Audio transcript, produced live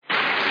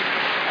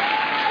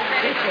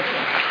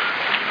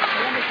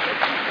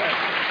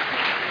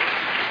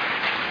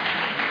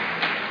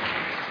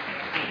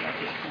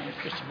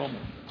Just a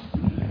moment.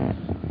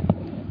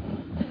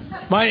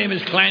 My name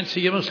is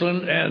Clancy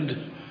Imislund,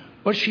 and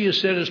what she has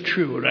said is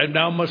true, and I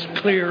now must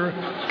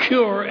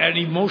cure an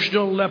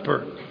emotional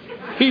leper.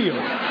 Heal.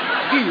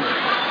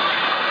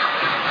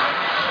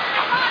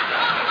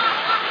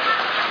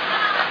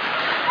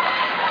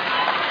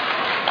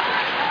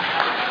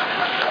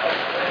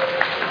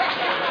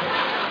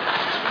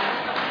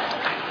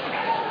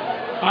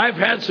 I've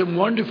had some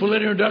wonderful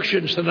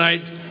introductions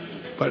tonight,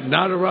 but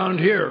not around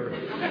here.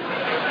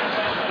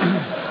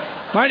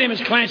 My name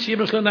is Clancy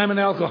Imislund. I'm an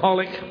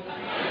alcoholic.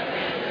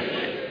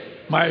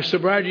 My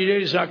sobriety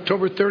date is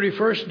October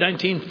 31st,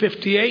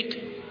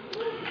 1958.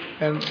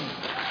 And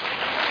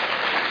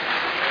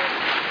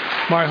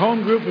my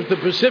home group is the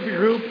Pacific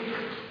Group,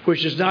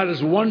 which is not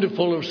as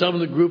wonderful as some of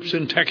the groups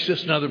in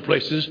Texas and other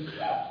places,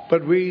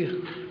 but we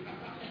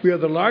are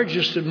the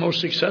largest and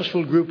most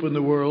successful group in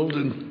the world,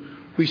 and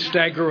we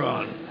stagger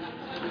on.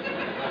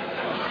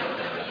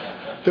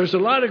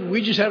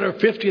 We just had our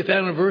 50th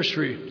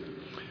anniversary.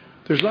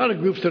 There's a lot of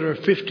groups that are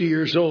 50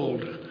 years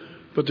old,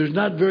 but there's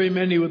not very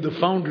many with the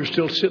founder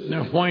still sitting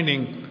there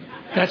whining,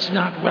 that's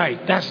not right.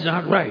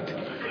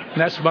 And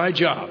that's my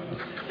job.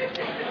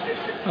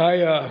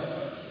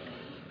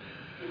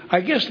 I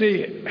guess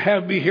they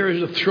have me here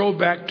as a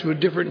throwback to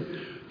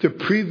the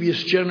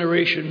previous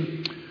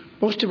generation.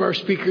 Most of our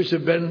speakers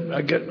have been,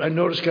 I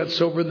noticed, got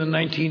sober in the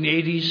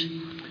 1980s.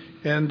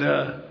 And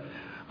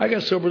I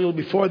got sober a little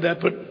before that,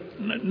 but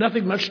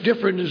nothing much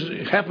different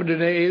has happened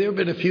in AA. There have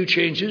been a few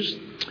changes.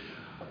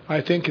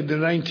 I think in the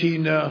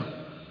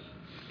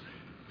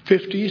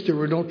 1950s, there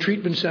were no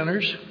treatment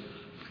centers.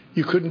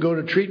 You couldn't go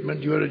to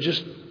treatment. You had to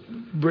just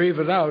brave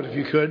it out if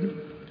you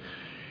could.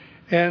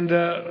 And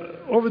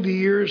over the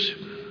years,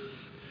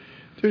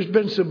 there's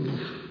been some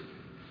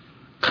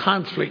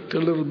conflict a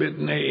little bit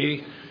in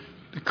AA.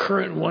 The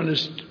current one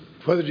is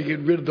whether to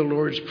get rid of the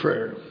Lord's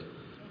Prayer.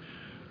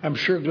 I'm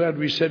sure glad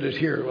we said it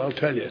here, I'll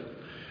tell you.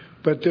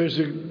 But there's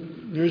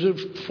a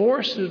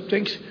force that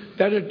thinks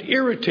that it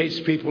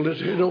irritates people,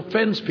 it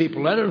offends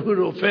people. I don't know who it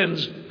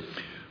offends.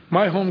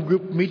 My home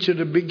group meets at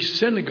a big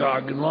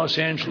synagogue in Los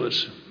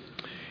Angeles.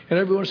 And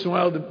every once in a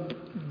while,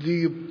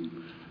 the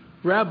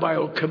rabbi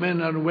will come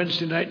in on a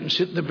Wednesday night and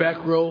sit in the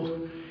back row.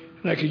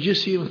 And I could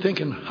just see him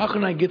thinking, how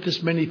can I get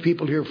this many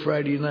people here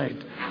Friday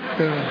night?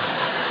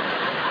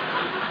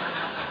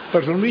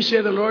 But when we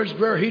say the Lord's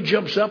Prayer, he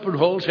jumps up and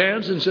holds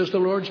hands and says the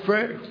Lord's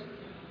Prayer.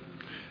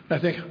 And I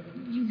think,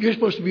 you're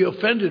supposed to be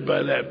offended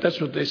by that.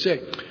 That's what they say.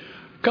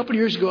 A couple of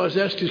years ago, I was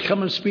asked to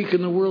come and speak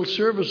in the World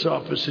Service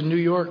Office in New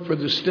York for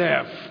the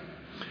staff.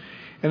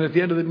 And at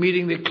the end of the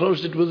meeting, they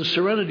closed it with a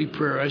serenity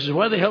prayer. I said,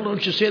 why the hell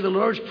don't you say the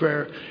Lord's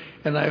Prayer?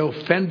 And I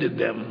offended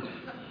them.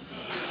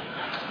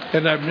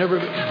 And I've never...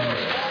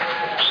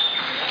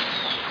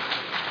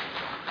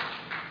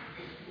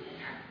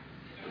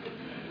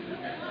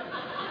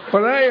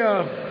 But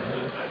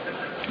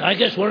I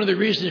guess one of the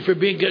reasons for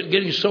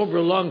getting sober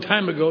a long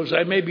time ago is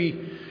I may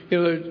be,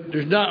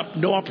 there's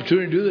no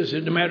opportunity to do this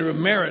in a matter of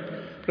merit,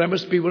 but I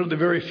must be one of the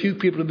very few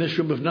people in this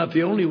room, if not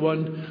the only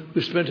one,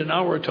 who spent an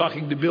hour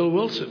talking to Bill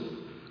Wilson.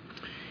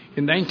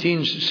 In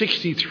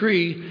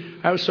 1963,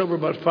 I was sober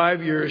about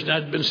 5 years, and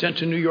I'd been sent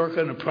to New York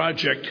on a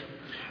project,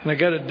 and I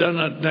got it done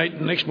at night,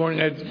 and the next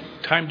morning I had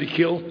time to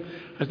kill.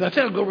 I thought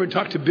I'd go over and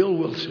talk to Bill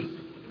Wilson.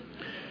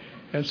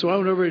 And so I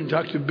went over and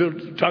talked to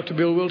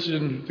Bill Wilson,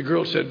 and the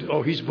girl said,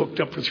 oh, he's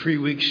booked up for 3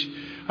 weeks.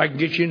 I can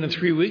get you in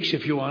 3 weeks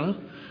if you want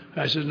to.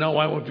 I said, no,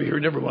 I won't be here.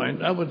 Never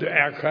mind. I went to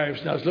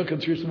archives, and I was looking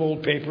through some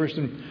old papers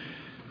and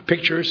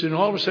pictures, and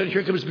all of a sudden,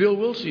 here comes Bill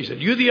Wilson. He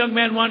said, you the young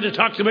man wanted to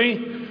talk to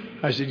me?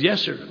 I said,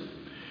 yes, sir.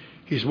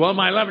 He said, well,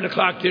 my 11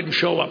 o'clock didn't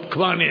show up.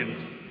 Come on in.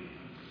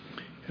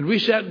 And we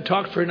sat and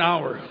talked for an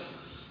hour.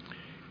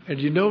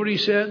 And you know what he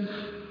said?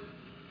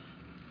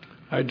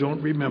 I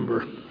don't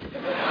remember.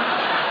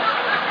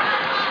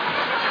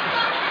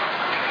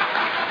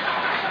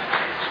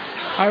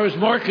 I was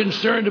more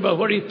concerned about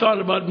what he thought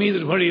about me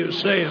than what he was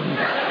saying.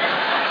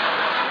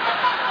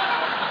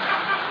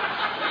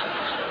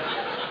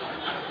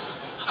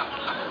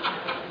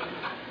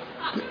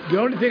 The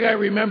only thing I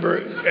remember,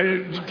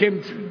 and it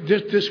came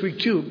this week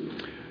too,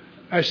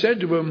 I said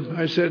to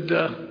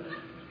him,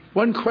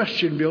 one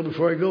question, Bill,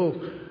 before I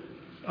go.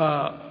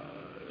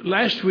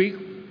 Last week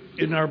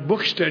in our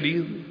book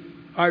study,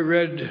 I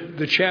read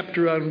the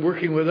chapter on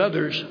working with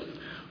others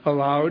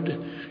aloud,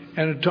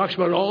 and it talks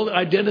about all the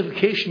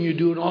identification you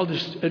do and all the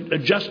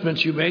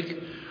adjustments you make,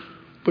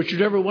 but you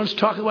never once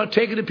talk about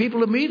taking the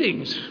people to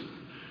meetings.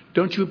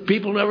 Don't you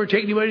people ever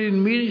take anybody to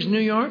meetings in New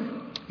York?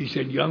 He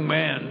said, young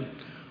man,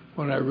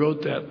 when I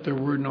wrote that, there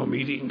were no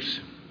meetings.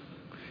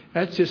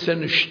 That just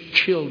sent a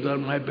chill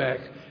down my back.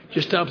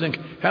 Just stop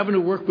thinking, having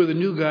to work with a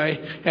new guy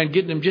and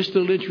getting him just a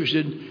little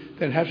interested,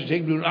 then have to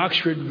take him to an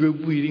Oxford group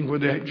meeting where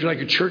they're like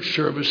a church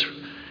service,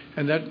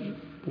 and that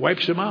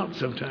wipes him out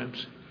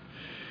sometimes.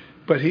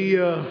 But he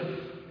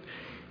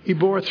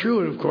bore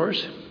through it, of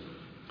course.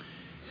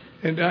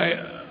 And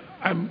I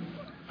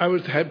I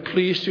was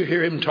pleased to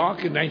hear him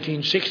talk in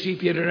 1960 at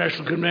the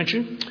International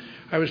Convention.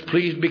 I was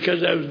pleased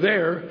because I was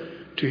there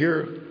to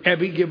hear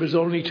Ebby give his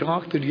only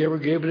talk that he ever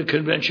gave at a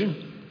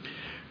convention.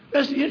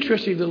 That's the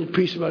interesting little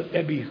piece about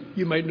Ebby.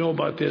 You might know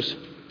about this.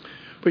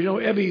 But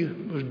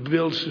Ebby was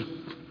Bill's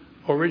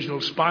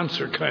original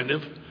sponsor, kind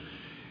of.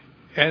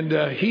 And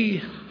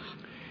he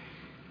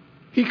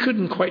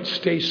couldn't quite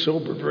stay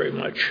sober very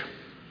much.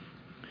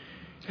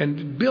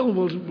 And Bill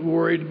was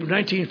worried. In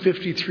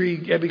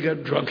 1953, Ebby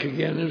got drunk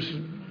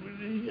again.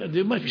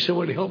 There might be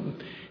someone to help him.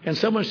 And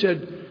someone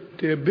said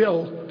to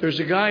Bill, there's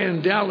a guy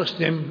in Dallas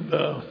named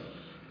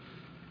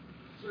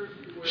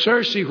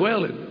Cersei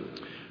Whalen.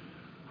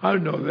 I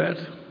don't know that.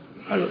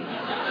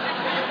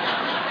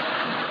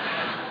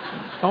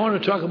 I want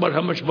to talk about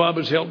how much Bob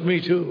has helped me,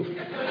 too.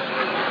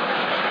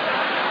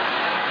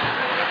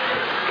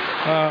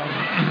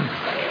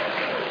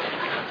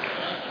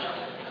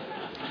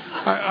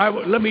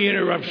 Let me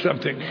interrupt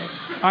something.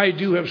 I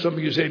do have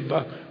something to say.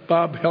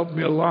 Bob helped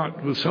me a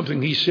lot with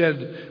something he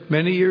said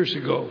many years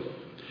ago.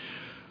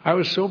 I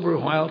was sober a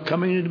while,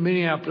 coming into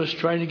Minneapolis,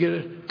 trying to get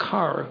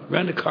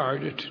rent a car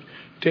to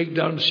take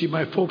down to see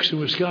my folks in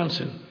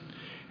Wisconsin.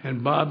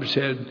 And Bob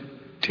said,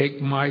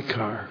 take my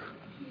car.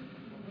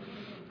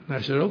 And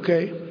I said,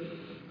 okay.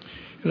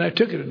 And I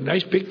took it, a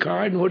nice big car.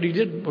 I didn't know what he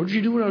did. What did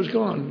you do when I was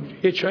gone?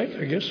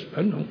 Hitchhike, I guess. I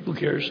don't know. Who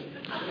cares?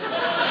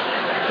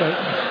 But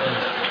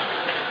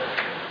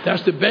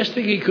that's the best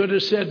thing he could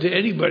have said to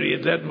anybody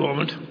at that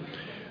moment.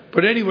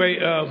 But anyway,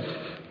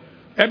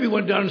 Ebby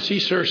went down to see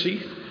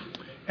Cersei,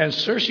 and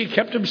Cersei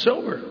kept him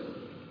sober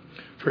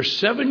for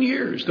 7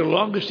 years, the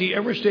longest he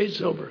ever stayed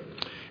sober.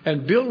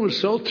 And Bill was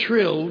so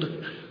thrilled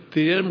that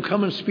he let him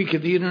come and speak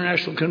at the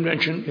International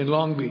Convention in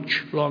Long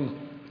Beach.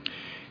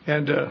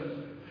 And it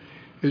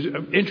was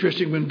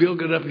interesting when Bill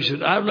got up, he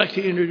said, I'd like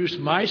to introduce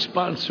my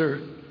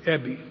sponsor,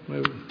 Ebby.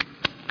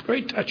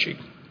 Very touching.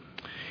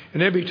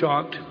 And Ebby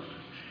talked.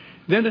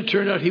 Then it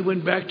turned out he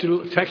went back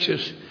to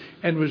Texas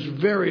and was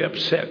very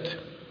upset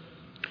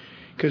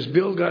because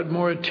Bill got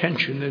more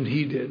attention than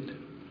he did.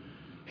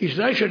 He said,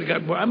 I should have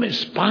got more. I'm his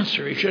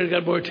sponsor. He should have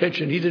got more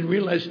attention. He didn't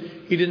realize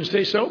he didn't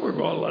stay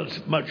sober all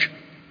that much.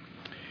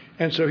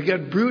 And so he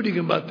got brooding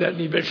about that, and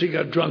he eventually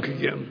got drunk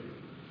again.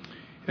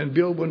 And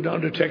Bill went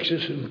down to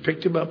Texas and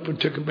picked him up and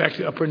took him back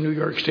to Upper New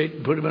York State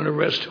and put him in a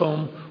rest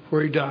home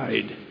where he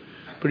died.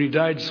 But he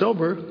died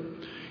sober.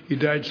 He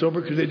died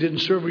sober because they didn't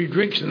serve any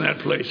drinks in that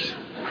place.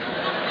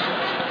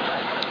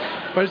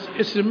 But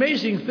it's an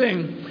amazing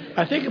thing.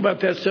 I think about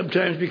that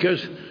sometimes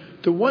because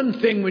the one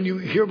thing when you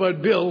hear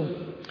about Bill,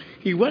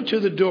 he went to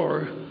the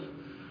door,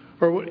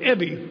 or when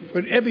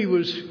Ebby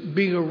was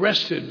being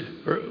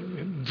arrested or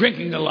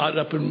drinking a lot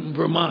up in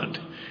Vermont,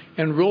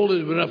 and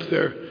Roland went up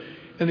there,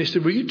 and they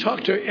said, will you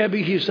talk to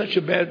Ebby? He's such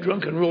a bad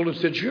drunk. And Roland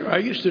said, sure, I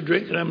used to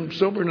drink, and I'm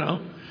sober now.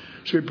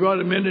 So he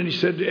brought him in, and he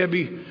said to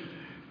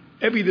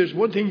Ebby, there's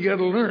one thing you got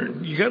to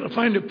learn. You got to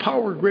find a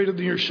power greater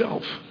than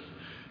yourself.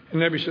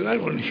 And Ebby said, I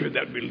don't want to hear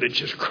that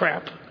religious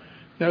crap.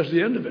 That was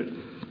the end of it.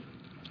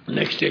 The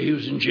next day he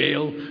was in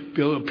jail.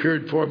 Bill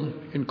appeared for him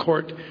in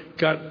court,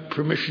 got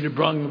permission to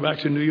bring him back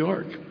to New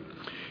York.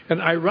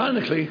 And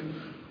ironically,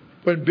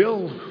 when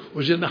Bill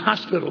was in the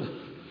hospital,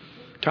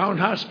 town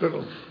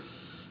hospital,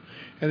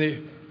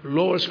 and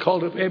Lois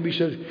called up Ebby,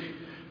 said,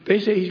 they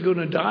say he's going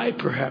to die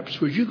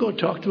perhaps. Would you go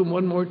talk to him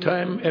one more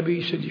time?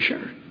 Ebby said,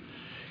 sure.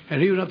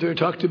 And he went up there and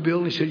talked to Bill,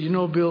 and he said,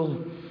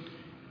 Bill,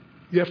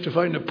 you have to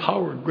find a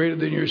power greater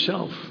than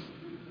yourself.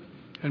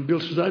 And Bill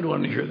says, I don't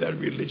want to hear that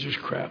religious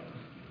crap.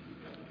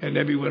 And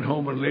Ebby went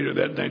home, and later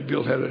that night,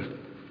 Bill had a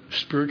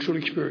spiritual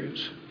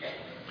experience.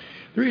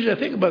 The reason I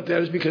think about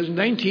that is because in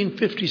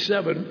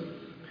 1957,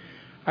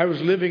 I was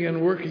living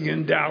and working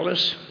in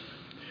Dallas,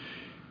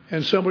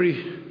 and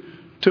somebody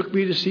took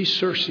me to see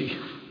Cersei,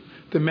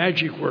 the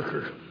magic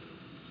worker.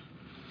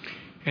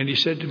 And he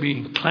said to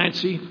me,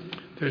 Clancy,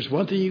 there's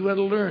one thing you got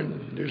to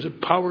learn. There's a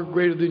power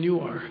greater than you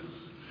are.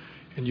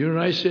 And you know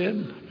what I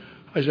said?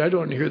 I don't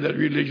want to hear that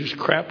religious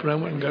crap, and I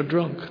went and got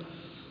drunk.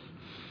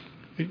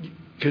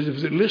 Because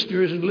if the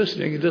listener isn't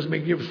listening, it doesn't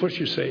make any difference what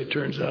you say, it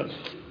turns out.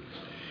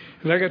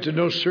 And I got to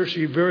know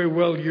Cersei very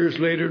well years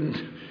later and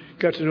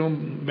got to know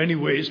him many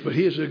ways, but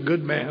he is a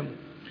good man.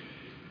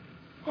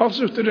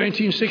 Also at the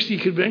 1960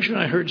 convention,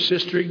 I heard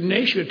Sister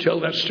Ignatia tell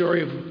that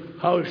story of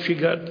how she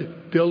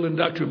got Bill and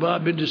Dr.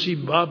 Bob in to see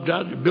Bill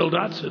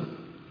Dotson.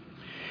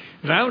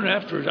 And I went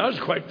afterwards. I was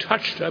quite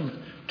touched. I'm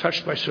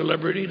touched by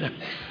celebrity. And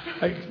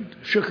I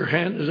shook her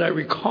hand, as I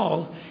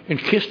recall, and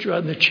kissed her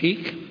on the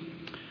cheek.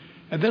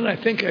 And then I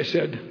think I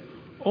said,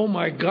 oh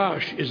my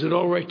gosh, is it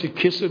all right to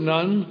kiss a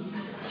nun?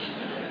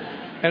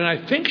 And I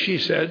think she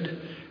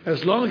said,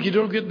 as long as you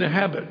don't get in the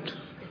habit.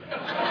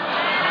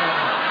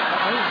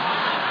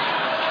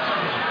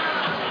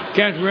 I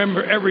can't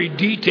remember every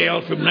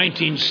detail from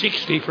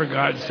 1960, for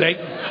God's sake.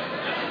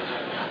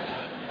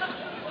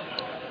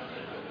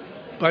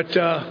 But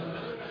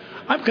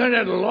I'm kind of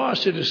at a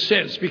loss in a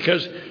sense,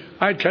 because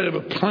I had kind of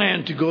a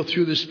plan to go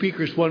through the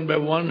speakers one by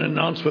one and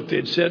announce what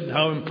they'd said and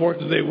how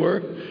important they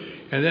were.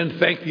 And then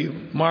thank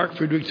you, Mark,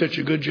 for doing such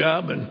a good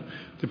job. And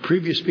the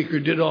previous speaker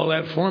did all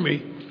that for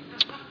me.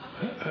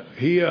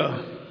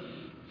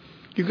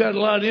 You got a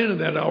lot in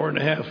that hour and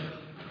a half.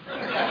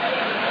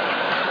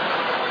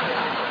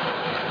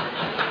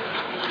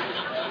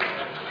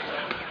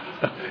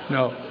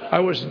 No, I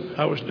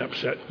wasn't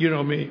upset. You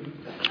know me.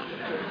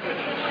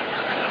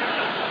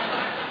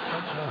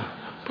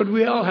 But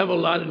we all have a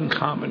lot in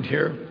common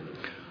here.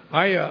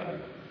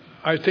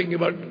 I think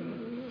about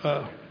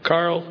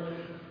Carl.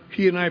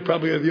 He and I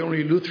probably are the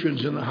only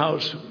Lutherans in the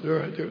house.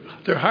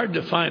 They're hard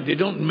to find. They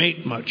don't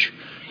mate much.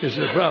 Is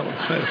the problem.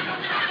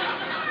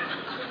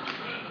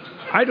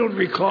 I don't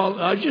recall.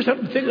 I just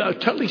have to think. I was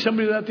telling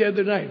somebody that the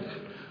other night.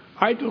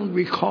 I don't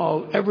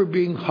recall ever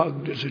being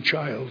hugged as a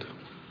child.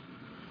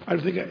 I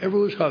don't think I ever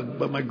was hugged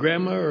by my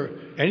grandma or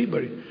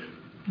anybody.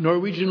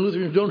 Norwegian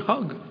Lutherans don't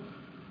hug.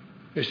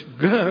 They say,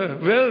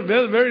 well,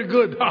 very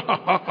good.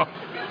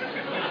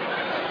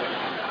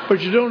 But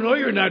you don't know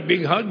you're not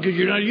being hugged because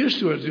you're not used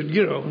to it.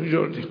 You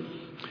don't.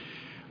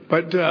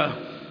 But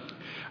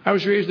I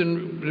was raised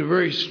in a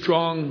very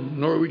strong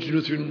Norwegian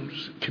Lutheran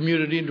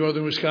community in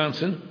northern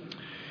Wisconsin.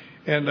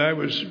 And I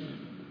was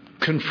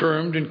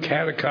confirmed and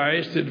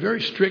catechized and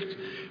very strict.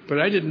 But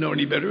I didn't know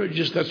any better.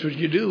 That's what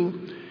you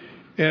do.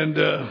 And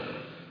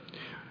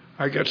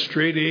I got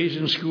straight A's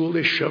in school.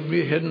 They shoved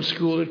me ahead in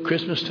school at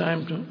Christmas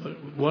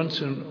time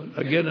once and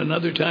again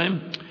another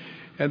time.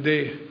 And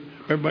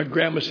remember my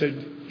grandma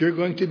said, "You're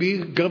going to be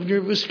governor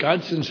of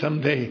Wisconsin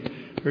someday."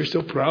 We're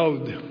so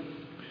proud.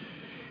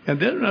 And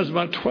then when I was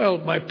about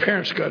 12, my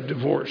parents got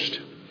divorced,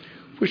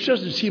 which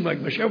doesn't seem like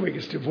much. Everybody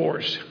gets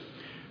divorced.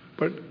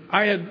 But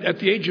at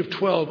the age of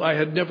 12, I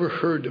had never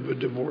heard of a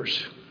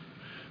divorce.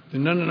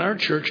 None in our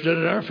church, none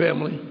in our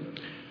family.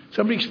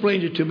 Somebody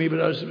explained it to me,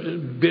 but I was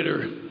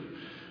bitter.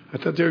 I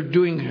thought they were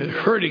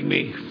hurting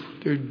me.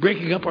 They're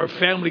breaking up our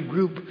family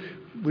group.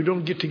 We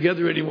don't get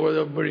together anymore with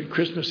everybody at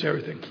Christmas and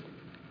everything.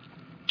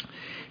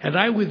 And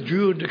I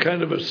withdrew into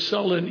kind of a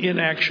sullen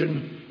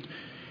inaction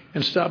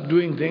and stopped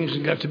doing things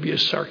and got to be a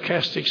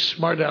sarcastic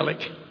smart aleck.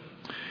 By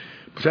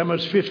the time I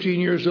was 15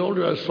 years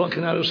older, I was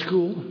flunking out of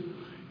school.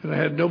 And I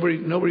had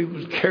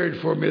nobody cared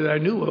for me that I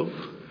knew of.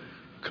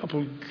 A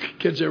couple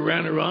kids I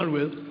ran around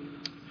with.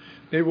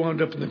 They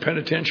wound up in the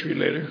penitentiary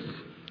later.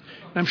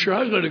 I'm sure I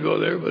was going to go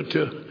there,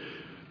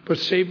 but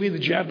saved me, the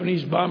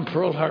Japanese bombed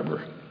Pearl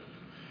Harbor.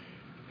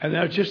 And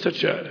that was just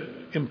such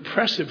an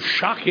impressive,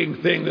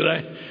 shocking thing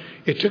that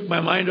it took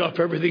my mind off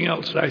everything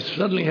else. I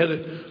suddenly had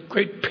a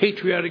great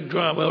patriotic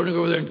drive. I wanted to go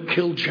over there and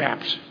kill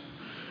Japs.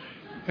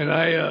 And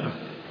I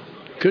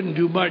couldn't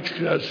do much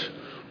because I was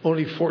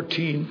only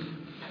 14.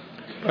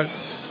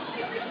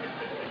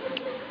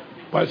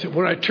 But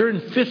when I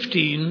turned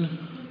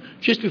 15,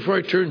 just before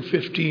I turned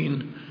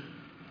 15,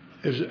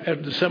 it was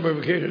at the summer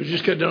vacation. I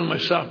just got done with my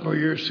sophomore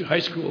year of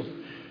high school.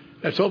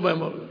 I told my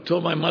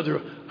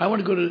mother, I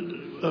want to go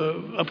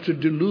up to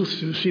Duluth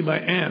to see my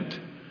aunt.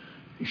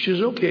 She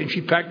says, okay. And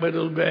she packed my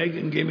little bag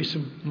and gave me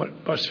some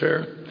bus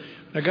fare.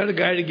 I got a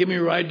guy to give me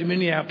a ride to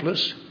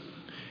Minneapolis.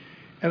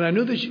 And I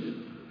knew that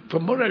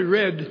from what I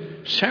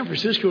read, San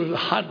Francisco was a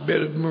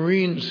hotbed of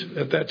Marines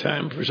at that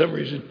time for some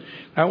reason.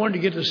 I wanted to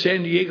get to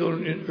San Diego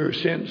or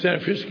San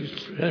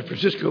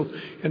Francisco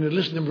and to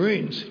listen to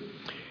Marines.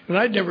 And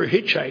I'd never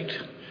hitchhiked,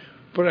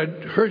 but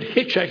I'd heard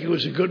hitchhiking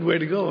was a good way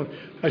to go.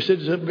 I said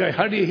to some guy,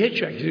 how do you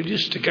hitchhike? He said,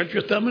 just stick out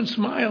your thumb and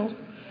smile.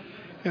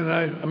 And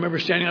I remember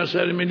standing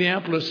outside of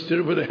Minneapolis,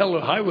 where the hell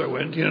the highway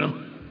went,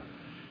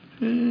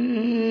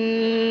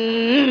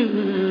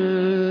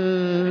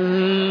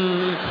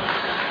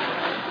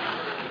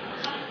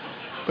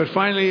 But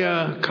finally,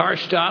 a car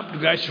stopped. The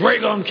guy said, where are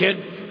you going,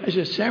 kid? I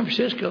said, San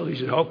Francisco. He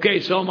said,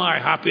 okay, so am I.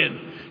 Hop in.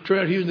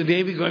 Turned out he was in the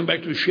Navy going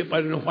back to the ship. I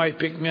don't know why he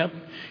picked me up.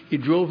 He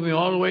drove me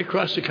all the way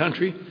across the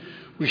country.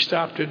 We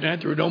stopped at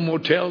night. There were no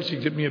motels. He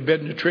gave me a bed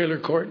in a trailer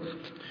court.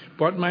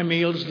 Bought my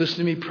meals, listened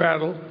to me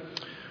prattle.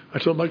 I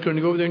told him I was going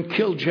to go over there and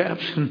kill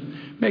Japs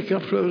and make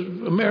up for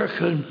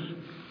America.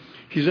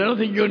 He said, I don't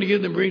think you're going to get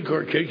in the Marine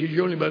Corps, kid, because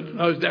you're only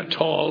I was that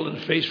tall and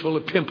a face full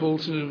of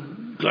pimples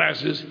and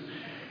glasses.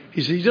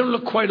 He said, you don't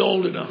look quite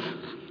old enough.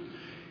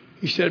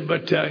 He said,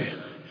 but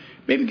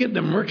maybe get in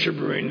the Merchant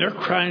Marine. They're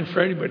crying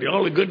for anybody.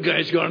 All the good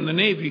guys go in the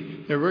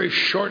Navy. They're very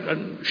short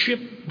on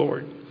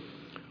shipboard.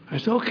 I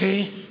said,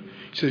 okay. He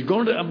said, I'm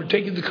going to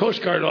take you to the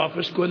Coast Guard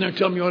office. Go in there and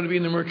tell them you want to be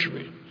in the Merchant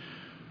Marine.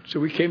 So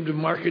we came to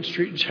Market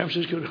Street in San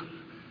Francisco to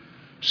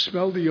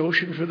smell the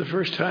ocean for the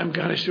first time.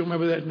 God, I still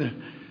remember that.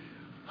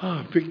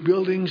 And big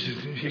buildings,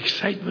 the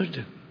excitement.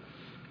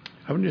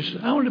 I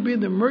want to be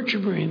in the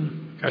Merchant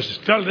Marine. I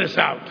said, fill this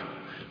out.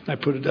 I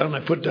put it down.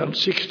 I put down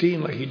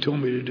 16 like he told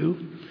me to do.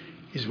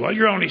 He said, well,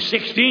 you're only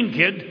 16,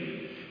 kid.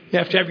 You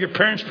have to have your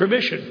parents'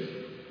 permission.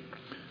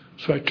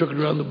 So I took it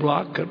around the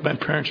block, got my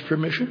parents'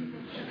 permission.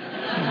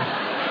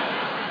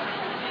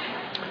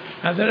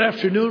 And that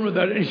afternoon,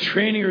 without any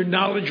training or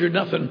knowledge or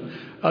nothing,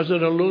 I was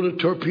on a load of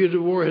torpedo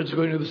warheads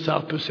going to the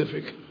South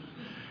Pacific.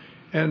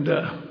 And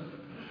I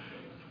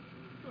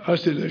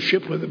was in a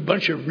ship with a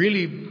bunch of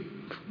really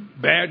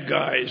bad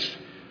guys.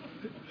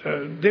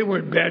 they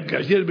weren't bad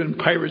guys. They'd have been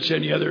pirates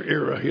any other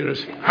era.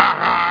 Just ha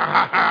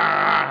ha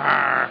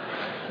ha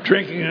ha,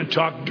 drinking and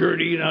talk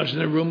dirty. And I was in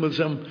the room with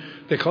some.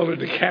 They called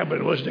it a cabin.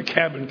 It wasn't a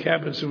cabin.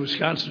 Cabins in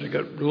Wisconsin, they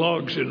got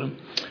logs in them.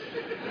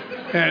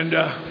 And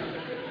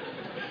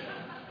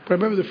but I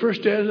remember the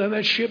first day on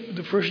that ship,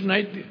 the first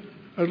night,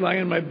 I was lying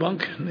in my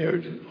bunk, and they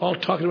were all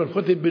talking about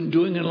what they'd been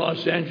doing in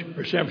Los Angeles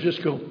or San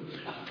Francisco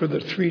for the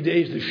 3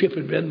 days the ship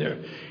had been there.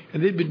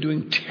 And they'd been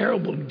doing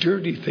terrible,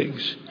 dirty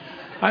things.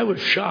 I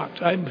was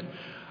shocked. I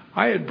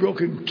had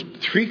broken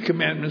 3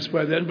 commandments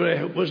by then, but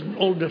I wasn't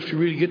old enough to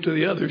really get to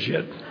the others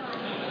yet.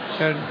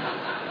 And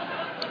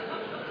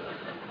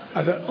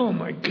I thought, oh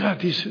my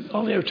God,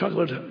 all they ever talk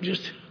about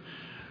just.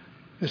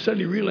 I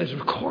suddenly realized,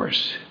 of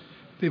course,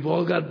 they've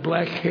all got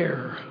black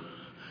hair.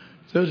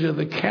 Those are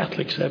the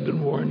Catholics I've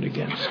been warned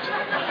against.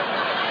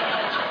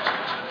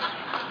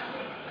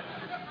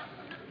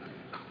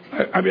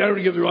 I mean, I don't want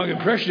to give the wrong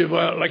impression.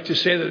 I'd like to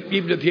say that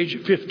even at the age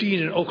of 15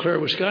 in Eau Claire,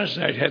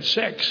 Wisconsin, I'd had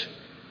sex.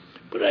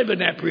 But I'd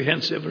been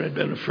apprehensive, and I'd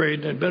been afraid,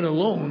 and I'd been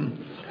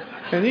alone.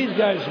 And these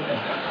guys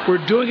were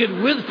doing it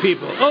with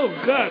people. Oh,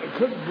 God, I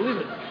couldn't believe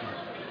it.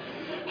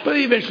 But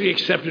they eventually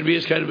accepted me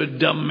as kind of a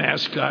dumb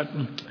mascot.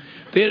 And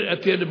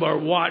at the end of our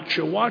watch,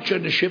 a watch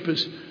on the ship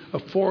is a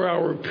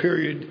 4-hour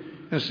period.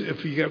 And so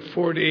if you got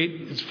 4 to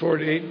 8, it's 4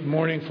 to 8 in the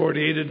morning, 4 to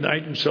 8 at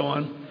night, and so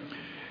on.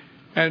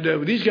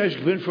 And these guys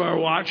come in for our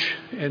watch,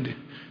 and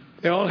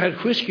they all had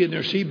whiskey in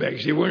their sea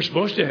bags. They weren't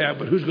supposed to have,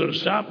 but who's going to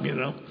stop them, you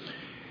know?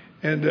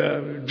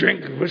 And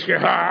drink whiskey, ha,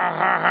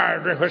 ha, ha,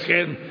 drink whiskey.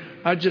 And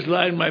I'd just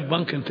lie in my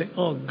bunk and think,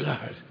 oh,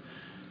 God,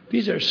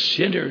 these are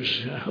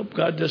sinners. I hope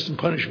God doesn't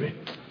punish me.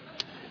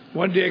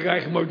 One day a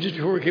guy came over just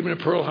before we came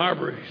into Pearl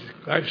Harbor.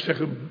 I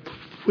stuck a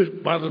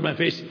bottle in my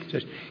face. He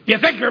says, you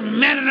think you're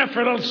man enough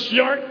for a little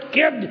snort,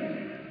 kid?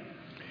 And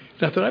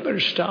I thought, I better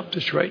stop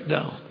this right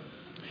now.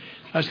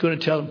 I was going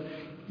to tell him,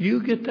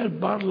 you get that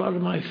bottle out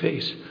of my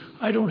face.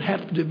 I don't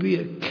happen to be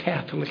a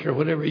Catholic or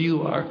whatever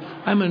you are.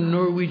 I'm a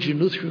Norwegian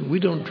Lutheran. We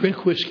don't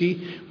drink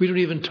whiskey. We don't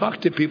even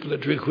talk to people that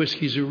drink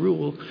whiskey as a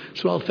rule.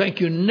 So I'll thank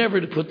you never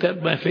to put that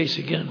in my face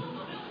again.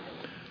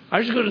 I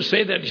was going to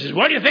say that. He says,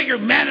 what do you think, you're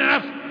man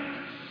enough?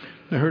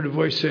 I heard a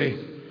voice say,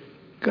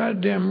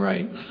 goddamn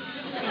right.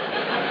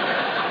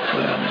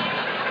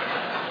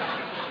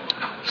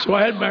 So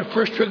I had my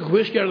first drink of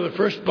whiskey out of the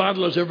first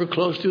bottle I was ever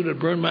close to, and it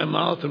burned my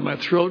mouth and my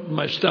throat and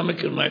my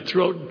stomach and my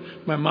throat, and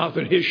my mouth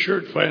and his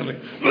shirt finally.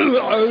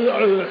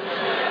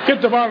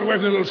 Get the bottle away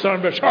from the little son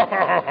of a bitch.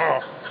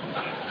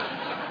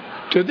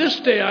 To this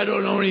day, I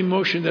don't know any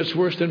emotion that's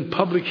worse than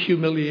public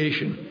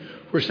humiliation,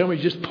 where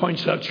somebody just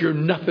points out you're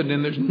nothing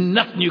and there's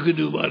nothing you can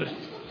do about it.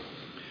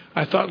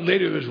 I thought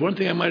later there's one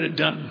thing I might have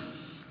done.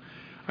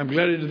 I'm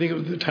glad I didn't think of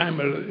it at the time.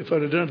 If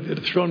I'd have done it, they'd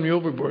have thrown me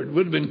overboard. It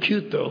would have been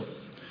cute, though.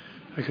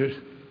 I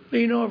could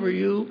lean over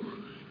you.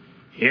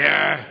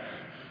 Yeah,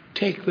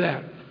 take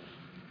that.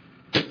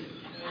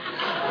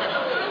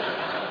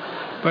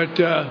 But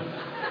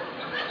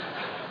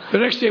the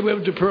next day we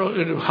went to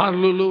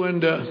Honolulu,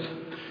 and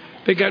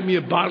they got me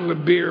a bottle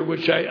of beer,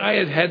 which I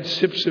had had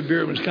sips of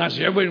beer in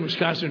Wisconsin. Everybody in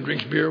Wisconsin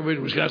drinks beer. Everybody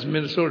in Wisconsin,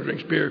 Minnesota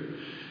drinks beer.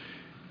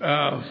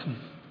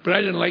 But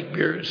I didn't like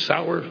beer. It's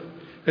sour.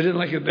 I didn't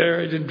like it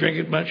there. I didn't drink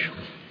it much.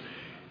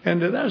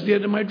 And that was the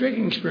end of my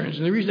drinking experience.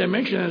 And the reason I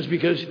mention that is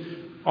because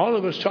all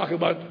of us talk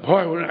about,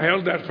 boy, when I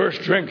held that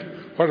first drink,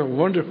 what a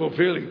wonderful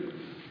feeling.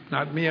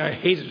 Not me. I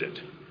hated it.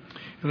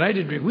 And I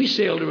didn't drink. We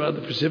sailed around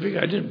the Pacific.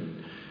 I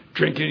didn't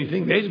drink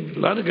anything. A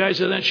lot of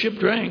guys on that ship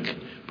drank,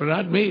 but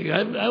not me.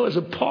 I was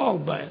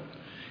appalled by it.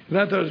 And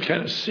I thought it was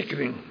kind of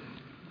sickening.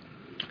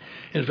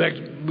 In fact,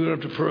 we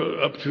went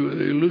up to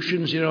the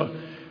Aleutians, you know.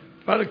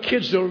 A lot of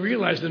kids don't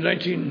realize in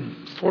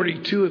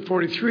 1942 and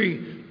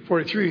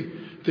 43,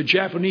 the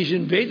Japanese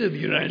invaded the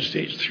United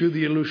States through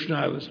the Aleutian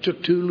Islands,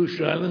 took 2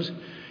 Aleutian Islands,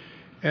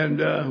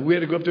 and we had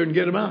to go up there and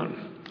get them out.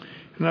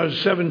 When I was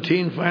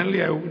 17,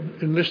 finally, I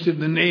enlisted in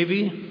the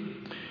Navy,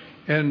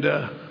 and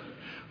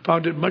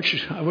found it much.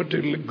 I went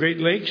to the Great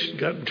Lakes,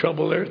 got in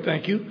trouble there,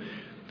 thank you.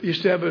 They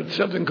used to have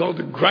something called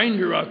the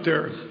grinder out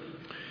there,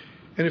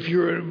 and if you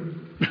were a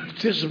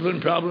discipline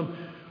problem,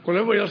 well,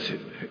 everybody else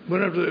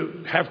went up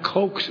to have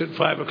Cokes at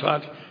 5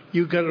 o'clock.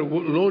 You got a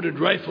loaded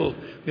rifle.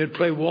 They'd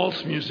play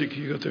waltz music.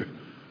 You got there,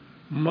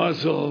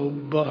 muzzle,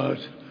 butt,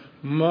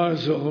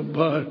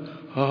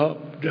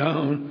 up,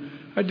 down.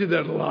 I did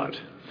that a lot.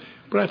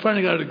 But I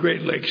finally got to the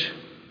Great Lakes.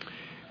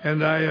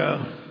 And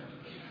I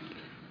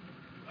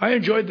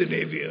enjoyed the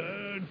Navy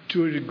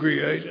to a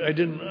degree.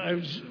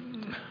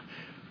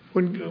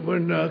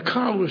 When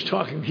Carl was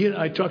talking,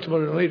 I talked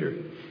about it later.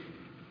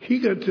 He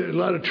got a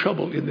lot of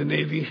trouble in the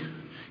Navy.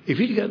 If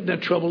he'd gotten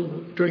that trouble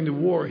during the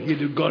war,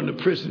 he'd have gone to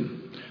prison.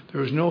 There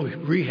was no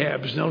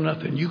rehabs, no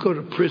nothing. You go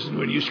to prison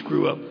when you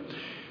screw up,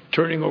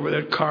 turning over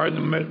that car in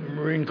the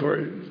Marine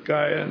Corps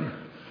guy, and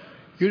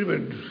you'd have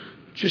been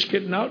just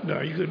getting out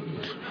now. You'd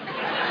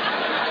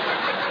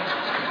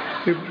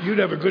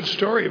have a good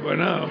story by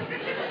now.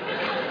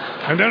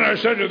 And then I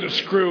said to the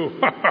screw,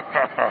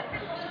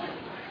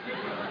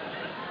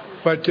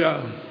 but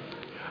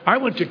I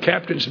went to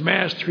captain's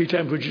mast 3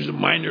 times, which is a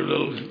minor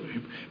little,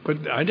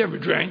 but I never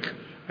drank.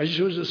 I just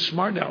was a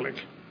smart aleck.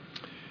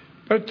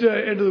 But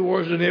end of the war,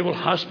 was a naval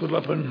hospital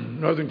up in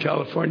Northern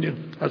California,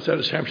 outside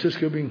of San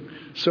Francisco, being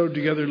sewed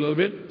together a little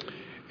bit.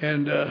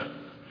 And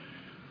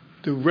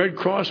the Red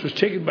Cross was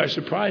taken by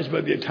surprise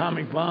by the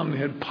atomic bomb. They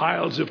had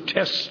piles of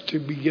tests to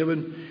be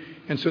given.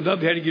 And so now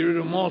they had to get rid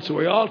of them all. So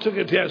we all took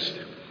a test.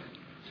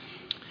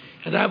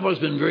 And I've always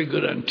been very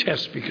good on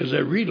tests because I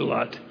read a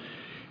lot. And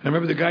I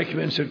remember the guy came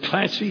in and said,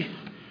 Clancy,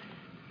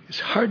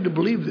 it's hard to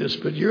believe this,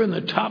 but you're in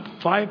the top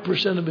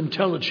 5% of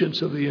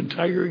intelligence of the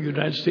entire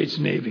United States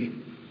Navy.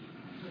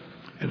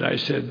 And I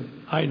said,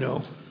 I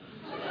know.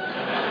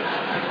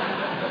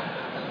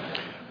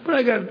 But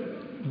I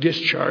got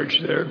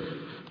discharged there.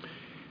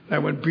 I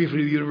went briefly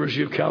to the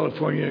University of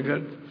California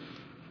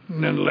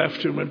and then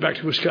left and went back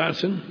to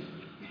Wisconsin.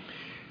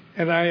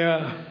 And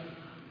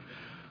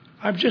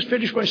I've just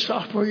finished my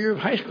sophomore year of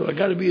high school. I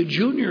got to be a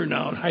junior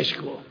now in high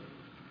school.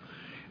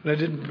 And I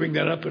didn't bring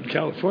that up in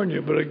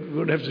California, but I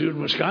would have to do it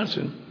in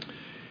Wisconsin.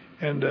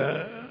 And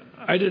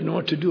I didn't know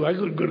what to do. I was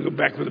going to go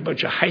back with a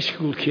bunch of high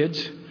school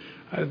kids,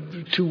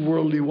 too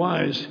worldly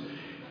wise.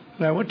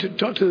 And I went to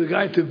talk to the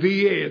guy at the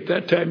VA. At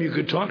that time, you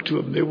could talk to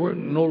him. There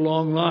weren't no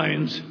long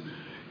lines.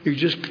 You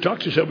just talk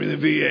to somebody in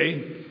the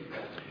VA.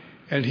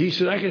 And he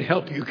said, I can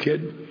help you,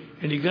 kid.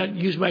 And he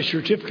used my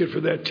certificate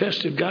for that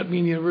test and got me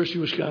in the University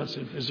of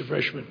Wisconsin as a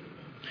freshman.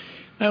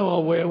 Now,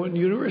 all the way I went to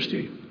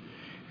university.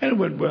 And it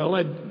went well.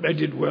 I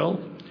did well.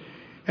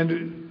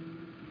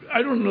 And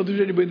I don't know if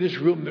there's anybody in this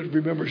room that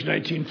remembers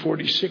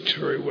 1946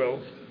 very well.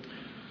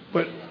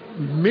 But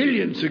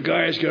millions of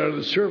guys got out of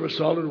the service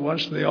all at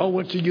once, and they all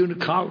went to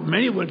college.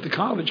 Many went to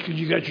college because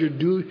you got your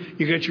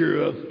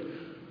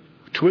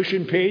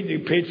tuition paid. They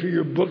paid for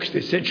your books.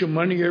 They sent you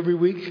money every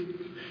week.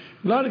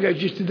 A lot of guys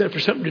just did that for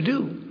something to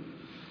do.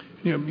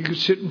 You know, you could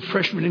sit in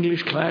freshman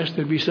English class.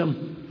 There'd be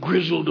some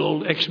grizzled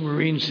old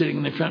ex-Marine sitting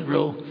in the front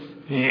row.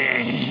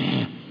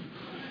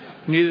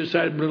 On either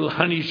side, little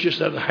honeys just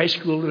out of high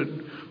school at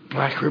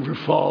Black River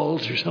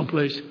Falls or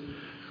someplace.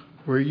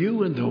 Were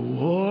you in the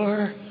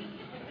war?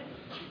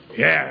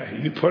 Yeah,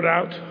 you put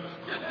out.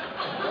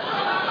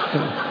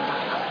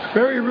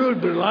 Very rude,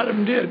 but a lot of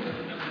them did.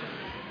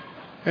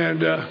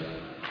 And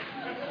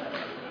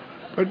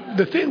but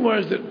the thing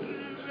was that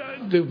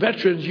the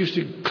veterans used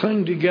to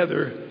cling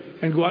together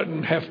and go out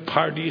and have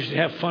parties and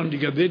have fun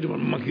together. They didn't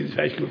want to monkey these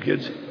high school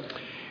kids.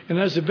 And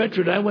as a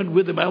veteran, I went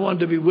with them. I wanted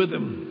to be with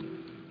them.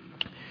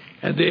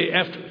 And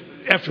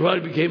after a while,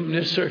 it became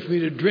necessary for me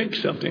to drink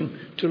something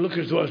to look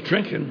as though I was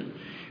drinking.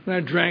 And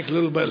I drank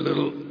little by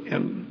little,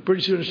 and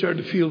pretty soon I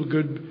started to feel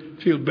good,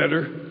 feel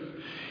better.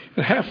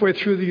 And halfway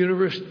through the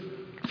university,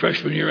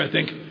 freshman year, I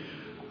think,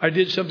 I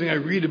did something I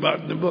read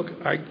about in the book.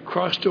 I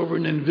crossed over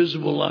an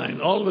invisible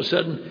line. All of a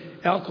sudden,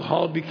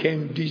 alcohol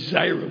became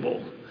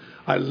desirable.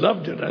 I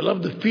loved it. I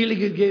loved the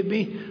feeling it gave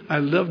me. I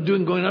loved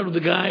going out with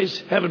the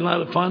guys, having a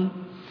lot of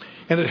fun.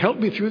 And it helped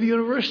me through the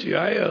university.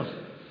 I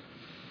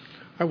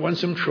won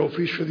some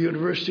trophies for the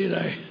university, and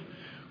I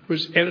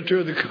was editor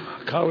of the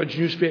college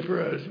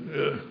newspaper,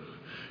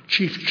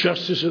 chief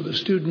justice of the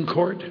student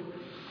court.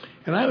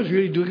 And I was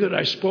really doing good.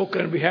 I spoke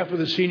on behalf of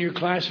the senior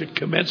class at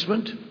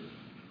commencement.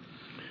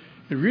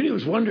 It really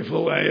was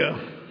wonderful.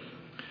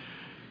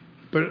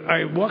 But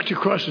I walked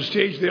across the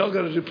stage. They all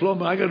got a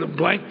diploma. I got a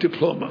blank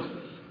diploma.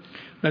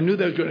 I knew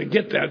that I was going to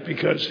get that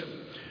because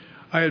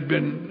I had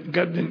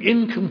gotten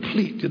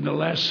incomplete in the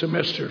last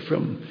semester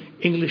from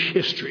English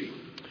history.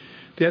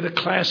 They had a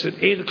class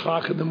at 8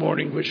 o'clock in the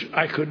morning, which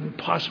I couldn't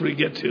possibly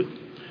get to.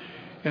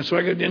 And so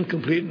I got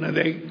incomplete, and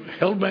they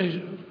held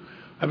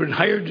I've been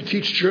hired to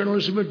teach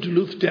journalism at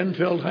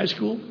Duluth-Denfeld High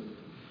School.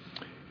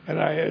 And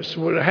I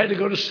had to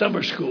go to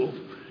summer school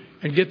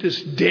and get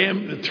this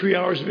damn 3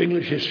 hours of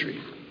English history.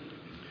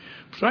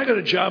 So I got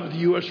a job at the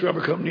U.S.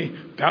 Rubber Company,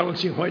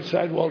 balancing white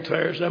sidewall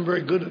tires. I'm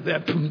very good at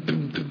that.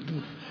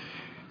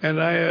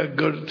 And I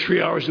go to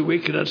 3 hours a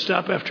week, and I'd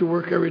stop after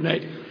work every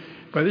night.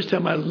 By this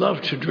time, I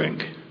loved to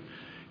drink.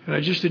 And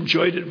I just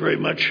enjoyed it very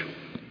much.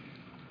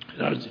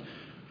 And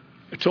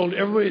I told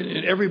everybody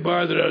in every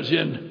bar that I was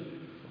in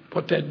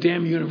what that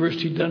damn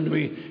university had done to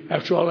me.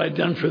 After all I'd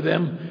done for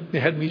them, they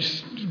had me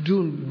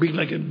being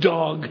like a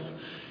dog.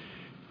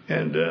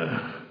 And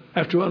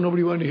after a while,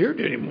 nobody wanted to hear it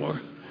anymore.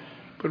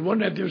 But one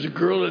night, there was a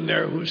girl in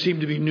there who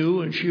seemed to be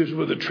new, and she was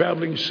with a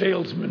traveling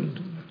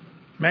salesman,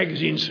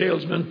 magazine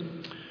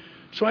salesman.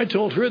 So I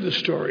told her the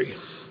story.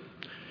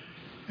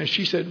 And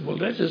she said, well,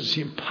 that doesn't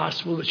seem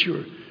possible that you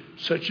were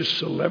such a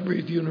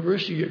celebrity at the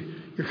university.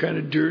 You're kind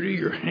of dirty.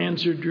 Your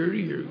hands are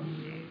dirty. You've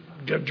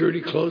got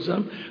dirty clothes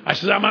on. I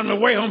said, I'm on my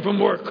way home from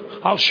work.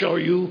 I'll show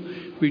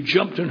you. We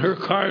jumped in her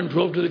car and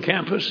drove to the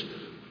campus.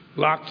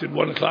 Locked at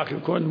 1 o'clock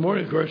in the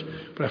morning, of course.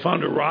 But I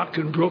found a rock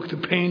and broke the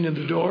pane in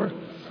the door.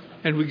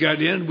 And we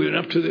got in. We went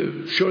up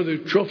to show the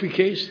trophy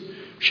case.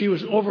 She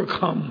was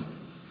overcome.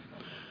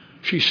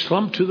 She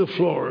slumped to the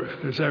floor,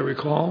 as I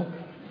recall.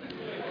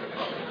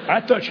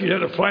 I thought she'd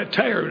had a flat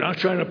tire, and I was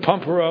trying to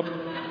pump her up.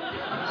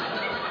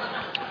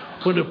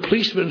 when a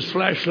policeman's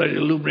flashlight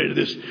illuminated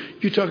this.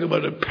 You talk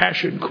about a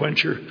passion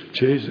quencher.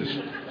 Jesus.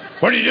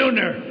 What are you doing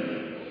there?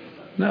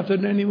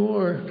 Nothing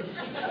anymore.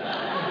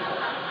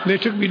 They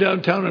took me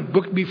downtown and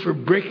booked me for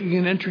breaking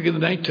and entering in the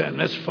nighttime.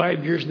 That's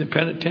 5 years in the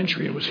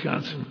penitentiary in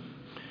Wisconsin.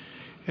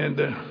 And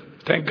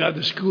thank God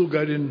the school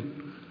got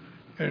in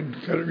and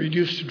got it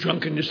reduced to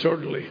drunk and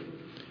disorderly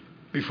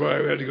before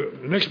I had to go.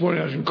 The next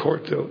morning I was in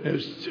court, though.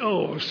 And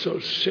I was so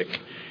sick.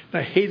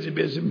 And I hated it.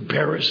 It was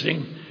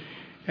embarrassing.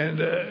 And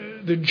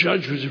the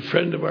judge was a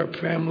friend of our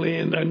family,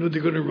 and I knew they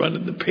were going to run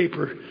it in the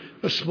paper.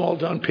 The small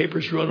town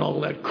papers run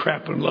all that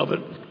crap and love it.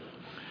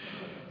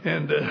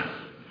 And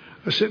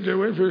I sat there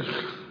waiting for a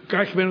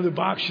guy to come into the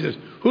box. He says,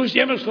 "Who's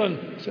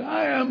Emerson?" I said,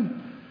 "I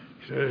am."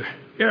 He said,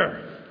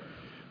 "Here."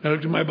 I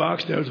looked at my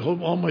box. There was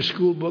all my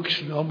school books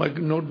and all my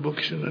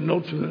notebooks, and a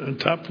note on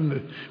top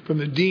from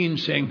the dean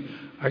saying,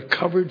 "I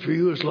covered for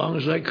you as long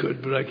as I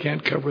could, but I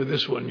can't cover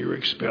this one. You're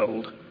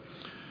expelled."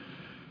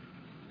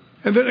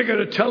 And then I got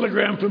a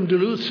telegram from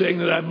Duluth saying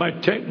that my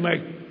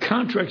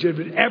contract had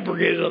been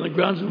abrogated on the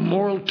grounds of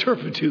moral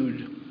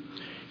turpitude.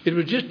 It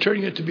was just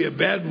turning out to be a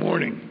bad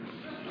morning.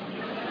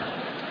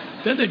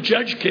 Then the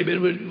judge came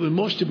in with the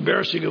most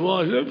embarrassing of all.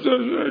 I said, "I'm so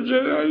sorry,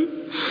 Judge.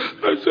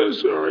 I'm so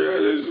sorry. I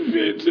didn't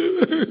mean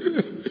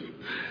to."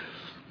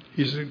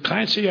 He said,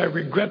 "Clancy, I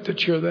regret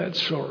that you're that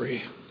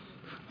sorry."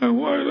 And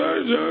why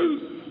that, Judge?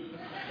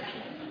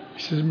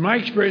 He says, "In my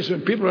experience,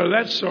 when people are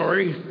that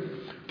sorry,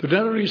 they're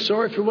not only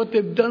sorry for what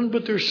they've done,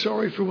 but they're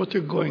sorry for what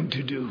they're going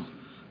to do."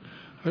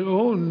 I said,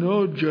 "Oh,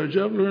 no, Judge,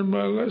 I've learned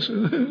my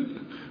lesson."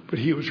 But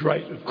he was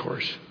right, of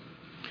course.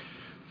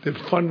 The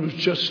fun was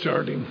just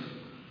starting.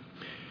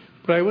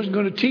 But I wasn't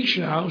going to teach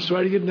now, so I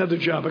had to get another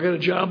job. I got a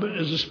job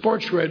as a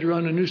sports writer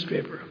on a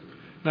newspaper.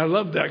 And I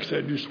loved that because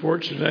I do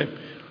sports and I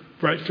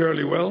write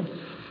fairly well.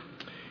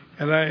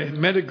 And I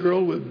met a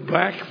girl with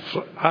black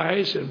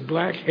eyes and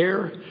black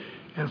hair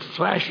and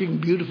flashing,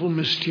 beautiful,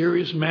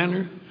 mysterious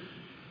manner.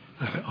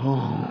 I thought,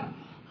 oh.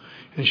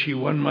 And she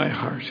won my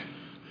heart.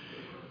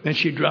 Then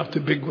she dropped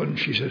the big one.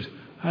 She said,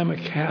 "I'm a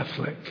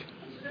Catholic."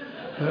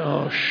 I thought,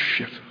 oh,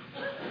 shit.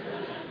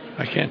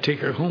 I can't take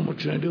her home. What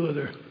can I do with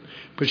her?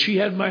 But she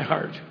had my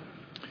heart.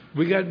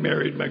 We got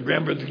married. My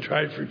grandmother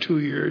tried for 2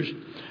 years.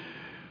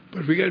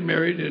 But we got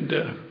married and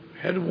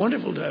had a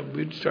wonderful time.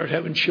 We'd start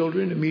having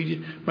children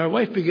immediately. My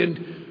wife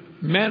began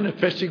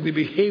manifesting the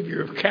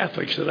behavior of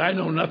Catholics that I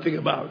know nothing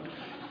about,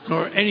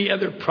 nor any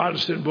other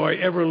Protestant boy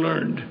ever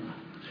learned.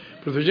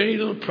 But if there's any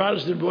little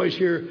Protestant boys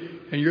here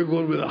and you're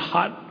going with a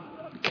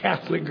hot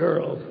Catholic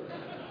girl,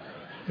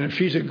 and if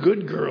she's a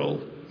good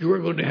girl, you are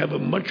going to have a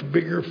much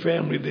bigger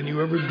family than you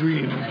ever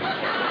dreamed.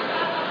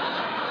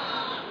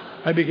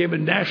 I became a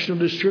national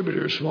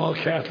distributor of small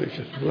Catholics.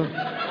 Well, and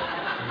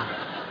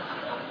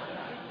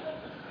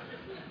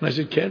I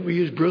said, "Can't we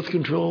use birth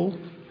control?"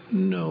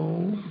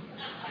 No.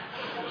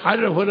 I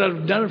don't know what I'd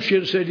have done if she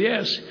had said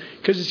yes,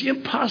 because it's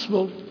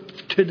impossible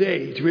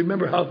today to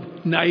remember how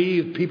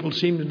naive people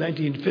seemed in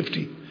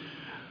 1950.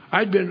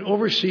 I'd been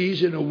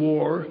overseas in a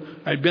war.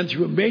 I'd been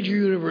through a major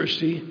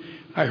university.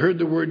 I heard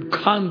the word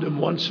condom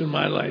once in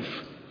my life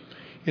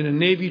in a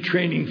Navy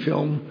training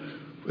film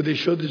where they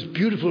showed this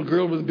beautiful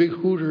girl with big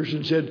hooters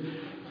and said,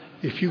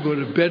 "If you go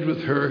to bed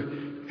with her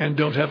and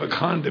don't have a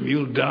condom,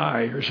 you'll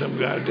die," or some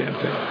goddamn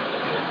thing.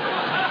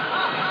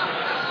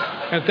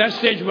 At that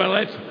stage of my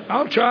life,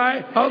 I'll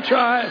try.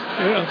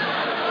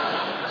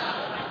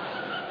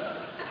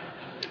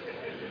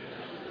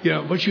 You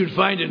know, what you'd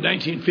find in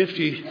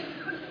 1950,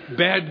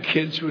 bad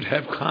kids would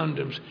have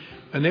condoms,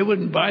 and they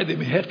wouldn't buy them.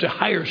 You'd have to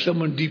hire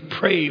someone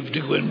depraved to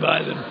go and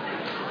buy them.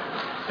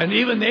 And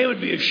even they would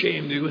be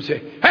ashamed. They would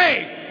say,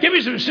 "Hey, give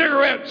me some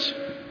cigarettes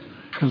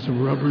and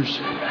some rubbers."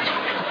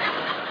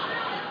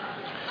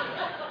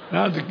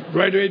 Now,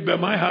 right away by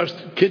my house,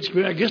 the kids,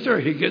 I guess they're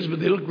kids, but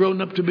they look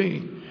grown up to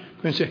me.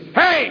 And say,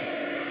 "Hey,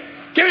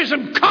 give me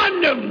some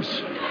condoms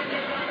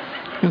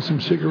and some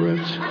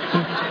cigarettes."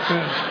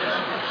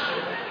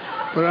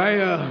 But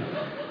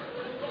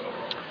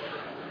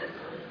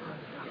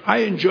I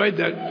enjoyed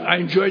that. I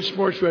enjoyed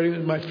sports writing. It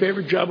was my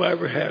favorite job I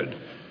ever had.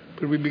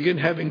 But we began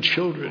having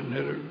children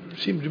at it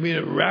seemed to me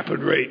at a rapid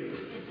rate.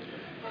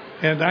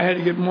 And I had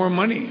to get more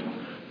money.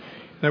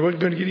 And I wasn't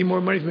going to get any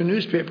more money from the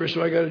newspaper,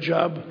 so I got a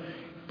job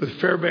with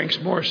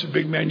Fairbanks Morse, a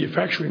big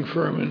manufacturing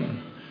firm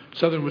in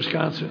southern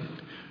Wisconsin,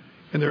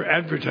 in their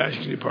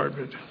advertising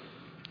department.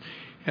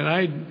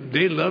 And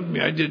they loved me.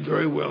 I did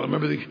very well. I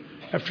remember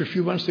after a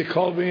few months they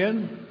called me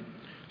in.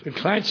 They said,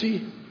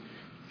 "Clancy,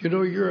 you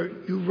know,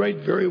 you write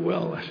very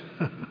well."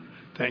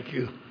 Thank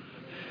you.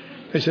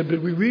 They said,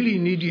 "But we really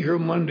need you here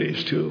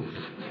Mondays too.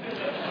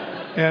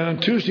 And on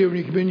Tuesday when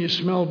you come in, you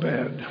smell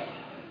bad."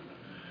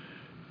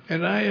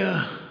 And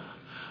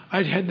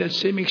I'd had that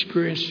same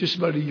experience just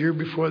about a year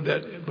before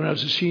that when I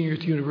was a senior at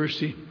the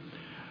university.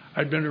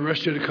 I'd been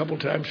arrested a couple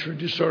times for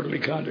disorderly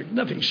conduct.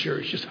 Nothing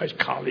serious, just high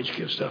college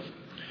kid stuff.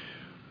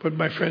 But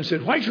my friend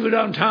said, "Why don't you go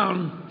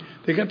downtown?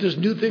 They got this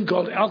new thing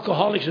called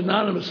Alcoholics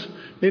Anonymous.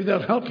 Maybe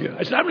that'll help you."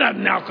 I said, "I'm not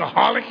an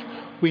alcoholic."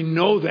 "We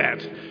know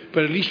that,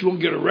 but at least you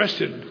won't get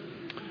arrested."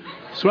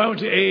 So I went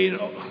to A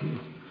and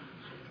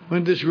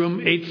went to this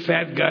room, 8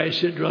 fat guys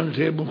sitting around the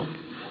table.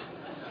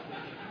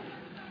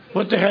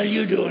 What the hell are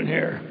you doing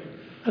here?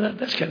 I thought,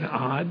 that's kind of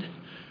odd.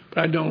 But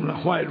I don't know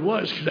why it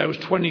was, because I was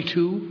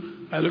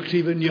 22. I looked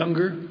even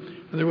younger.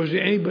 And there wasn't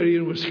anybody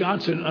in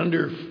Wisconsin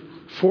under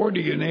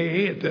 40 in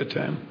AA at that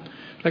time.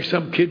 Like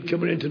some kid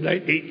coming in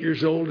tonight, 8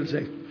 years old, and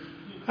saying,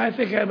 I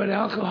think I'm an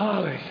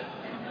alcoholic.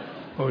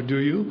 Oh, do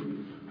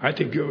you? I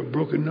think you have a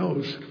broken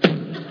nose.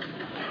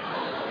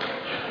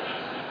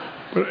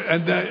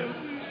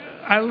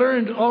 I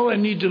learned all I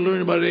need to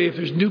learn about AA. If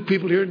there's new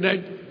people here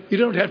tonight, you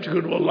don't have to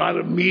go to a lot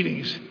of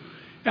meetings.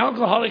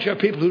 Alcoholics are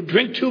people who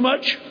drink too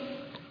much,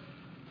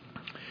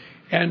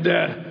 and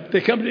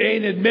they come to AA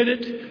and admit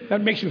it.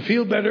 That makes them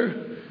feel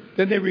better.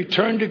 Then they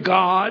return to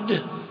God.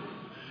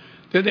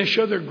 Then they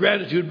show their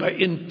gratitude by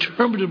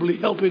interminably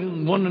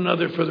helping one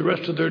another for the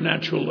rest of their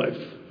natural life.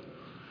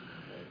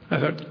 I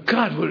thought,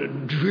 God, what a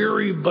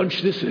dreary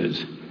bunch this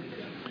is.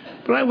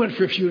 But I went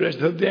for a few days. I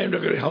thought, they're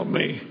not going to help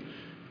me.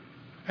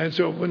 And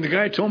so when the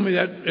guy told me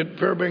that at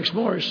Fairbanks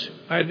Morris,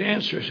 I had an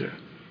answer. I said,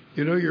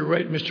 you know, you're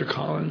right, Mr.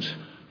 Collins.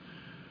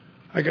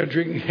 I got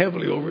drinking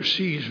heavily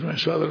overseas when I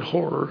saw that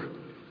horror.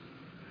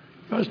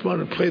 I just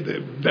wanted to play the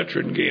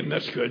veteran game.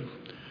 That's good.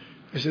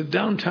 I said,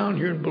 downtown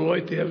here in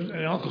Beloit, they have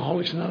an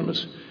Alcoholics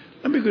Anonymous.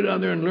 Let me go down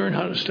there and learn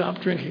how to stop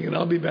drinking, and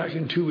I'll be back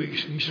in 2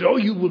 weeks. And he said, oh,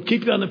 you will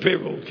keep you on the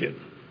payroll, kid.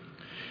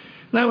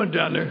 And I went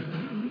down there.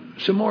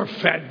 Some more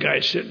fat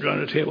guys sitting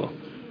around the table.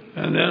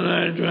 And then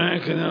I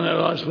drank, and then I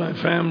lost my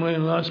family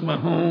and lost my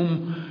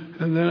home.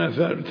 And then I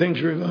thought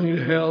things were going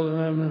to hell. And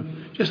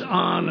I'm just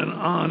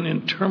on,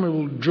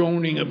 interminable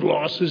droning of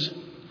losses.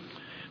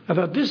 I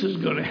thought, this is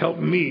going to help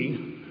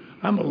me.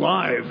 I'm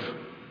alive.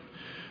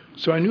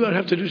 So I knew I'd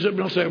have to do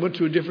something else. I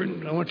went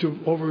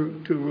over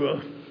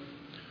to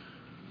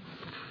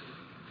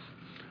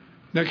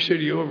next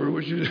city over,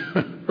 which is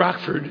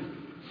Rockford.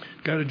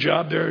 Got a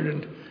job there in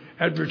an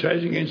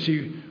advertising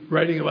agency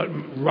writing about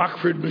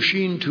Rockford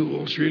machine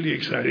tools. Really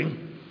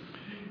exciting.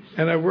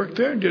 And I worked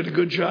there and did a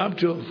good job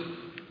till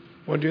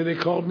one day they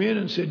called me in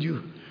and said,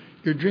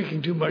 you're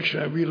drinking too much.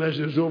 And I realized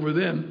it was over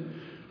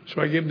then.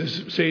 So I gave them this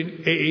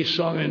AA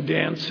song and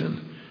dance, and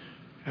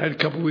I had a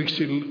couple of weeks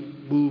to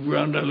move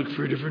around. I looked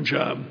for a different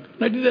job.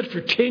 And I did that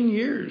for 10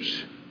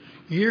 years.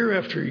 Year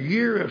after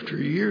year after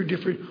year,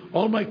 different.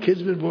 All my kids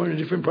have been born in a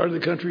different part of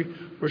the country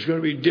where it's going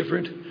to be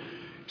different.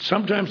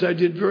 Sometimes I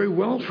did very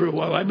well for a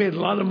while. I made a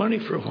lot of money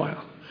for a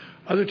while.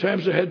 Other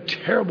times I had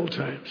terrible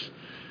times.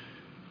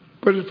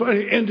 But it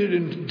finally ended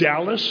in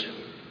Dallas,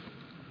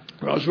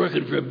 where I was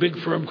working for a big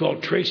firm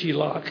called Tracy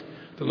Locke,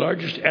 the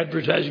largest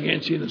advertising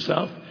agency in the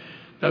South.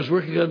 I was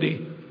working on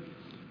the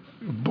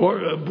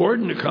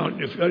Borden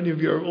account, if any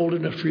of you are old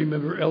enough to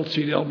remember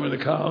Elsie and Elmer the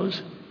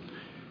cows.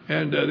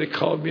 And they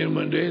called me in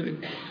one day. The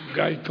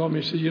guy called me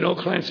and said, you know,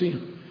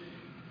 Clancy,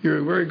 you're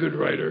a very good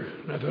writer.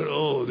 And I thought,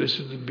 oh, this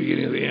is the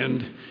beginning of the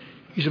end.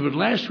 He said, but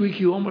last week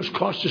you almost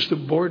cost us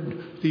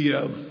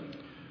the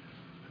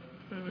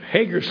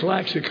Hager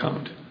Slacks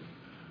account.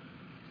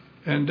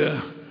 And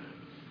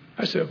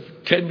I said,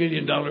 $10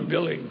 million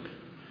billing.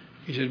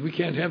 He said, we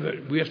can't have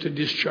that. We have to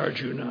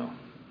discharge you now.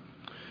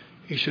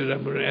 He said,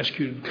 I'm going to ask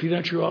you to clean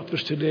out your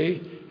office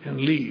today and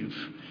leave.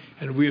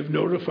 And we have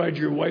notified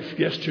your wife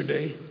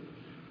yesterday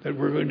that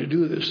we're going to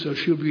do this, so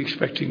she'll be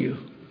expecting you.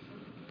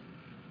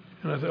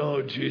 And I thought,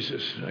 oh,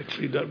 Jesus. And I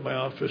cleaned out my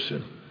office,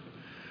 and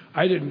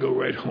I didn't go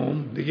right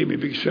home. They gave me a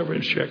big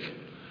severance check.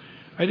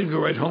 I didn't go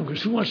right home,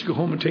 because who wants to go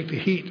home and take the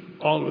heat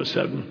all of a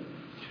sudden?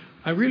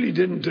 I really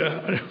didn't.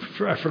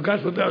 I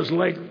forgot what that was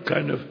like,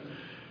 kind of.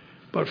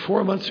 About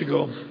 4 months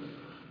ago,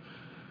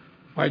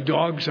 my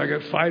dogs, I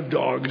got 5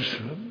 dogs.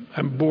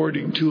 I'm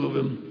boarding 2 of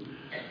them.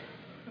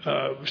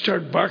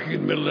 Started barking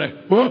in the middle of the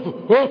night.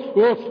 Woof, woof,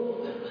 woof.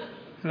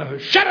 And I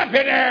thought, shut up in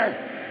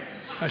there!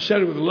 I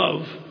said it with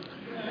love.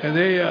 And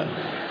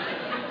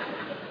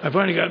I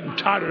finally got them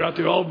tottered out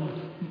there, all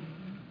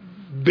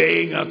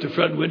baying out the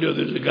front window.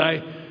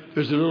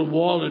 There's a little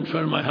wall in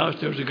front of my house.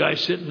 There was a guy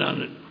sitting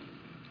on it.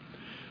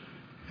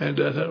 And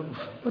I thought,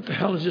 what the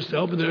hell is this? I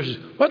opened the door and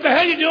said, what the hell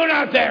are you doing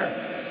out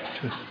there?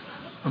 Said,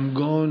 I'm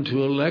going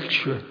to a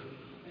lecture.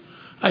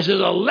 I said,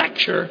 a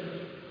lecture?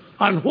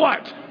 On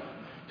what?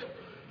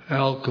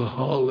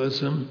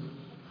 Alcoholism.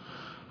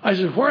 I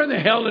said, where in the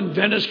hell in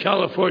Venice,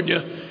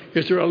 California,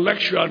 is there a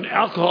lecture on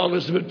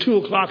alcoholism at 2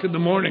 o'clock in the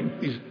morning?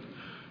 He said,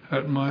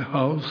 at my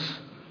house.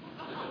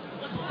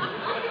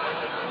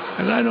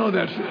 And I know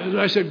that.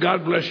 I said,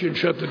 God bless you, and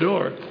shut the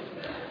door.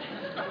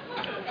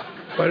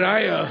 But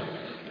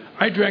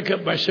I drank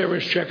up my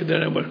severance check, and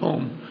then I went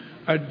home.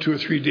 I had 2 or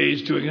 3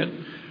 days doing it.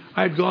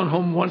 I had gone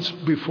home once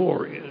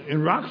before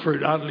in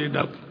Rockford, oddly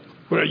enough,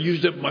 where I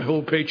used up my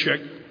whole paycheck.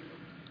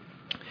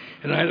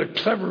 And I had a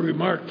clever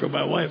remark from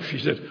my wife. She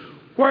said,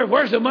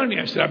 where's the money?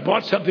 I said, I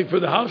bought something for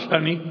the house,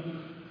 honey.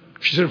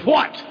 She said,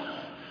 what?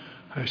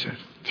 I said,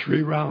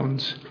 3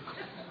 rounds.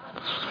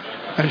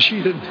 And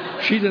she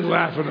didn't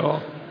laugh at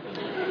all.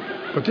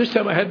 But this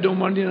time I had no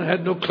money and I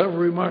had no clever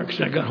remarks.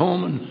 And I got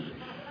home and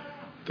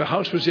the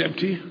house was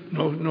empty,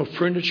 no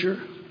furniture,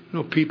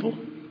 no people.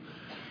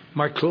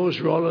 My clothes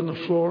are all on the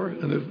floor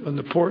on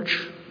the porch.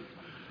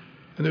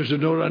 And there's a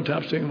note on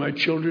top saying, my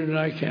children and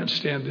I can't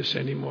stand this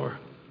anymore.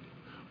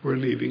 We're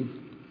leaving.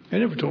 They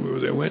never told me where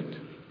they went.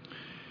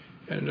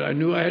 And I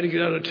knew I had to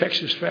get out of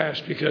Texas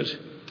fast because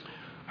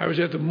I was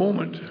at the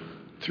moment,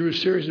 through a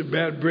series of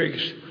bad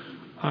breaks,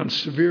 on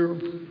severe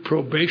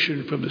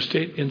probation from the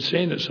state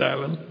insane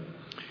asylum.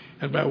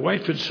 And my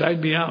wife had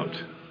signed me out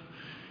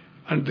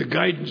under the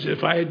guidance that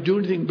if I do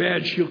anything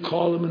bad, she'll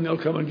call them and they'll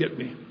come and get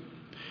me.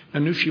 I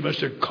knew she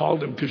must have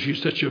called them because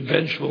she's such a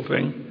vengeful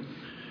thing.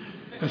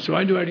 And so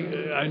I knew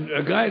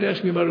a guy had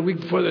asked me about a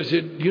week before that. I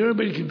said, you know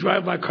anybody who can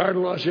drive my car to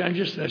Los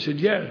Angeles? And I said,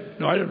 yeah.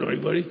 No, I don't know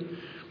anybody.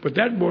 But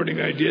that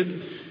morning I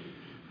did.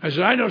 I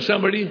said, I know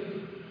somebody.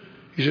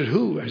 He said,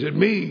 who? I said,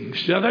 me.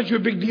 He said, I thought you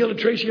were a big deal to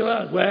trace you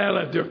out. Well,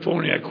 if they're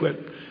phony, I quit.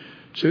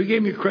 So he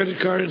gave me a credit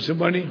card and some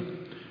money.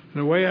 And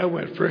away I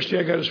went. First day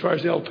I got as far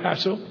as El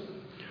Paso,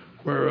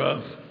 where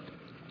I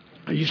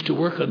used to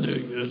work I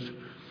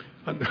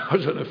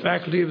was on the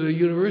faculty of the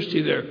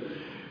university there.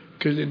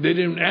 Because they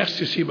didn't ask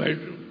to see my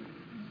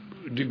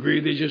degree.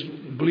 They just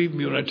believed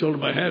me when I told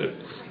them I had it.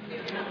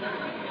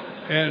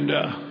 And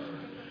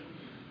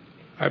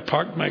I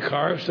parked my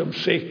car some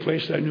safe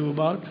place I knew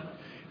about.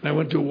 And I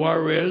went to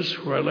Juarez,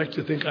 where I like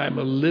to think I'm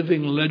a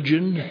living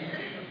legend.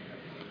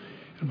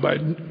 And by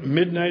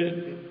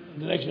midnight,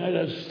 the next night,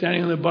 I was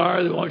standing in the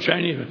bar. They were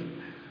Chinese.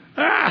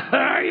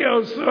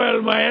 Yo soy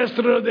el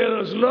maestro de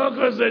los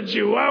locos de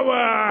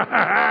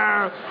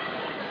Chihuahua.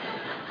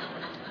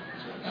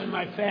 And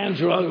my fans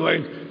were all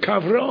going,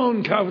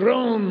 cabrón,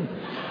 cabrón,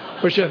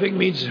 which I think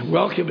means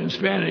welcome in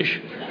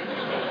Spanish.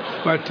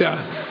 But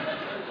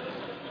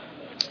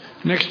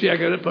next day I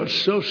got up, I was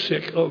so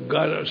sick. Oh,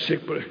 God, I was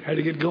sick, but I had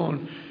to get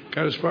going.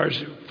 Got as far as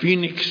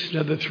Phoenix,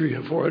 another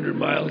 300 or 400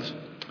 miles.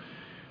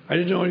 I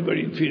didn't know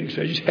anybody in Phoenix.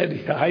 I just had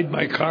to hide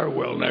my car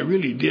well, and I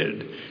really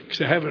did, because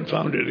I haven't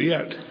found it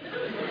yet.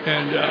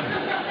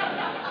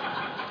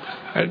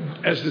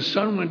 And as the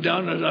sun went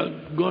down, I was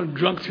going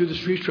drunk through the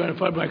streets trying to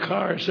find my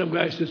car, and some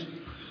guy says,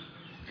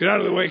 get out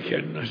of the way,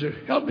 kid. And I said,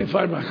 help me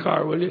find my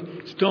car, will you?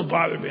 He said, don't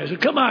bother me. I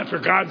said, come on, for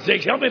God's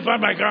sake, help me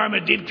find my car. I'm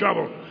in deep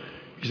trouble.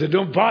 He said,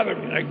 don't bother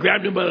me. And I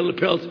grabbed him by the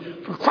lapels.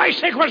 For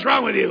Christ's sake, what's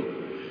wrong with you?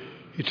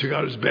 He took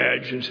out his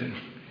badge and said,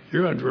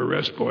 you're under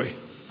arrest, boy.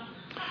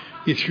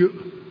 He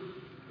threw...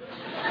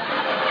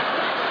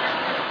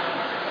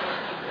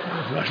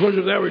 I suppose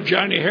if that were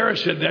Johnny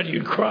Harris said that,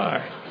 you'd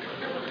cry.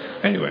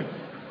 Anyway,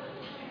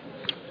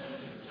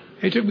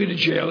 he took me to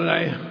jail,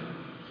 and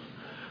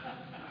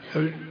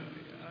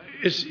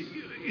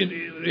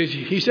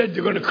he said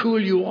they're going to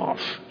cool you off.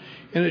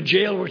 In a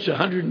jail where it's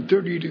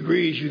 130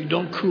 degrees, you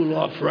don't cool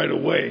off right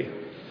away.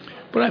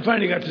 But I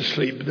finally got to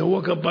sleep. And I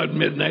woke up about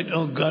midnight.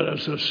 Oh, God, I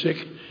was so sick.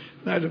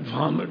 I had to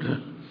vomit.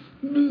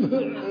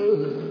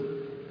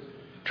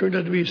 Turned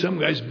out to be some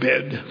guy's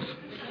bed.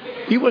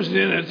 He wasn't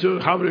in it, so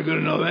how were they going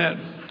to know that?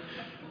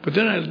 But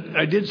then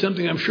I did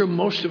something I'm sure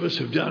most of us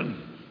have done.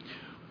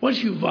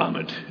 Once you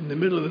vomit in the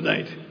middle of the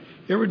night,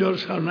 you ever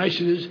notice how nice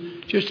it is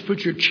just to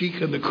put your cheek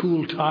on the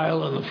cool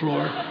tile on the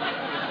floor?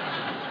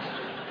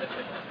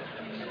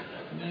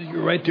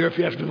 You're right there if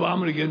you have to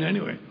vomit again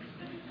anyway.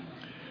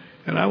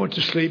 And I went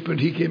to sleep, and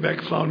he came back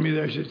and found me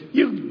there. He said,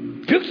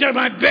 you puked on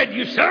my bed,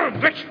 you son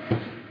of a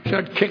bitch!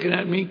 Started kicking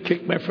at me,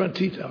 kicked my front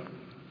teeth out.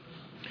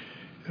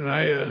 And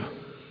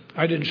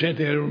I didn't say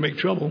anything, I didn't make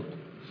trouble.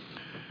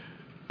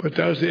 But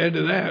that was the end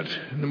of that.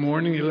 In the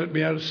morning, he let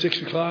me out at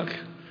 6 o'clock.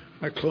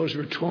 My clothes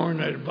were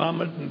torn. I had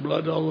vomit and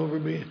blood all over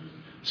me.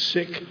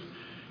 Sick.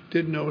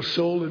 Didn't know a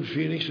soul in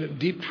Phoenix. In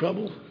deep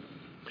trouble.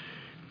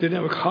 Didn't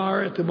have a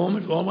car at the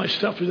moment. All my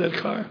stuff was in that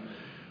car.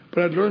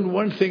 But I'd learned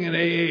one thing in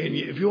AA. And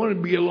if you want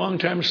to be a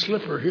long-time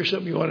slipper, here's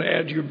something you want to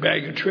add to your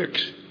bag of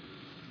tricks.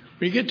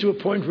 When you get to a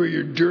point where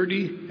you're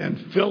dirty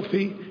and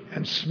filthy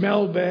and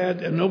smell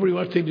bad and nobody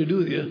wants anything to do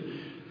with you,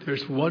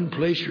 there's one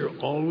place you're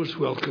always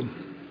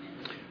welcome.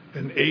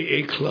 An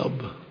AA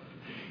club.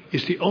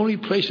 It's the only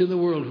place in the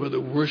world where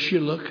the worse you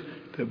look,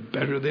 the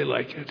better they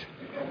like it.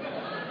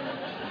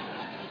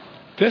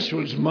 This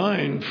was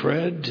mine,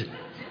 Fred.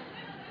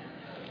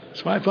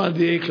 So I found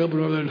the AA club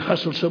and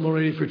hustled someone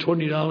ready for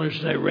 $20,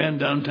 and I ran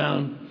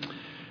downtown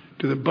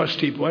to the bus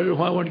depot. I don't know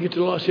why I wanted to get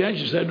to Los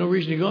Angeles. I had no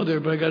reason to go there,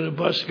 but I got a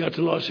bus, got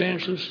to Los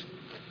Angeles,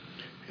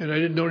 and I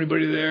didn't know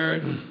anybody there,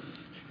 and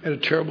had a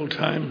terrible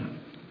time.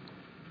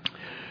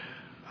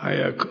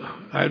 I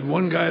had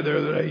one guy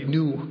there that I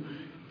knew.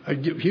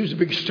 He was a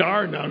big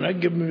star now, and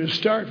I'd give him a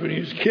start when he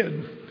was a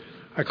kid.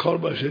 I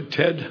called him. I said,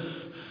 Ted,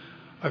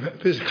 I've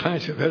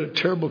had a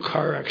terrible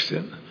car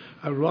accident.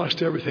 I've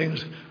lost everything.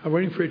 I'm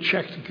waiting for a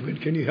check to come in.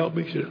 Can you help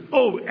me? He said,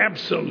 oh,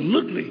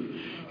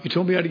 absolutely. He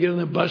told me how to get on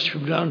the bus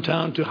from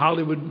downtown to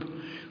Hollywood.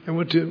 I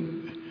went to,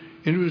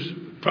 and it was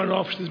front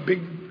office of this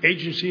big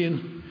agency,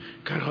 and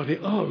got all the,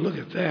 oh, look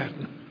at that.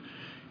 And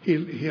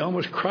he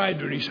almost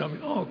cried when he saw me.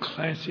 Oh,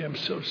 Clancy, I'm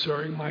so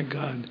sorry. My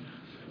God.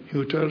 He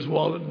would out his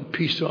wallet and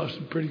pieced off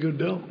some pretty good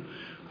bill.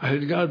 I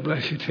said, God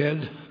bless you,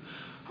 Ted.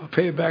 I'll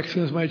pay it back as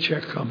soon as my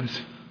check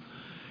comes.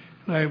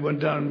 I went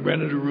down and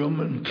rented a room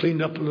and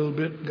cleaned up a little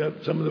bit,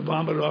 got some of the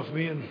vomit off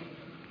me, and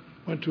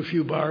went to a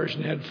few bars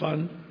and had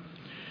fun.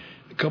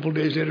 A couple of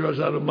days later, I was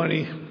out of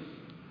money.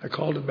 I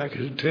called him back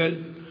and said,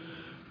 Ted,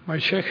 my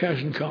check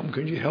hasn't come.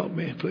 Can you help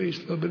me, please,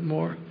 a little bit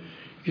more?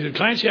 He said,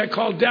 Clancy, I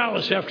called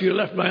Dallas after you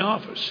left my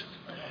office.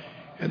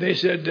 And they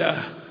said,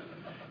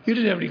 you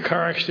didn't have any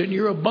car accident.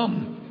 You're a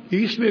bum. You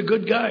used to be a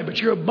good guy, but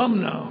you're a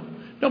bum now.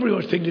 Nobody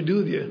wants anything to do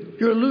with you.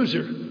 You're a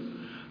loser.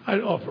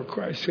 For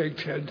Christ's sake,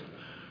 Ted,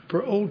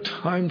 for old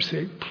time's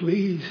sake,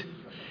 please.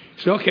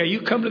 He said, okay,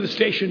 you come to the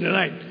station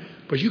tonight,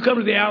 but you come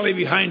to the alley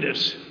behind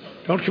us.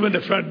 Don't come in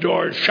the front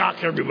door and shock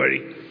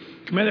everybody.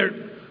 Come in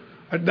there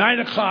at 9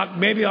 o'clock.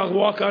 Maybe I'll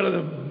walk out of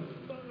the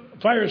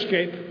fire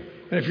escape,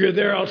 and if you're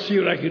there, I'll see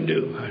what I can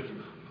do.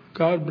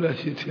 God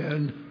bless you,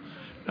 Ted.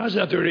 I was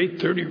out there at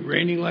 8:30,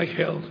 raining like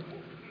hell.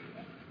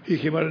 He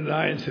came out at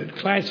 9 and said,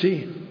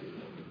 Clancy,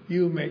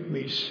 you make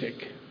me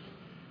sick.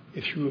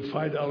 He threw a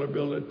 $5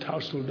 bill that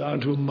tousled down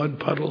to a mud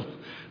puddle.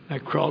 I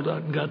crawled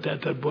out and got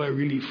that. That boy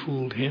really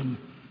fooled him.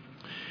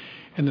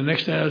 And the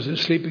next night I was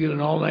sleeping in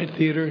an all-night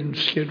theater in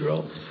Skid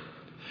Row.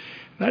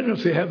 And I don't know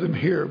if they have them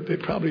here. They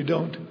probably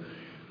don't.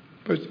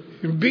 But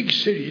in big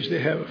cities,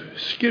 they have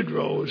Skid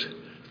Rows.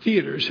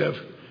 Theaters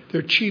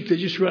they're cheap. They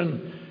just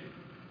run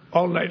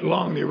all night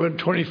long. They run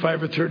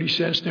 25 or 30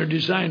 cents. And they're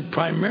designed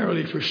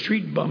primarily for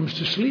street bums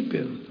to sleep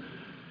in.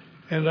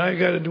 And I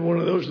got into one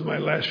of those with my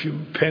last few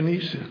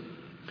pennies.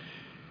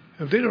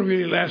 If they don't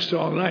really last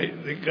all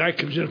night, the guy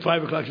comes in at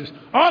 5 o'clock and says,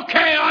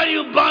 okay, all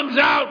you bums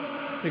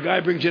out. The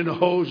guy brings in a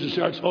hose and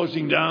starts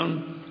hosing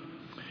down.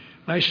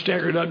 And I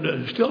staggered up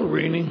to, still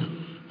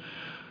raining.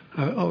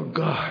 Oh,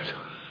 God.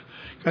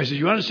 The guy says,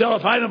 you want to sell a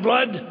pint of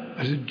blood?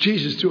 I said,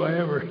 Jesus, do I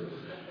ever.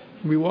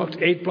 We walked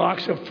 8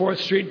 blocks up 4th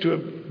Street to a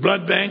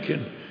blood bank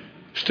and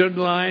stood in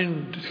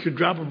line, could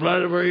drop a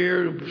blood over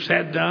here,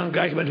 sat down. The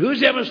guy came in,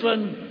 who's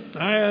Emerson?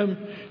 I am.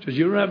 He says,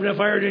 you don't have enough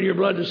iron in your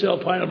blood to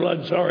sell a pint of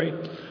blood, sorry.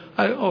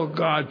 Oh,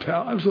 God,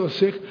 pal, I'm so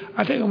sick.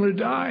 I think I'm going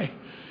to die.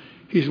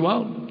 He said,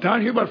 well,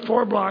 down here about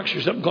 4 blocks,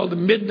 there's something called the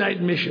Midnight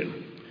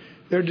Mission.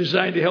 They're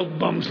designed to help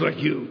bums like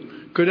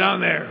you. Go down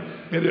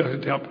there. Maybe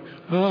they'll help.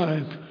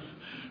 I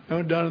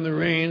went down in the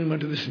rain,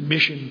 went to this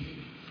mission.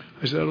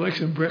 I said, I'd like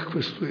some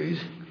breakfast, please.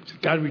 He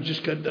said, God, we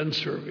just got done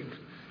serving.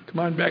 Come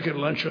on back at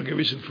lunch, I'll give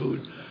you some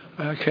food.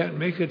 I can't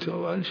make it till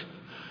lunch.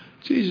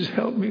 Jesus,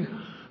 help me.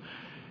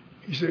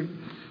 He said,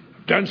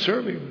 I'm done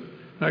serving.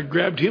 And I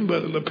grabbed him by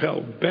the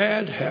lapel.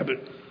 Bad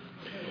habit.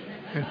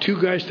 And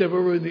 2 guys stepped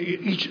over, and they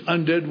each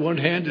undid one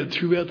hand and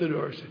threw out the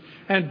door.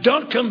 And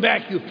don't come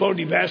back, you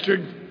phony bastard.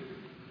 And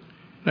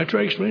I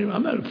tried to explain to him,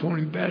 I'm not a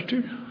phony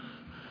bastard.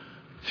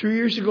 3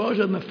 years ago, I was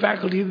on the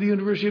faculty of the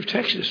University of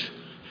Texas.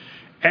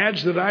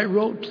 Ads that I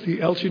wrote, the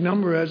LC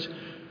number ads,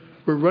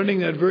 were running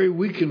that very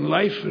week in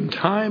Life and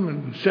Time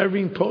and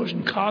Saturday Post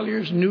and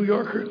Collier's and New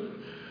Yorker.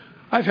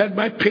 I've had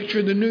my picture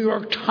in the New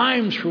York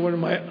Times for one of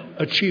my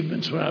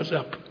achievements when I was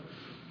up.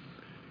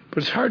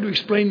 But it's hard to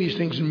explain these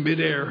things in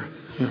midair.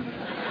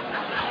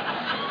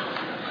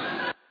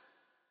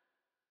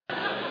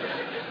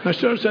 I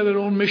started that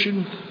old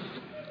mission.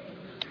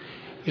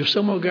 If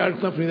someone got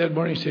up to me that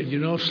morning and said, you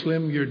know,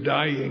 Slim, you're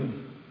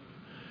dying.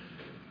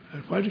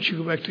 Why don't you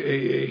go back to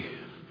AA?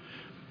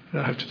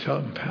 And I have to tell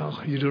him,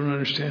 pal, you don't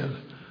understand.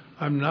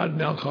 I'm not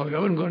an alcoholic.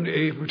 I've been going to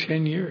AA for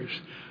 10 years.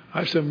 I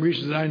have some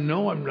reasons that I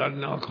know I'm not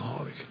an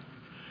alcoholic.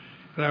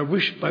 And I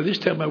wish, by this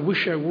time, I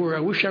wish I were. I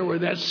wish I were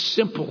that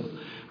simple.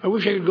 I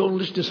wish I could go and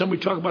listen to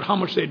somebody talk about how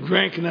much they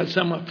drank and that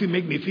somehow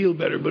make me feel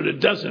better, but it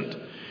doesn't.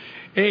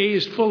 AA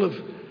is full of,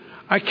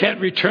 I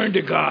can't return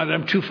to God.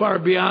 I'm too far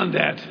beyond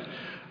that.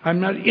 I'm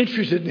not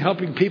interested in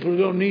helping people who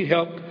don't need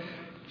help.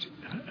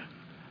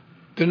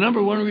 The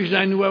number one reason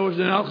I knew I was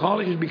an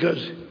alcoholic is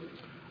because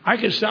I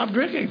could stop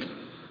drinking.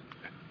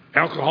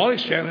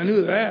 Alcoholics can. I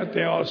knew that.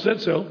 They all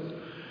said so.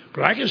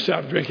 But I can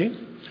stop drinking.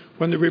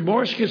 When the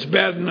remorse gets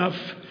bad enough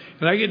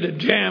and I get to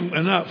jam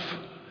enough,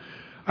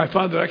 I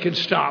found that I can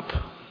stop.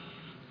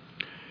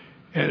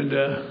 And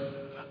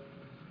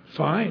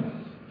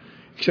fine.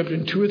 Except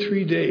in 2 or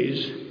 3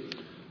 days,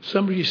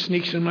 somebody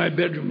sneaks in my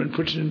bedroom and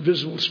puts an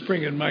invisible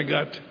spring in my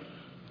gut.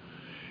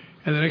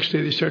 And the next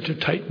day they start to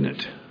tighten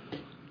it.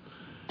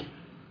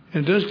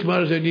 And it does come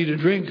out as I need a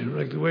drink,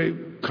 like the way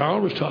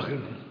Carl was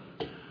talking.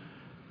 It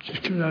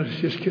just comes out,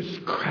 it just gets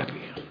crappy.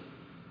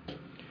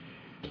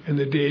 And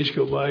the days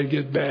go by and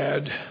get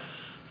bad.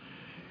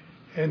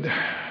 And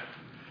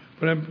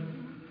I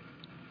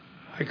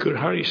could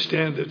hardly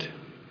stand it.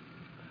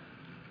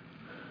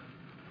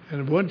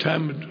 And at one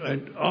time,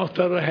 I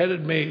thought I had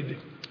it made.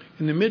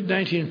 In the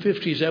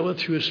mid-1950s, I went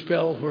through a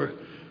spell where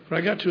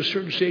when I got to a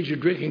certain stage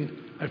of drinking,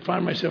 I'd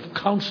find myself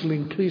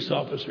counseling police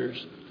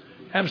officers.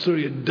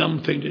 Absolutely a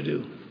dumb thing to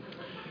do.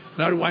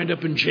 And I'd wind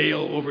up in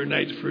jail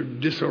overnight for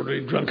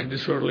drunken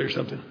disorderly or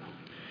something.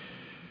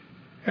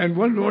 And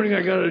one morning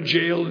I got out of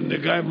jail, and the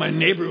guy, my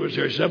neighbor, was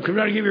there. He said, I'm coming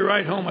down to give you a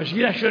ride home. I said,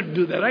 yeah, I shouldn't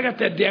do that. I got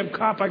that damn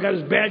cop. I got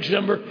his badge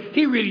number.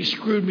 He really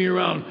screwed me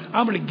around.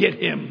 I'm going to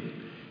get him.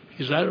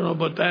 He said, I don't know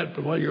about that,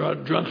 but while you're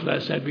out drunk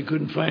last night, we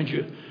couldn't find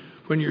you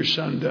when your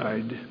son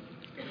died.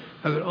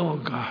 I thought, oh,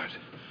 God.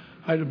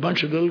 I had a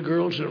bunch of little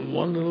girls and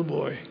one little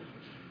boy.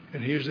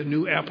 And here's the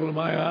new apple of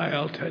my eye,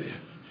 I'll tell you.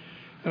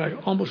 And I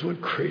almost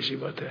went crazy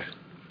about that.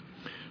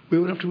 We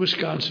went up to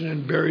Wisconsin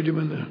and buried him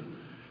in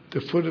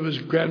the foot of his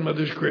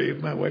grandmother's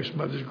grave, my wife's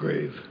mother's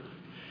grave.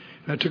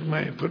 And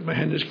I put my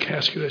hand in his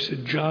casket. I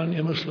said, John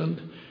Immisland,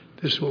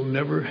 this will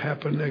never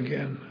happen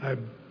again.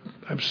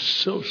 I'm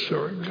so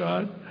sorry,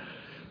 God.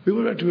 We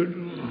went back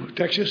to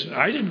Texas.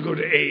 I didn't go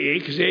to AA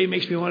because AA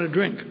makes me want to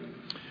drink.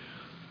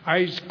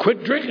 I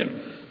quit drinking.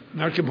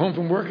 I'd come home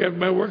from work after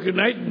my work at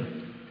night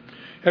and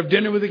have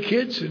dinner with the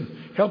kids and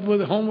help them with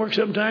the homework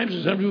sometimes.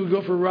 And sometimes we would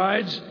go for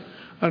rides.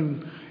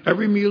 On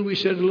every meal we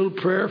said a little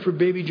prayer for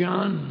baby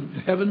John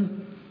in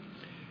heaven.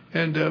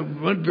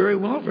 And went very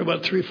well for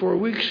about 3-4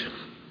 weeks.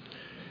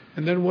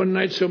 And then one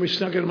night somebody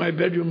snuck into my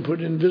bedroom and put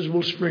an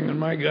invisible spring on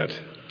my gut.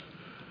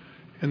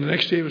 And the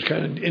next day it was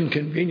kind of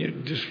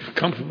inconvenient, just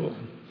comfortable.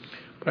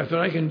 But I thought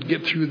I can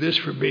get through this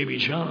for baby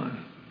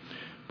John.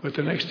 But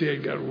the next day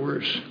it got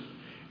worse.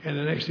 And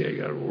the next day it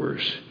got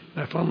worse.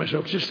 And I found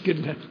myself just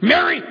getting that.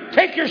 Mary,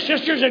 take your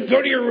sisters and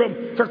go to your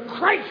room. For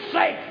Christ's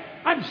sake.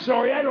 I'm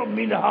sorry. I don't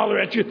mean to holler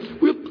at you.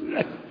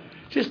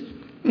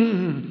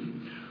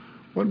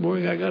 One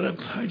morning I got up.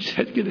 I just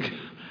had to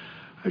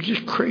I was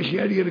just crazy.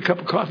 I had to get a cup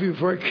of coffee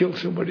before I killed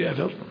somebody. I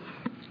felt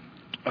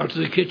out to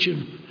the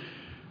kitchen.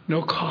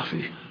 No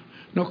coffee.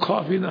 No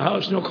coffee in the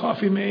house. No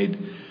coffee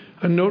made.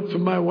 A note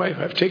from my wife.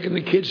 I've taken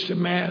the kids to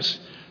Mass.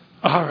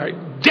 All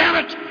right.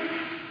 Damn it!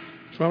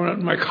 So I went out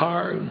in my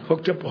car and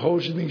hooked up a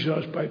hose in the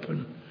exhaust pipe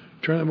and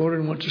turned the motor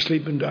and went to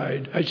sleep and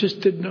died. I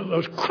just didn't know. I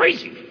was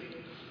crazy.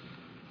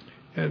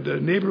 And the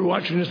neighbor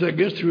watching this, I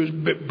guess, through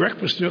his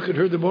breakfast nook had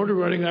heard the motor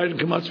running. I didn't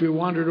come out, so we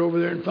wandered over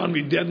there and found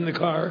me dead in the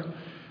car.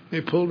 They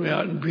pulled me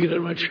out and breathed out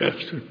of my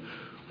chest and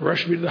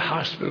rushed me to the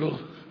hospital.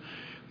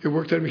 They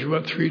worked on me for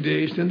about 3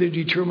 days. Then they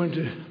determined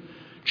to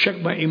check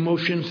my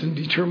emotions and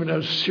determined I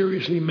was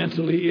seriously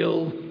mentally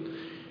ill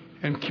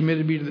and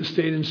committed me to the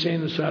state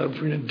insane asylum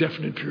for an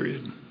indefinite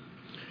period,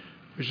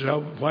 which is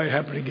why I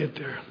happened to get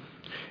there.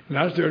 And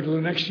I was there until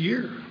the next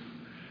year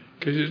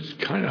because it's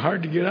kind of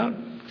hard to get out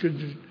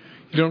because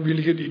you don't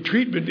really get any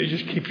treatment. They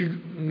just keep you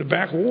in the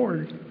back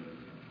ward.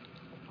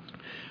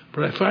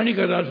 But I finally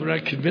got out when I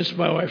convinced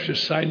my wife to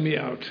sign me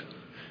out.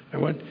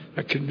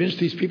 I convinced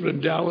these people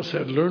in Dallas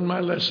I'd learned my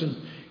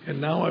lesson,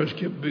 and now I was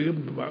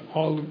given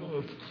all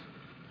of.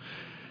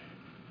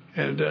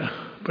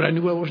 But I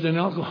knew I wasn't an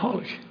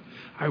alcoholic.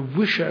 I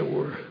wish I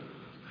were.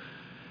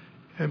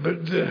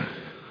 But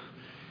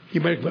he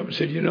might have come up and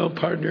said,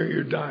 partner,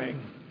 you're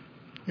dying.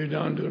 You're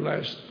down to the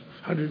last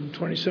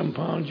 120-some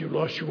pounds. You've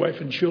lost your wife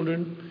and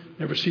children.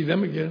 Never see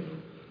them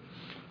again.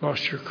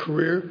 Lost your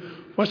career.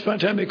 Once upon a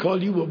time, they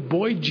called you a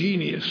boy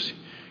genius.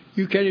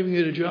 You can't even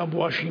get a job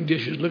washing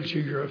dishes. Look at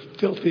you. You're a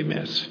filthy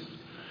mess.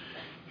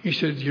 He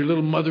said, your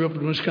little mother up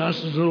in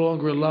Wisconsin is no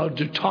longer allowed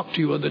to talk to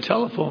you on the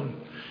telephone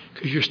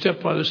because your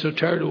stepfather's so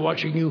tired of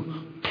watching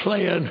you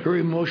play on her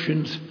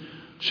emotions.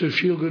 So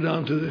she'll go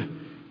down to the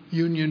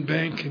Union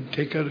Bank and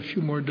take out a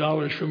few more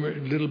dollars from her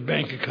little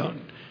bank account,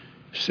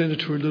 send it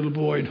to her little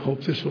boy, and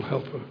hope this will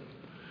help her.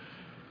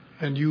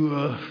 And you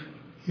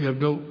have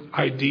no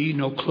ID,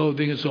 no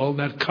clothing. It's all in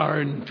that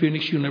car in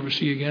Phoenix you'll never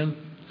see again.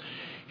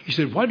 He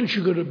said, why don't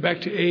you go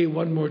back to AA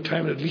one more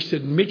time and at least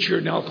admit you're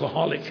an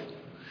alcoholic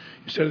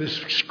instead of this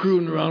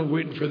screwing around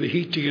waiting for the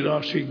heat to get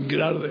off so you can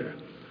get out of there.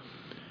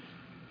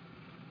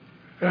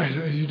 And I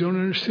said, you don't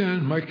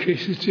understand. My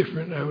case is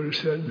different, I would have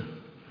said.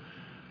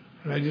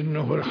 And I didn't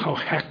know how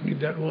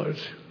hackneyed that was.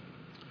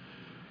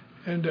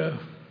 And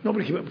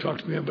nobody came up and talked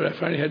to me, but I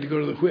finally had to go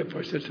to the whip.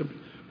 I said to him,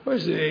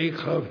 where's the AA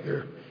club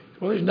here?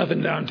 Well, there's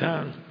nothing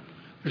downtown.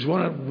 There's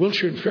one on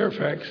Wilshire and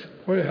Fairfax.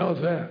 Where the hell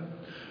is that?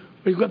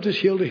 Well, you go up this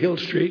hill to Hill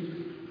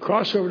Street,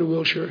 cross over to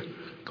Wilshire,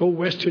 go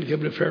west till you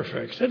come to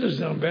Fairfax. That doesn't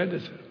sound bad,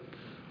 does it?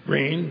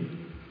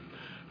 Rain.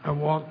 I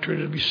walked to it.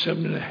 It'd be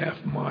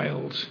 7.5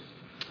 miles.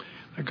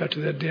 I got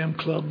to that damn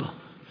club.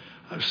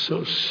 I was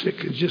so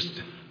sick.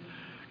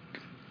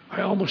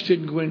 I almost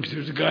didn't go in because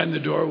there was a guy in the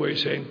doorway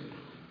saying,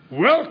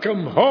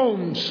 welcome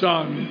home,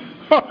 son.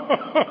 I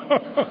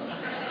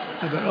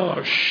thought,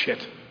 oh,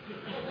 shit.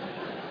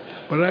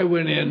 But I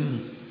went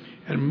in,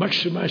 and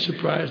much to my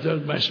surprise, that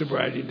was my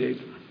sobriety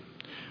date.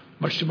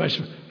 Much to my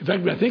in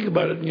fact, when I think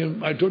about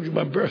it, I told you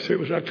my birthday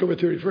was October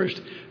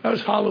 31st. That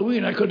was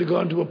Halloween. I could have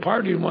gone to a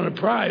party and won a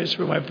prize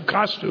for my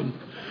costume.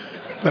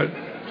 But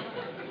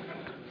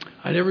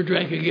I never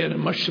drank again,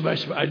 and much to my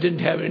surprise, I didn't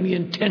have any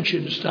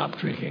intention to stop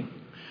drinking.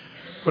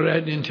 What I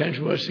had the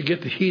intention was to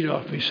get the heat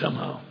off me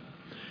somehow.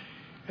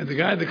 And the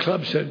guy at the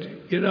club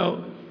said, there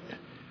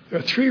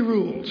are 3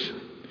 rules.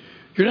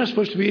 You're not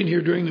supposed to be in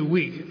here during the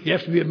week. You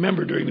have to be a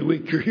member during the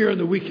week. You're here on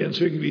the weekend,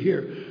 so you can be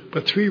here.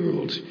 But 3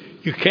 rules.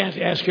 You can't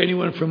ask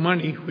anyone for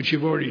money, which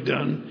you've already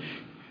done.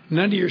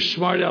 None of your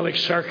smart aleck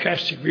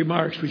sarcastic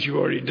remarks, which you've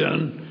already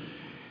done.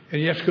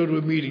 And you have to go to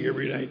a meeting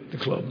every night at the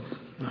club.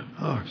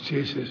 Oh,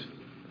 Jesus.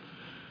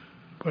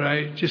 But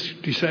I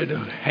just decided to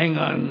hang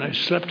on. And I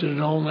slept in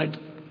an all-night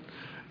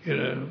in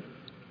an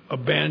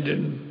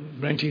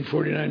abandoned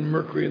 1949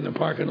 Mercury in the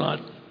parking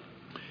lot.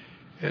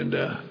 And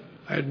I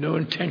had no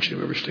intention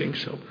of ever staying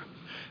sober.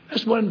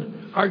 That's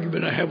one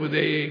argument I have with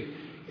AA.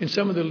 In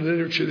some of the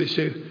literature, they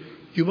say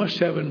you must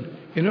have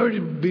in order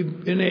to be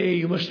in AA,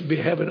 you must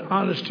have an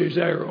honest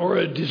desire or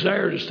a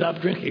desire to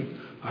stop drinking.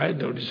 I had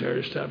no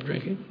desire to stop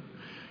drinking.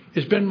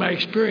 It's been my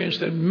experience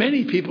that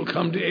many people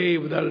come to AA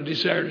without a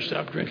desire to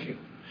stop drinking.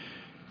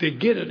 They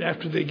get it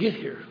after they get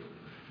here.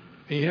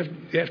 And you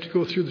have to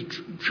go through the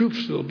troops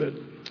a little bit.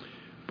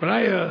 But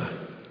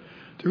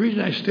the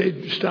reason I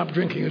stopped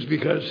drinking is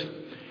because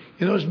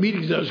in those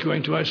meetings I was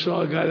going to, I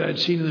saw a guy that I'd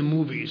seen in the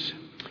movies.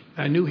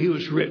 I knew he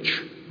was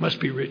rich, must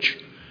be rich.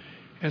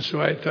 And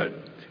so I thought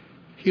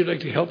he'd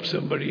like to help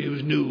somebody who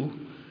was new,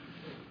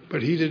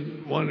 but he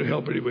didn't want to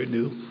help anybody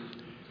new.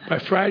 By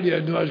Friday, I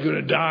knew I was going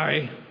to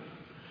die.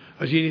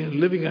 I was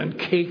living on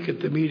cake at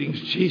the meetings.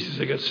 Jesus,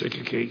 I got sick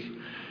of cake.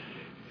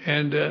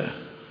 And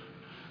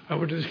I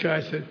went to this guy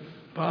and said,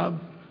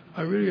 Bob,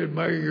 I really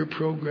admire your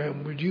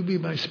program. Would you be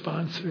my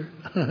sponsor?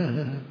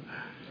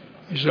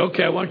 He said,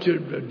 okay, I want you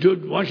to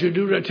do what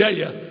I tell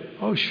you.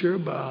 Oh, sure,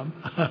 Bob.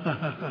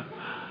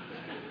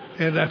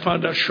 And I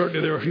found out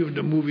shortly there he was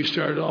the movie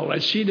star at all.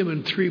 I'd seen him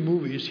in 3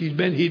 movies. He'd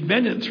been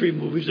in 3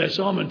 movies. I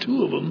saw him in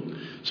 2 of them.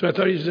 So I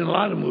thought he was in a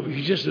lot of movies.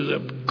 He just was a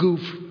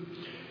goof.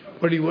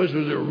 What he was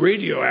a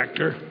radio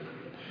actor.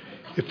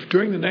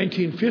 During the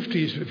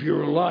 1950s, if you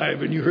were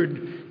alive and you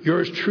heard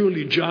yours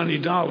truly, Johnny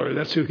Dollar,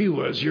 that's who he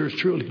was, yours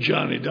truly,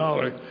 Johnny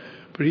Dollar.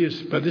 But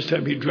by this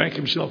time, he drank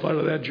himself out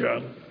of that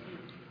job.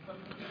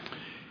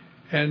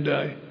 And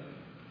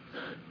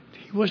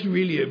he wasn't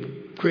really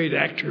a great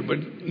actor, but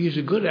he's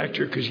a good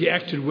actor because he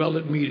acted well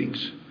at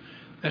meetings.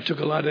 That took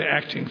a lot of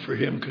acting for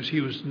him because he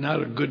was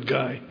not a good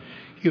guy.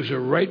 He was a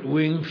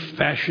right-wing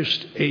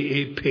fascist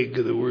AA pig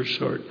of the worst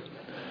sort.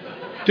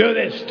 Do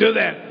this, do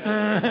that.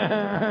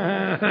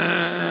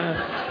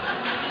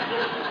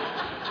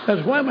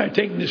 That's why am I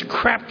taking this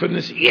crap from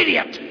this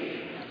idiot?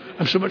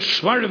 I'm so much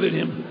smarter than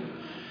him.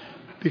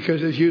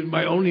 Because as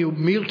my only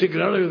meal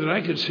ticket out there that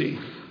I could see.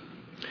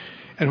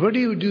 And what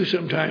he would do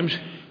sometimes,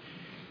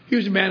 he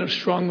was a man of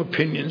strong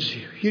opinions.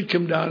 He'd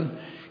come down.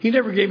 He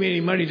never gave me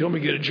any money. He told me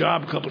to get a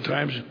job a couple of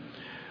times.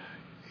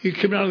 He'd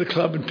come down to the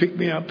club and pick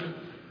me up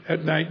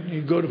at night.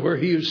 He'd go to where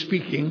he was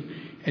speaking,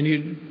 and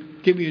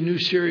he'd give me a new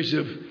series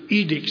of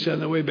edicts on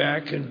the way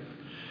back.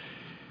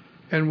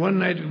 And one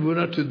night we went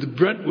out to the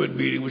Brentwood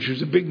meeting, which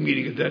was a big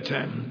meeting at that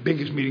time,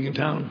 biggest meeting in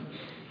town.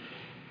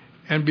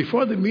 And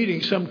before the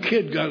meeting, some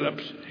kid got up.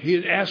 He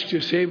had asked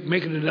to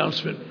make an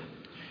announcement.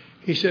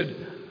 He said,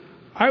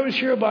 I was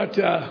here about,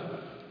 2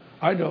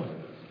 or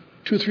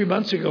 3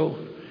 months ago,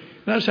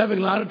 and I was having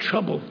a lot of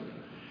trouble.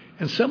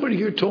 And somebody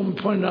here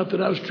pointed out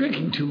that I was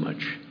drinking too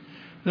much.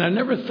 And I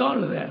never thought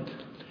of that.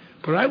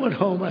 But I went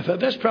home, and I thought,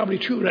 that's probably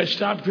true. But I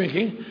stopped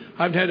drinking.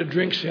 I haven't had a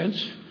drink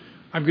since.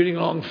 I'm getting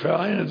along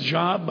fine at the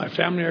job. My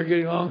family are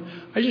getting along.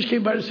 I just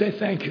came by to say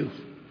thank you.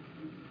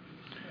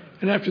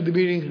 And after the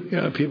meeting,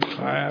 people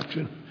clapped.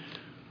 And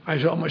I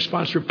saw my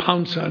sponsor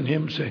pounce on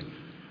him and say,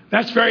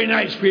 that's very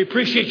nice. We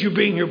appreciate you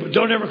being here, but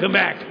don't ever come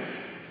back.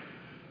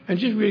 And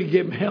just really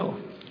gave him hell.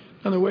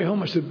 On the way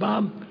home, I said,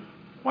 Bob,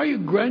 why are you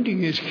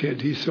grinding this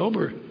kid? He's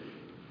sober.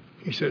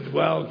 He said,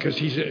 well, because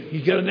he's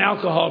got an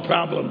alcohol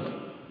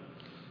problem.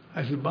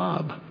 I said,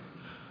 Bob,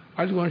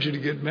 I don't want you to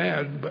get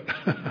mad, but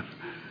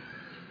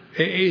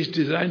AA is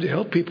designed to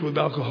help people with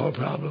alcohol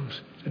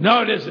problems. Said,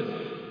 no, it isn't.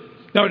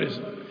 No, it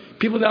isn't.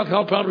 People with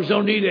alcohol problems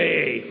don't need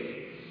AA.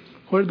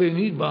 What do they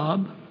need,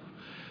 Bob?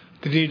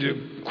 They need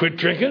to quit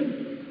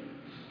drinking,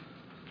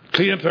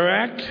 clean up their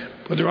act.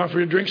 When they're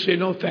offered a drink, say,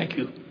 no, thank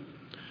you.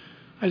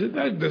 I said,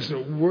 that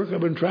doesn't work. I've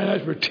been trying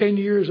that for 10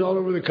 years all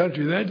over the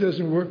country. That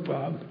doesn't work,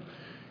 Bob.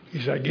 He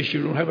said, I guess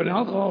you don't have an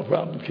alcohol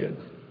problem, kid.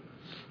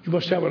 You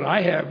must have what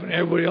I have and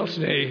everybody else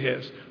in AA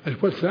has. I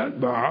said, what's that,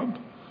 Bob?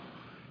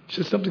 He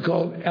said, something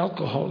called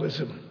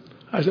alcoholism.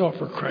 I said, oh,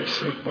 for Christ's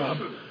sake, Bob,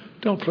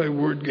 don't play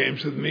word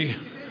games with me.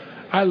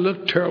 I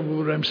look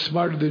terrible, but I'm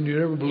smarter than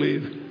you'd ever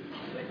believe.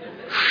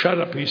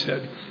 Shut up, he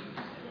said.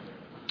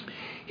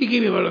 He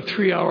gave me about a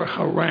 3-hour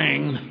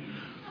harangue,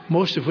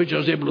 most of which I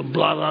was able to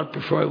blot out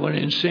before I went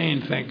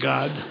insane, thank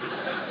God.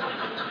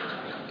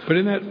 But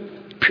in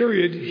that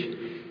period,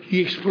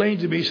 he explained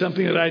to me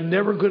something that I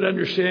never could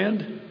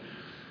understand,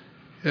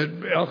 that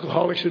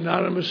Alcoholics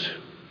Anonymous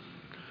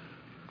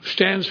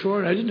stands for,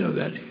 and I didn't know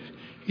that.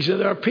 He said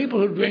there are people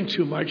who drink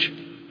too much,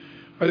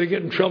 or they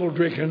get in trouble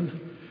drinking,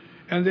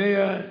 and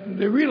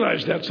they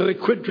realize that, so they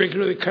quit drinking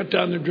or they cut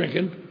down their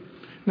drinking,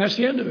 and that's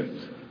the end of it.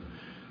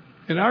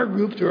 In our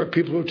group, there are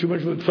people who have too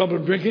much trouble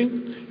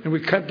drinking, and we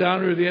cut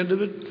down or the end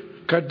of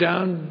it, cut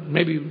down,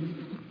 maybe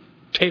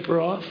taper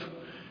off.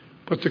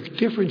 But the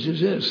difference is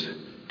this: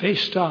 they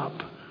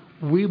stop.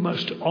 We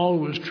must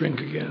always drink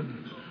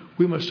again.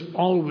 We must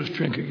always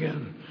drink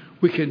again.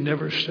 We can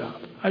never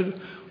stop.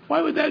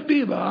 Why would that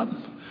be, Bob?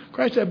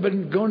 Christ, I've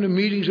been going to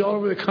meetings all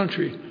over the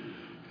country,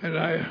 and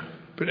I've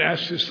been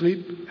asked to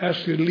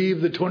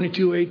leave the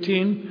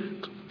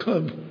 2218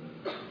 club.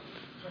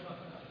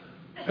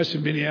 That's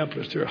in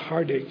Minneapolis. They're a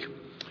heartache.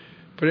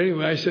 But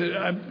anyway, I said,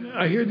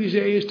 I hear these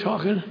AAs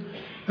talking,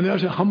 And they'll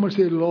say how much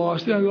they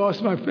lost. I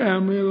lost my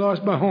family. I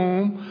lost my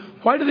home.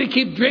 Why do they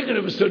keep drinking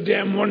if it's so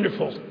damn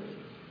wonderful?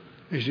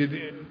 You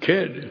see,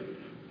 kid,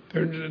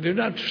 they're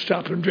not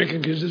stopping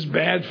drinking because it's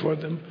bad for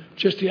them.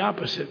 Just the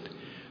opposite.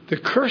 The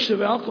curse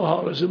of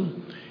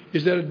alcoholism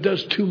is that it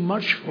does too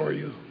much for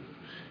you.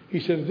 He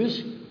said,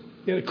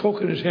 he had a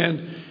Coke in his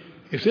hand.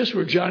 If this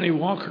were Johnny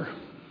Walker,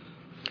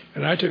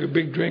 and I took a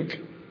big drink,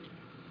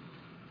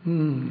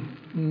 the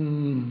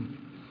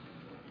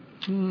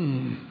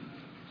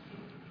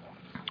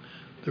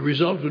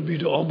result would be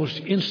to almost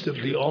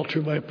instantly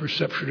alter my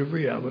perception of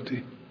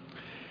reality.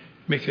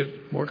 Make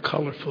it more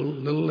colorful, a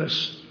little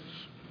less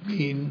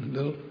mean, a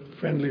little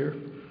friendlier.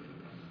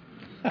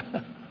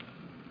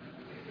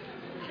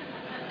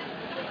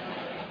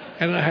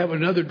 And I have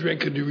another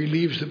drink and it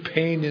relieves the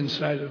pain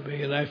inside of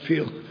me. And I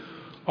feel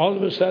all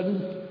of a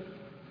sudden,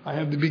 I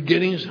have the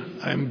beginnings.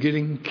 I'm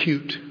getting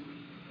cute.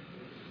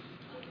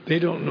 They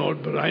don't know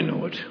it, but I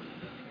know it.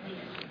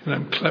 And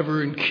I'm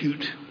clever and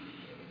cute.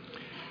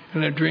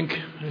 And I drink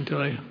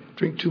until I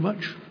drink too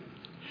much.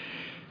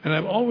 And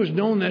I've always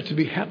known that to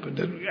be happened.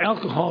 That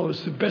alcohol is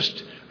the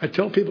best. I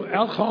tell people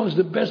alcohol is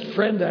the best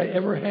friend I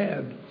ever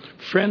had.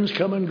 Friends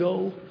come and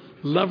go.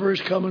 Lovers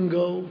come and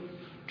go.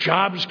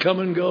 Jobs come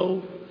and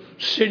go.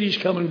 Cities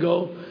come and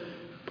go.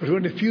 But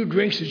when a few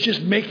drinks is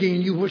just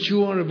making you what you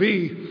want to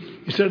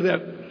be, instead of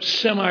that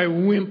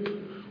semi-wimp,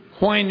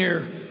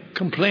 whiner,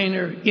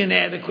 complainer,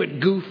 inadequate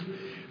goof,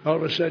 all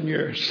of a sudden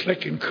you're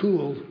slick and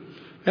cool.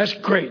 That's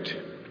great.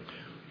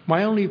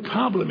 My only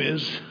problem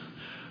is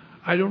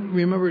I don't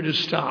remember to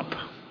stop.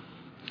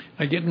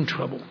 I get in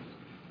trouble.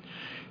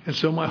 And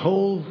so my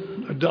whole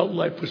adult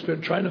life was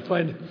spent trying to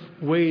find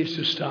ways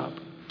to stop.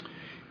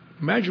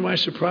 Imagine my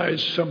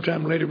surprise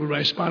sometime later when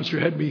my sponsor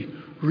had me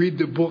read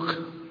the book.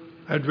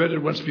 I'd read it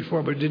once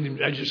before, but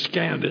I just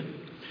scanned it.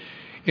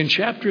 In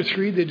chapter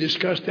 3, they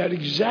discussed that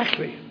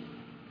exactly.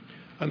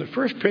 On the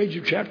first page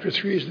of chapter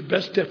 3 is the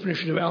best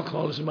definition of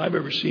alcoholism I've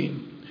ever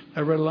seen.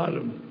 I read a lot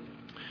of them.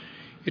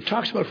 It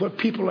talks about what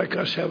people like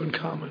us have in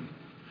common.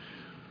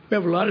 We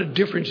have a lot of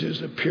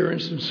differences,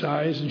 appearance and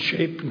size and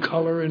shape and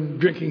color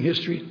and drinking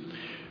history.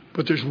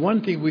 But there's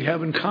one thing we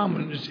have in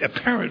common. It's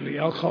apparently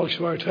alcoholics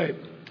of our type.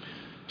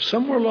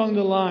 Somewhere along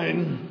the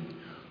line,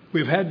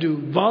 we've had to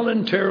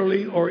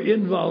voluntarily or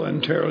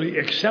involuntarily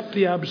accept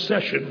the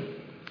obsession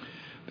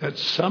that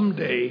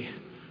someday,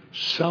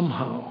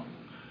 somehow,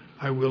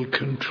 I will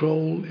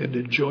control and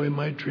enjoy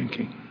my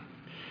drinking.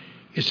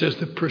 It says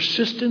the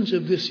persistence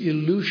of this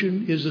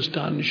illusion is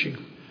astonishing.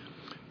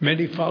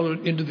 Many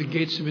followed into the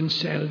gates of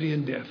insanity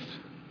and death.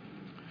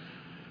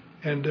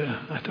 And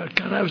I thought,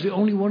 God, I was the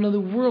only one in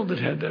the world that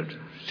had that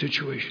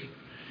situation.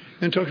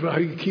 And talked about how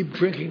you keep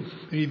drinking,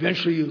 and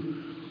eventually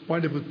you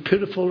wind up with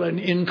pitiful and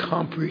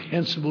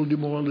incomprehensible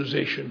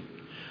demoralization.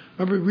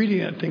 I remember reading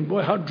that thing,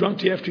 boy, how drunk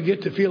do you have to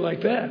get to feel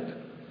like that?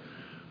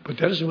 But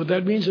that isn't what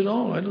that means at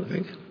all, I don't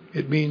think.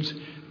 It means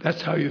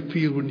that's how you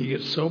feel when you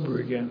get sober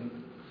again.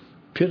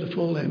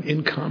 Pitiful and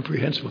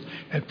incomprehensible.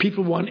 And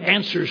people want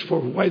answers for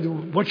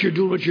what you're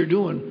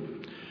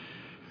doing.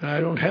 And I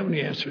don't have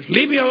any answers.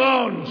 Leave me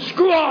alone.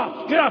 Screw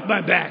off. Get off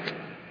my back.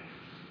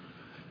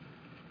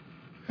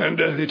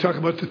 And they talk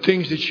about the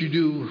things that you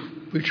do.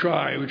 We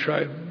try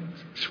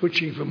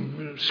switching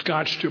from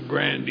scotch to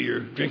brandy, or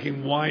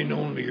drinking wine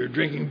only, or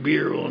drinking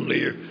beer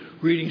only, or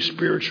reading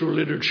spiritual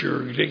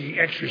literature, or taking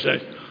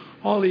exercise.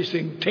 All these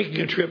things.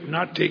 Taking a trip,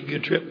 not taking a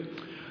trip.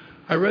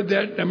 I read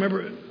that. I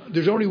remember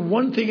there's only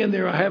one thing in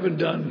there I haven't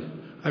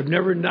done. I've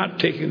never not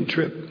taken a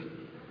trip.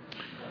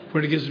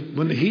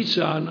 When the heat's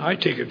on, I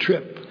take a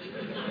trip.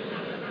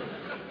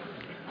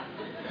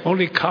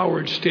 Only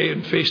cowards stay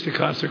and face the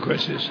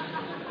consequences.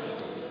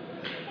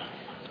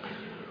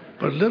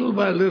 But little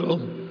by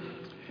little,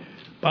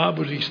 Bob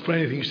was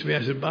explaining things to me.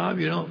 I said, Bob,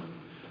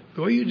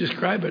 the way you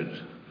describe it,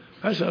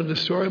 that's the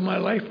story of my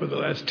life for the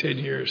last 10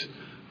 years.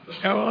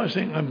 I was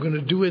saying, I'm going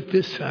to do it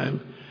this time,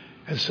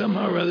 and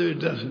somehow or other it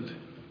doesn't.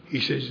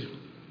 He says,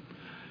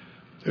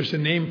 there's a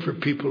name for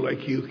people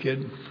like you,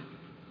 kid.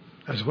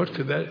 I said, what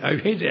could that? I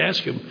hate to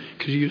ask him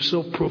because you're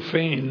so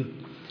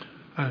profane.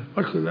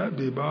 What could that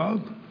be,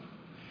 Bob?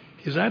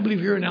 He says, I believe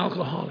you're an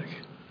alcoholic.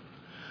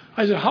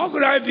 I said, how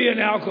could I be an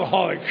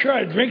alcoholic? Sure,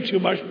 I drink too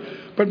much,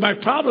 but my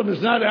problem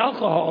is not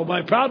alcohol.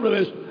 My problem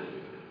is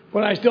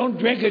when I don't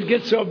drink, it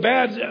gets so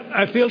bad,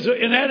 I feel so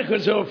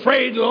inadequate, so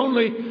afraid,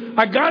 lonely.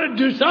 I got to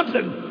do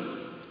something.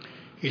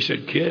 He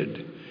said,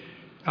 kid,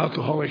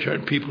 alcoholics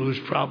aren't people whose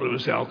problem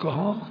is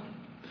alcohol.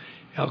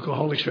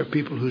 Alcoholics are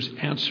people whose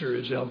answer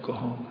is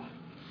alcohol.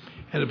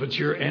 And if it's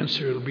your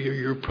answer, it'll be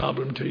your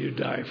problem until you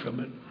die from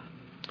it.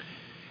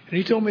 And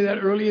he told me that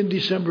early in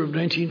December of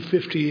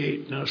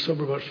 1958. Now,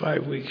 sober about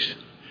 5 weeks.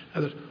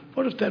 I thought,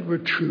 what if that were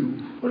true?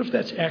 What if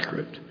that's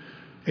accurate?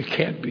 It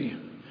can't be.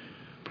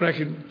 But I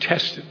can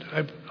test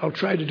it. I'll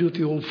try to do what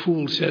the old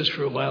fool says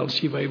for a while and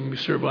see if I can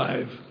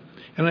survive.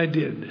 And I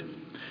did.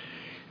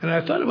 And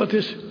I thought about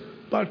this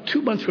about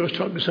 2 months ago. I was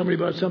talking to somebody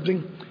about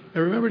something. I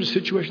remembered a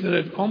situation that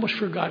I'd almost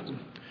forgotten.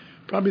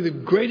 Probably the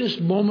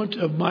greatest moment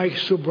of my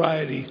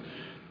sobriety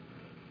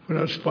when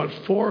I was about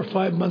 4 or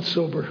 5 months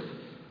sober.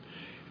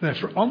 And I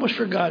almost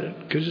forgot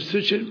it because it's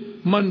such a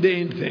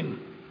mundane thing.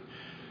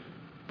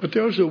 But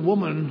there was a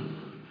woman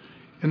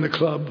in the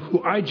club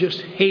who I just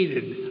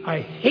hated.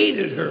 I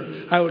hated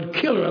her. I would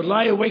kill her. I'd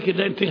lie awake at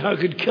night and think how I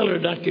could kill her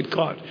and not get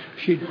caught.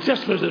 She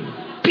just was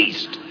a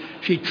beast.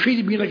 She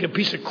treated me like a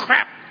piece of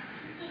crap.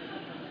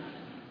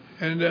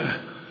 And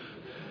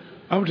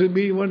I went to the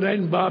meeting one night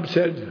and Bob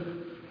said,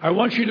 I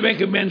want you to make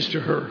amends to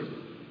her.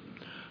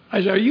 I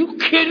said, are you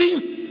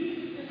kidding?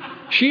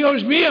 She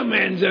owes me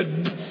amends.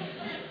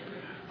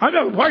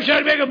 Why should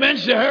I make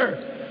amends to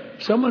her?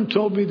 Someone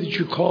told me that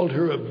you called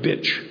her a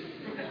bitch.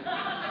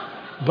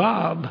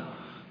 Bob,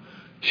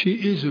 she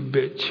is a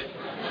bitch.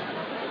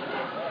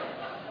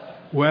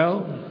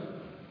 Well,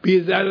 be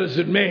that as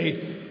it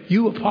may,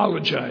 you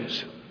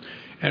apologize.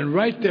 And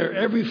right there,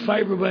 every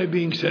fiber of my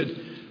being said,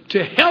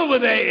 to hell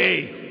with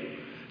AA.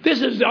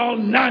 This is all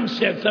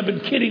nonsense. I've been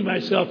kidding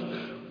myself.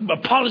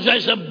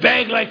 Apologize to a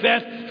bag like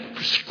that.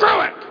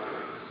 Screw it.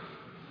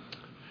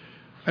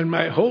 And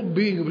my whole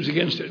being was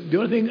against it. The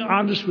only thing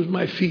honest was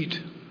my feet.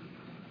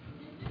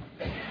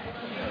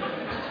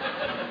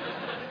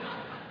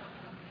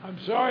 I'm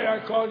sorry I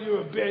called you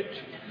a bitch.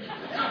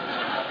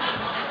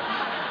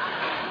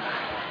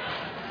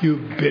 You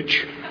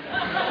bitch.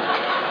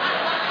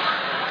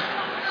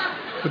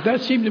 But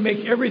that seemed to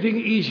make everything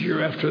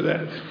easier after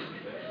that.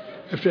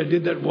 After I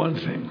did that one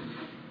thing.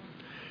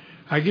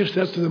 I guess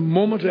that's the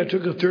moment I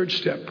took a third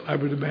step, I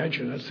would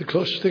imagine. That's the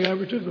closest thing I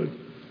ever took.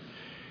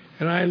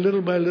 And I,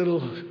 little by little,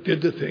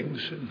 did the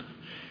things. And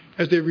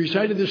as they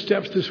recited the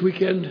steps this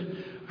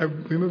weekend, I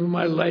remember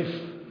my life,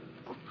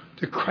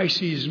 the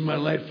crises in my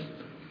life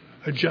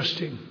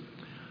adjusting.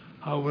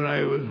 When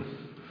I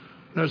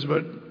was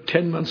about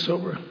 10 months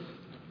sober,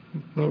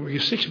 well,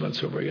 6 months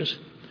sober, I guess,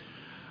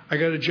 I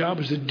got a job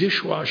as a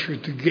dishwasher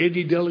at the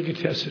Gaiety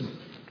Delicatessen.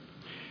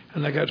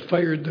 And I got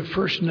fired the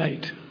first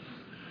night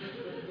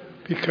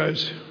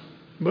because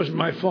it wasn't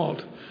my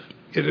fault.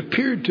 It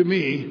appeared to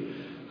me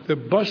the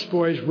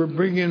busboys were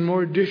bringing in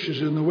more dishes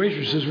than the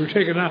waitresses were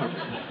taking out.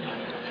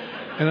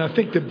 And I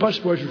think the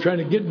busboys were trying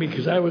to get me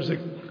because I was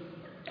an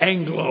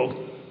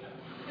Anglo.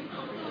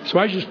 So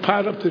I just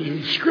piled up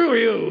the screw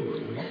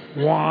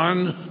you,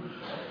 Juan.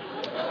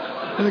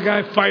 And the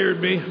guy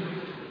fired me.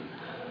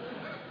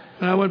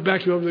 And I went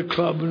back over to the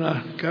club, and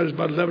I got it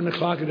about 11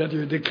 o'clock,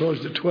 and they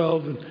closed at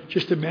 12, and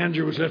just the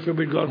manager was left.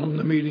 Everybody got home from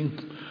the meeting.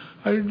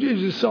 I said,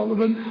 Jesus,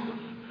 Sullivan,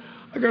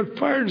 I got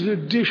fired as a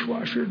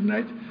dishwasher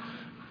tonight.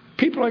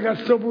 People I got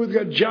sober with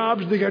got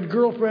jobs, they got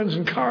girlfriends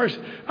and cars.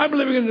 I'm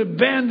living in an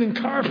abandoned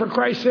car, for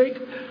Christ's sake.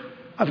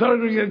 I thought I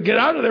was going to get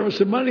out of there with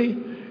some money,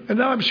 and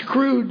now I'm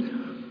screwed.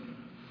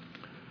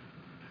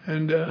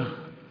 And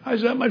I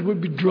said, I might well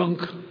be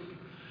drunk. I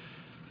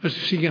was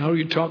seeing how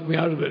you talk me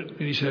out of it. And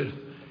he said,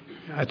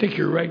 I think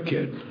you're right,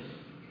 kid.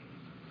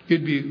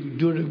 You'd be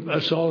doing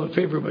us all a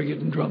favor by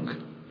getting drunk.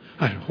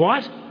 I said,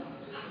 what?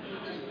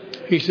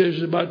 He says,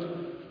 there's about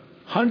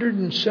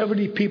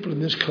 170 people in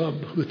this club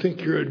who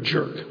think you're a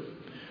jerk.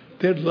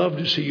 They'd love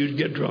to see you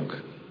get drunk.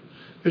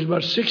 There's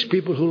about 6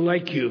 people who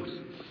like you,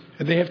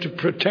 and they have to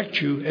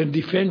protect you and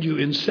defend you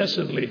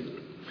incessantly.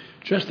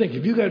 Just think,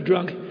 if you got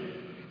drunk,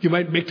 you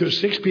might make those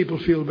 6 people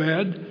feel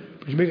bad,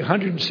 but you make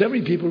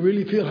 170 people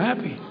really feel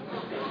happy.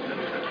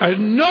 I said,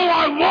 no,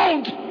 I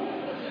won't.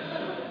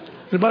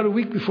 And about a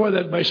week before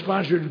that, my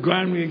sponsor had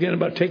ground me again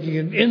about taking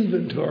an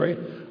inventory.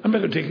 I'm not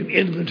going to take an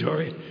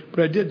inventory,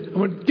 but I did. I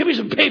went, give me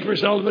some paper,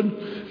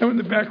 Sullivan. I went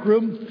in the back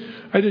room.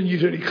 I didn't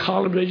use any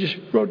columns. I just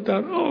wrote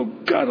down, oh,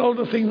 God, all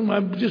the things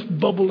just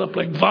bubbled up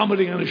like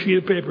vomiting on a sheet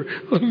of paper.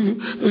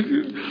 And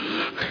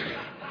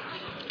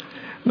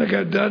I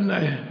got done.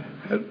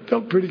 I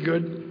felt pretty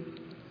good.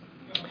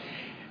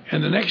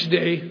 And the next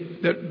day,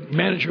 that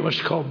manager must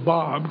have called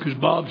Bob, because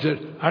Bob said,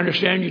 I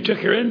understand you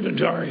took your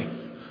inventory.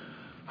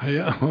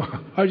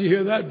 How'd you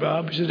hear that,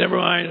 Bob? He says, never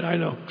mind. I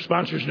know.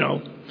 Sponsors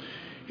know.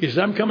 He says,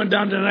 I'm coming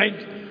down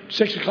tonight,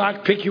 6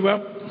 o'clock, pick you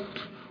up.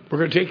 We're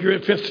going to take you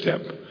at 5th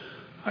step.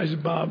 I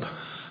said, Bob,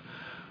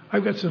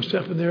 I've got some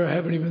stuff in there I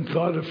haven't even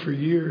thought of for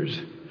years.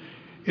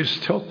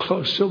 It's so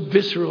close, so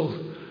visceral.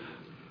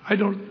 I'd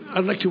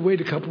like to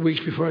wait a couple of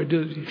weeks before I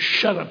do it.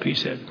 Shut up, he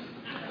said.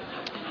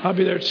 I'll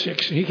be there at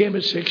 6. And he came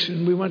at 6,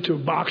 and we went to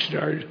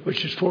Boxnard,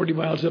 which is 40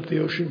 miles up the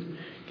ocean.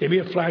 Gave me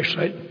a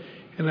flashlight,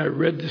 and I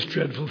read this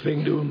dreadful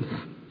thing to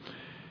him.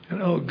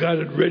 And, oh, God,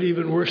 it read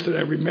even worse than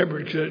I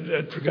remembered, because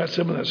I'd forgot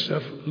some of that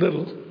stuff,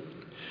 little.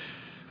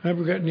 I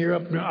got near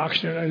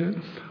Oxnard,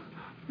 and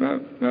I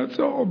said, that's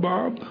all,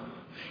 Bob.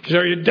 He said,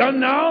 are you done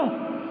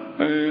now?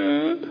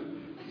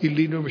 He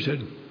leaned over and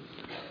said,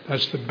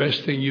 that's the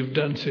best thing you've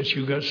done since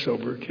you got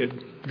sober,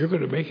 kid. You're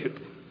going to make it.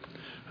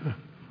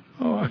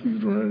 Oh, you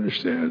don't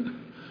understand.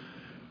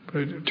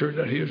 But it turned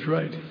out he was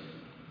right.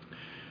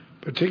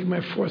 But taking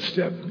my 4th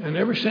step, and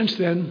ever since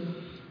then,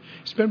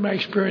 it's been my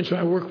experience when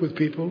I work with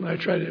people. I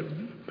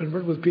been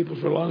working with people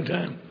for a long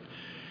time.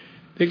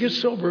 They get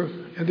sober,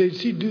 and they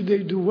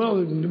do well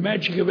in the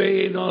magic of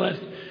AA and all that.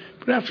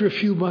 But after a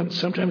few months,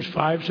 sometimes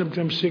 5,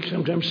 sometimes 6,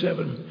 sometimes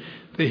 7,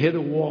 they hit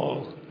a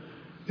wall.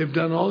 They've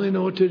done all they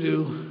know what to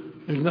do.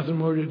 There's nothing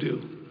more to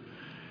do.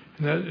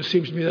 And that, it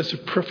seems to me that's the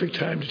perfect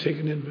time to take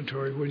an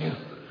inventory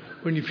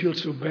when you feel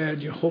so bad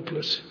and you're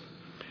hopeless.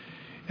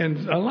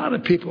 And a lot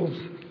of people,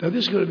 now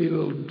this is going to be a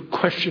little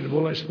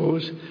questionable, I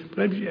suppose,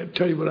 but I'll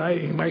tell you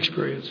in my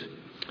experience,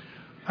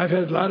 I've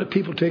had a lot of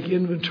people take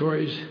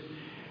inventories,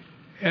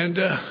 and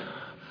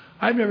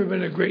I've never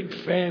been a great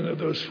fan of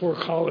those 4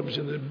 columns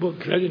in the book,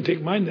 because I didn't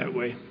take mine that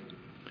way.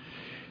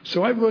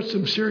 So I wrote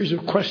some series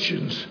of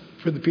questions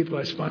for the people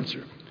I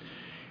sponsor.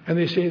 And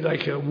they say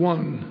like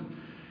 1,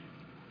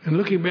 and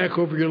looking back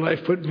over your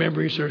life, what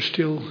memories are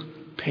still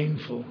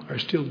painful, are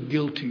still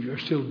guilty, are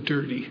still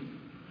dirty?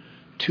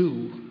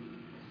 2,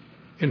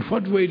 in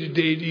what way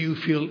today do you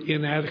feel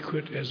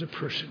inadequate as a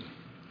person?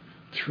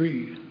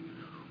 3,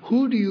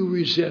 who do you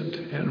resent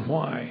and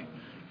why?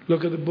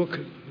 Look at the book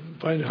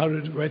and find out how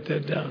to write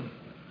that down.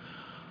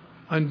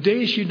 On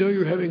days you know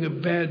you're having a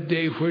bad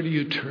day, where do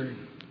you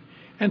turn?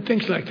 And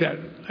things like that.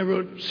 I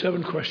wrote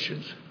 7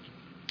 questions.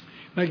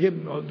 And I give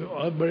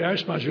everybody I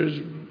sponsor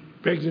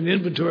begs an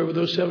inventory with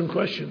those 7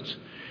 questions.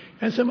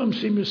 And some of them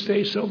seem to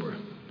stay sober.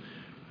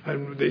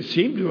 And they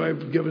seem to.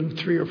 I've given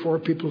 3 or 4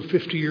 people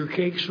 50-year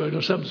cakes, so I know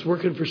something's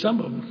working for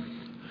some of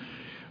them.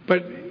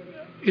 But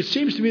it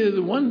seems to me that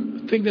the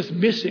one thing that's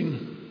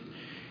missing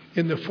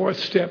in the 4th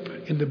step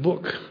in the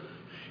book,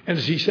 and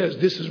as he says,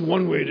 this is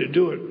one way to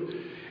do it,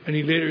 and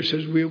he later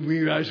says, we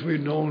realize we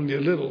know only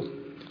a little,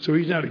 so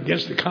he's not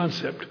against the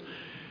concept,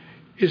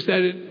 is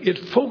that it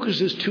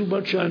focuses too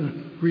much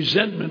on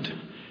resentment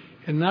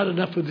and not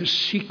enough of the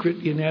secret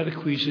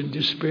inadequacies and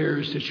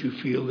despairs that you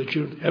feel that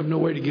you have no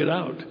way to get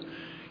out.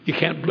 You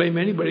can't blame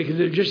anybody because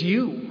they're just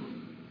you.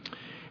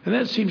 And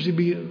that seems to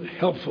be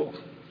helpful.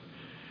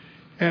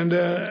 And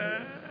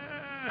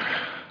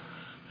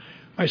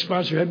my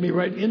sponsor had me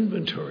write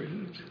inventory.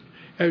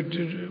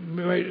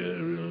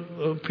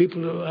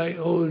 People that I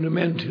owe and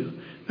amend to.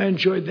 I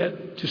enjoyed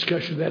that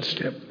discussion, that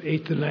step,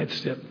 8th and 9th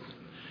step.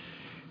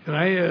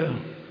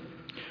 And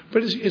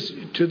but it's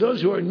to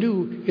those who are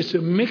new, it's a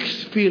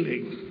mixed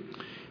feeling,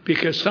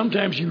 because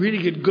sometimes you really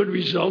get good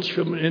results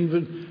from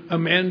an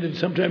amend, and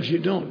sometimes you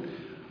don't.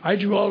 I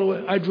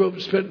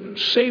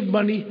saved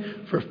money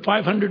for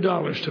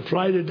 $500 to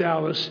fly to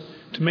Dallas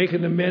to make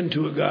an amend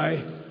to a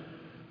guy,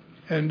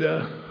 and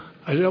I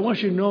said, I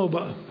want you to know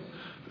about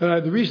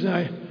the reason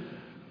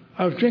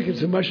I was drinking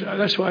so much.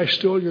 That's why I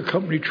stole your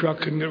company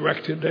truck and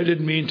wrecked it. I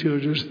didn't mean to.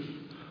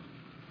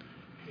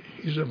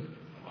 He said,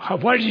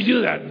 why did you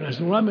do that? And I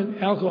said, well, I'm in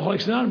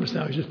Alcoholics Anonymous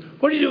now. He said,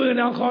 what are you doing in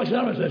Alcoholics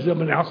Anonymous? I said,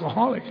 I'm an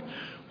alcoholic.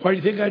 Why do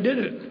you think I did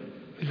it?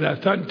 He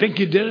said, I think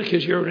you did it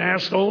because you're an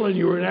asshole, and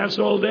you were an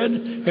asshole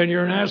then, and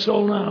you're an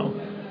asshole now.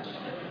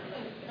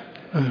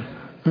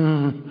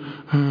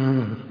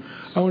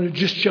 I want to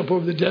just jump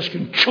over the desk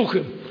and choke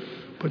him,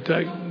 but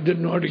I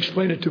didn't know how to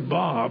explain it to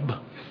Bob.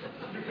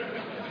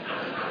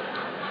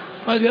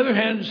 On the other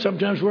hand,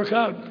 sometimes work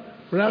out.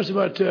 When I was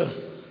about...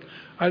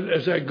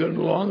 as I go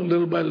along,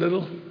 little by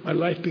little, my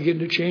life began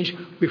to change.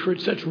 We've heard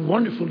such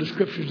wonderful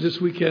descriptions this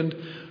weekend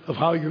of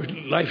how your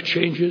life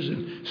changes,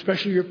 and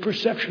especially your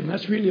perception.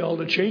 That's really all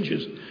that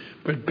changes.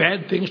 But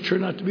bad things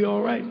turn out to be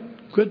all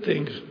right, good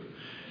things.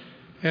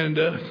 And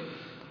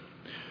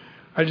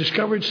I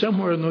discovered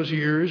somewhere in those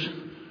years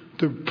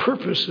the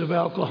purpose of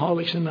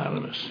Alcoholics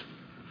Anonymous.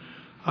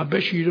 I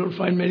bet you don't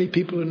find many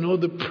people who know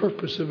the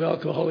purpose of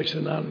Alcoholics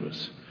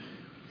Anonymous.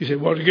 You say,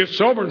 well, to get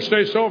sober and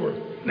stay sober.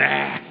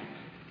 Nah.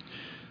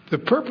 The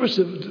purpose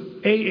of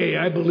AA,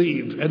 I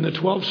believe, and the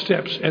 12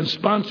 steps and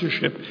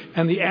sponsorship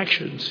and the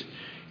actions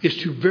is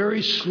to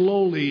very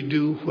slowly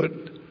do what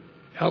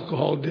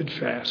alcohol did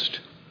fast.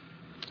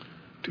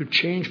 To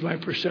change my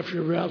perception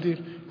of reality,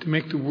 to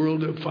make the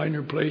world a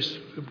finer place,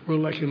 a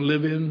world I can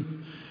live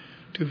in,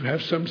 to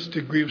have some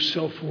degree of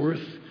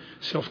self-worth,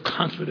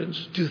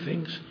 self-confidence, do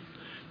things.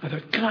 I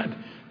thought, God,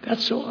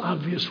 that's so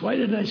obvious. Why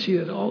didn't I see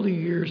that all the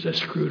years I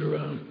screwed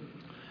around?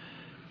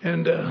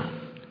 And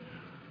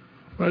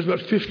when I was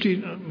about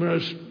 15, when I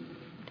was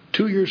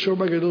 2 years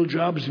sober, I got a little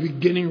job as a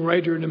beginning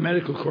writer in a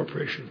medical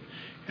corporation.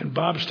 And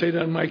Bob stayed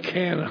on my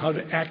can on how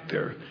to act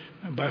there.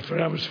 And by the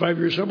time I was 5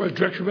 years sober, I was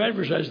director of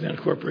advertising in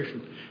that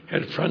corporation.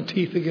 Had front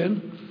teeth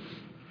again.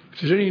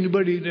 If there's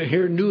anybody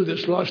here new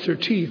that's lost their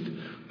teeth,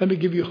 let me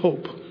give you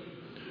hope.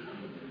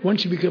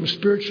 Once you become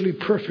spiritually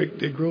perfect,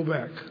 they grow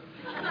back.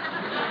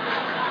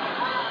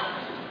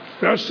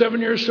 When I was 7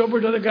 years sober,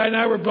 another guy and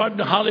I were brought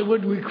into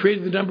Hollywood. We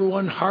created the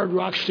 #1 hard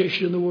rock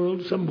station in the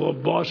world, something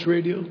called Boss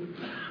Radio.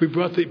 We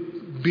brought the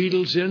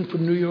Beatles in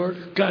from New York.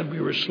 God,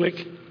 we were slick.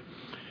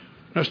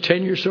 When I was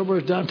 10 years sober, I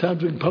was downtown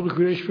doing public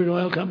relations for an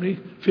oil company.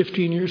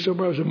 15 years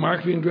sober, I was a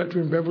marketing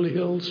director in Beverly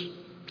Hills.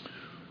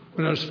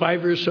 When I was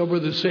 5 years sober,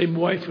 the same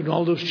wife and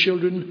all those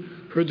children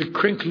heard the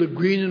crinkle of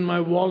green in my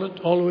wallet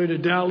all the way to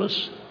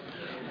Dallas,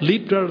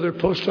 leaped out of their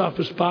post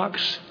office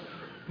box,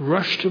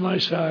 rushed to my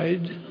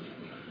side,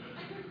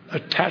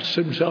 attached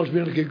themselves to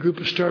me like a group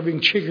of starving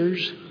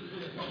chiggers.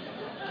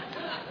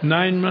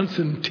 9 months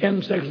and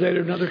 10 seconds later,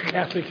 another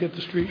Catholic hit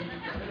the street.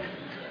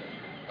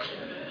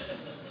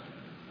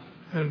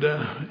 And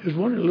it was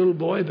one little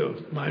boy, though.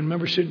 I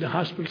remember sitting in the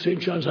hospital, St.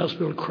 John's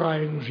Hospital,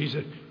 crying. She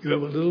said, "You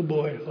have a little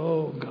boy."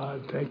 Oh,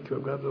 God, thank you.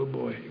 I've got a little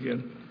boy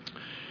again.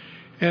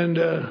 And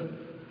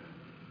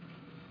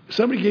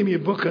somebody gave me a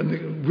book on the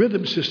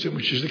rhythm system,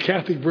 which is the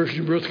Catholic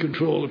version of birth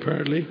control,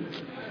 apparently.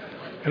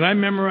 And I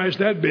memorized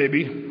that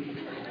baby.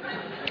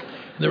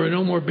 There were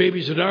no more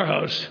babies at our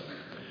house.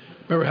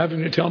 I remember having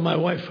to tell my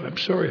wife, "I'm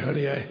sorry,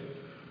 honey, I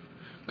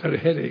got a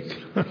headache."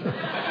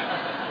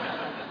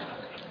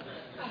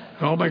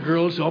 All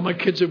my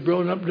kids have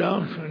grown up now,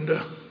 and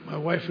my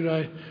wife and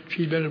I,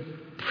 she's been a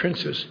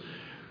princess.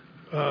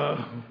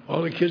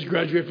 All the kids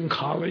graduated from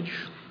college,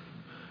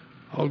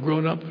 all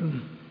grown up.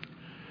 And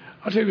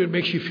I'll tell you what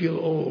makes you feel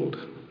old.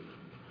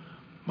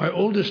 My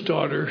oldest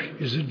daughter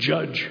is a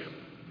judge.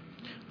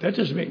 That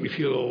doesn't make me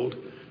feel old.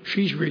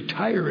 She's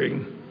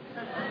retiring.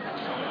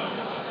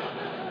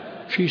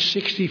 She's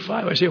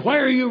 65. I say, "Why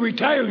are you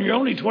retiring? You're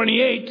only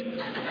 28.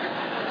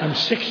 "I'm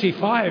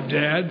 65,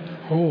 Dad."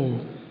 "Oh."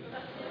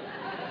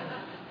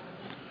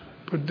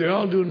 But they're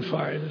all doing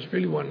fine. It's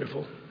really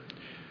wonderful.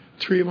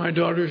 3 of my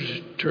daughters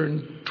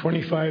turned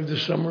 25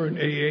 this summer in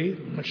AA,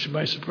 much to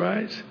my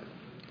surprise.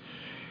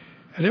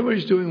 And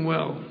everybody's doing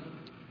well.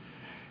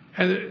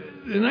 And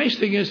the nice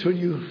thing is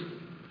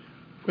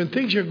when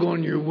things are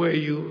going your way,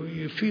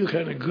 you feel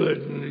kind of good.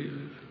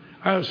 And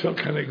I always felt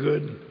kind of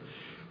good.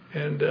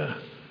 And when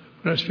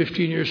I was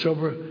 15 years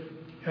sober,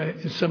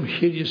 in some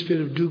hideous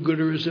fit of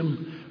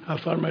do-gooderism, I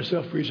found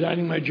myself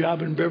resigning my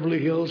job in Beverly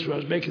Hills where I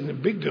was making the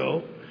big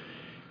dough.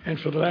 And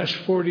for the last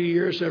 40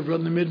 years, I've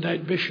run the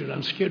Midnight Mission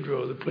on Skid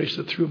Row, the place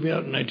that threw me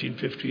out in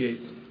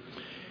 1958.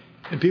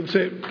 And people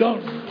say,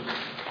 "Don't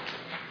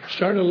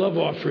start a love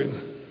offering.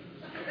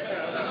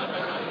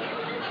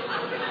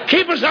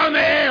 Keep us on the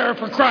air,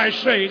 for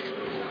Christ's sake."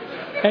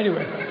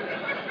 Anyway.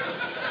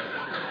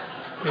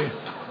 Yeah.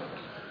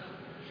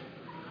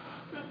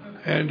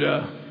 And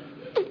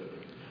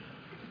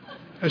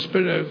it's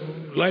been a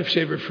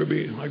lifesaver for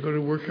me. I go to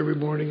work every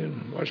morning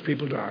and watch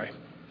people die.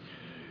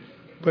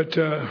 But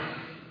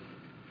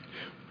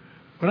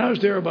when I was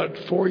there about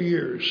 4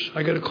 years,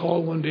 I got a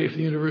call one day from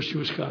the University of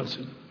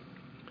Wisconsin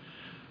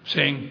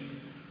saying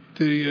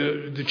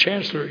the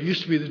chancellor, it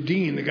used to be the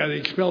dean, the guy that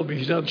expelled me,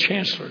 he's now the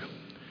chancellor.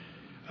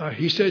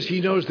 He says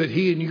he knows that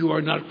he and you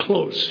are not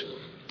close.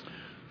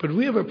 But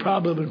we have a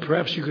problem and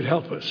perhaps you could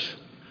help us.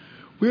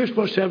 We were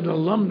supposed to have an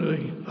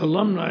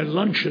alumni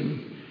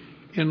luncheon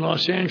in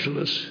Los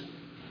Angeles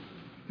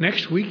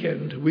next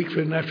weekend, a week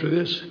from after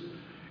this.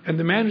 And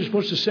the man who's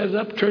supposed to set it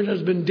up turned out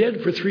has been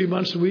dead for 3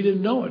 months and we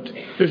didn't know it.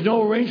 There's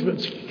no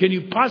arrangements. Can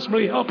you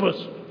possibly help us?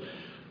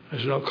 I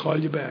said, "I'll call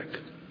you back."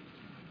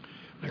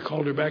 I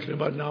called her back in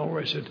about an hour.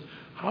 I said,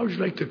 "How would you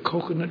like the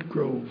Coconut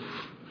Grove,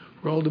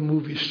 where all the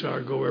movie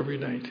stars go every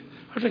night?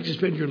 I'd like to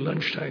spend your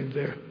lunchtime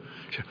there."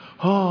 She said,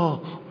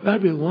 "Oh,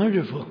 that'd be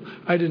wonderful."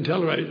 I didn't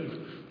tell her.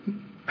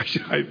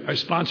 I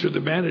sponsored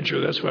the manager.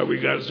 That's why we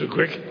got it so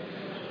quick.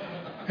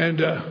 And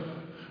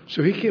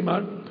so he came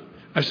out.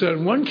 I said,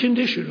 "On one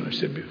condition," I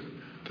said,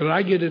 "that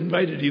I get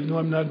invited, even though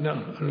I'm not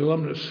an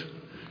alumnus."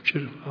 She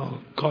said,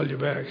 "I'll call you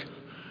back."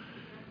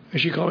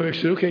 And she called me back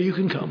and said, "Okay, you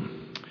can come."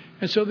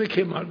 And so they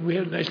came out. We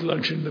had a nice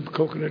luncheon in the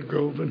Coconut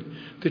Grove, and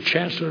the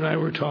chancellor and I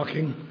were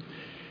talking.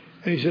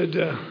 And he said,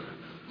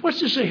 "What's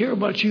this I hear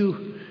about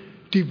you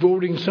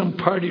devoting some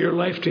part of your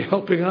life to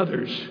helping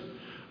others?"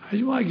 I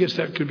said, "Well, I guess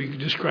that could be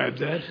described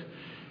that."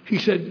 He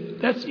said,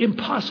 "That's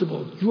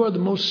impossible. You are the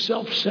most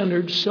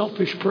self-centered,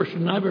 selfish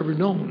person I've ever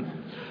known.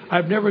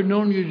 I've never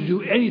known you to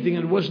do anything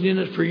that wasn't in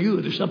it for you.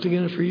 There's something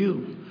in it for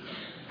you.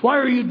 Why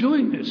are you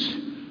doing this?"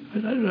 I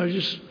don't know, it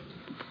just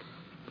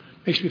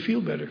makes me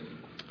feel better.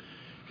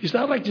 He said,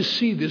 "I'd like to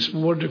see this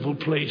wonderful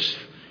place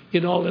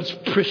in all its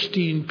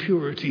pristine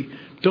purity.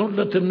 Don't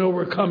let them know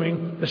we're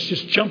coming. Let's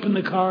just jump in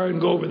the car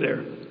and go over there."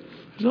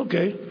 I said,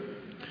 "Okay."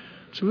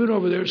 So we went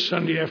over there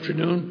Sunday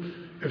afternoon.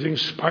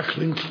 Everything's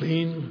sparkling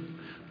clean.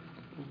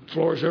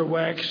 Floors are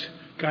waxed.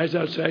 Guys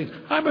outside,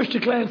 "Hi,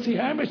 Mr. Clancy.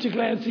 Hi, Mr.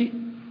 Clancy."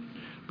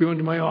 We went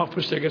to my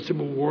office. I got some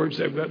awards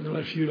I've gotten in the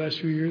last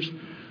few years.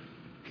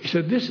 He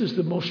said, "This is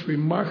the most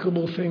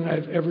remarkable thing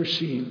I've ever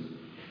seen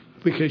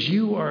because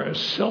you are a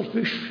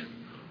selfish,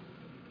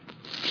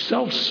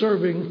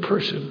 self-serving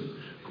person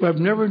who I've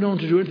never known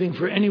to do anything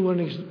for anyone.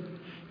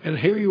 And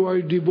here you are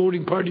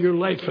devoting part of your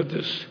life for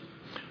this."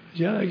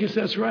 Yeah, I guess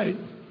that's right.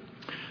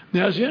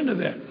 Now, that's the end of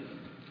that.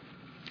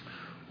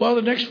 Well,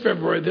 the next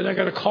February, then I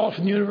got a call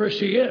from the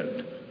university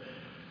again.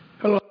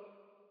 "Hello,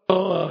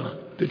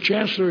 the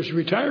chancellor is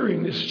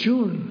retiring this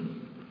June."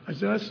 I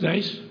said, "That's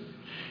nice."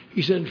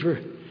 He said,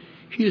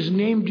 "He has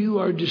named you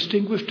our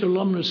distinguished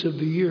alumnus of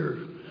the year.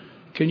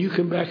 Can you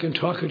come back and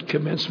talk at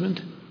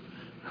commencement?"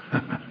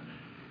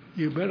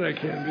 You bet I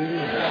can, baby.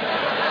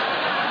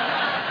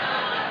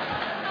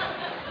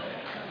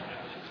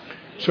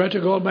 So I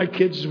took all my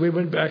kids and we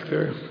went back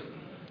there.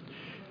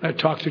 I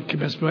talked at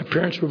commencement. My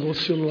parents were both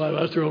still alive.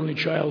 I was their only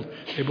child.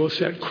 They both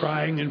sat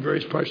crying in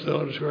various parts of the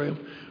auditorium.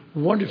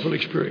 Wonderful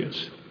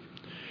experience.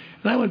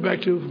 And I went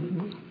back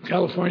to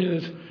California.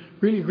 That's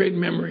really a great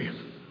memory.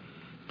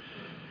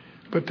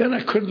 But then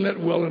I couldn't let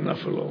well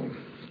enough alone.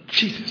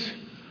 Jesus.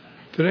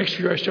 The next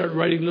year I started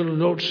writing little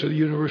notes to the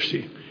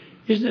university.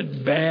 Isn't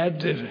it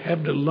bad to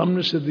have an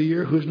alumnus of the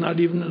year who's not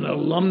even an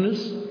alumnus?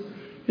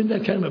 Isn't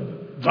that kind of a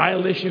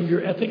violation of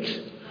your ethics?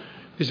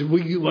 They said,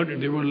 well, you wondered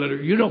they wrote a letter.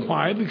 You know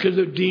why? Because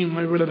the dean...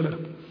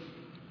 And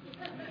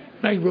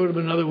I wrote him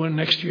another one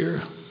next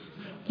year.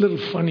 Little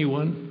funny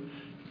one.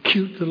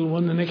 Cute little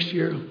one the next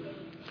year.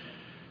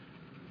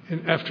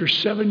 And after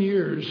 7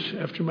 years,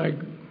 after my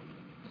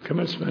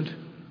commencement,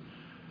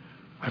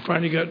 I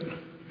finally got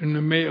in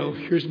the mail,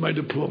 here's my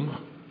diploma.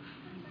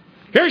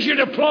 Here's your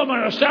diploma.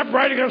 Now stop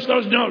writing us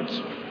those notes.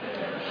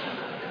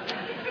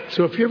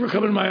 So if you ever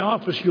come in my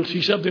office, you'll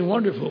see something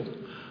wonderful.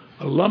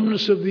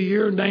 Alumnus of the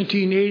year,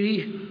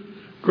 1980.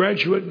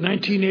 Graduate,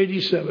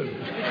 1987.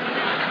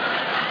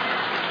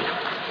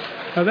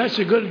 Now that's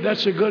a good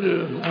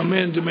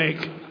amend to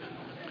make.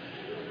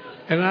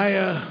 And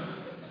I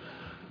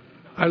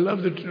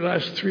love the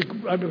last three.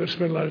 I'm going to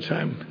spend a lot of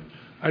time.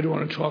 I don't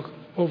want to talk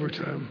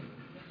overtime.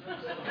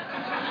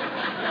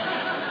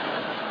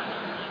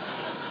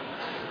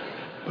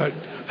 But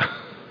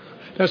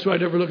that's why I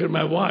never look at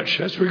my watch.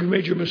 That's where you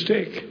made your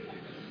mistake.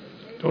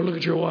 Don't look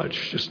at your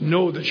watch. Just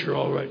know that you're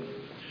all right.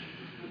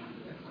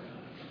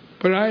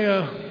 But I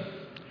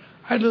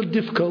had a little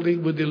difficulty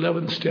with the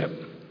 11th step.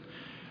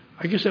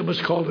 I guess I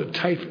must call it a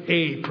type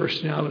A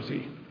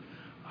personality.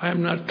 I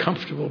am not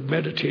comfortable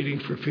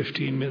meditating for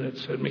 15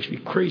 minutes. That makes me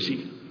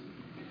crazy.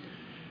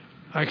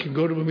 I can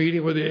go to a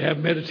meeting where they have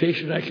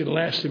meditation. I can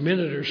last a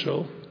minute or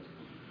so.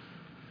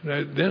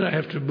 And then I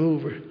have to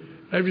move.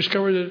 I've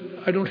discovered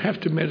that I don't have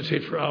to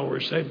meditate for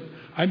hours.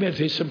 I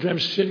meditate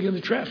sometimes sitting in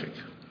the traffic.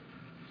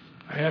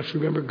 I have to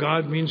remember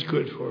God means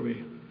good for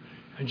me.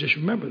 And just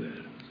remember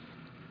that.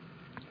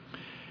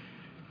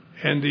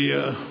 And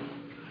the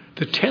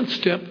 10th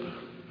step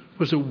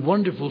was a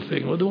wonderful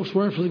thing. One of the most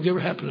wonderful things that ever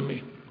happened to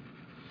me.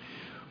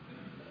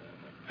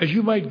 As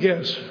you might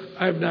guess,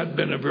 I have not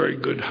been a very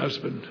good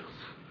husband.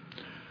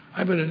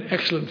 I've been an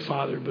excellent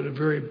father, but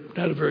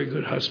not a very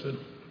good husband.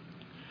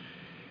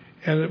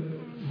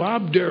 And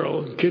Bob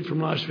Darrell, a kid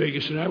from Las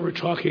Vegas, and I were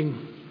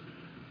talking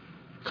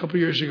a couple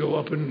years ago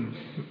up in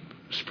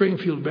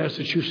Springfield,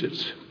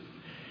 Massachusetts.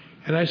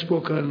 And I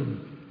spoke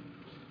on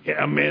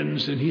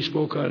amends, and he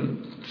spoke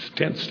on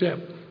 10th step.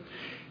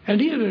 And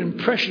he had an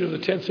impression of the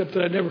 10th step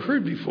that I'd never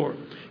heard before.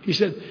 He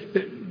said,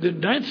 the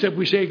 9th step,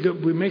 we say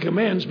we make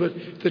amends, but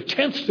the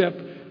 10th step,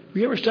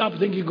 you ever stop and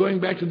think you're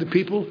going back to the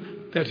people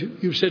that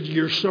you've said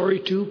you're sorry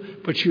to,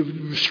 but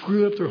you've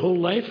screwed up their whole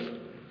life?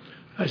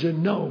 I said,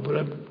 no,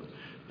 but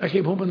I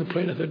came home on the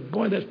plane. I thought,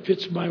 boy, that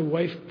fits my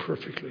wife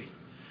perfectly.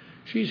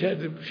 She's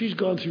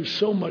gone through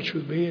so much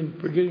with me, and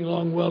we're getting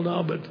along well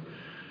now, but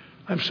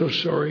I'm so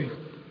sorry.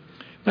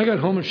 I got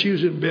home and she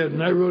was in bed,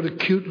 and I wrote a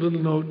cute little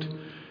note,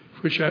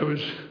 which I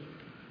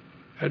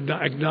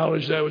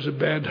acknowledged I was a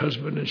bad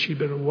husband, and she'd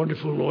been a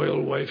wonderful,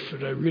 loyal wife,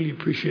 and I really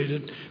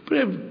appreciated it. But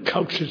I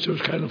couched it, so it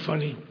was kind of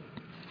funny.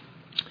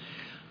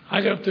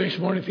 I got up the next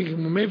morning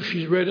thinking, well, maybe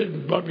she's read it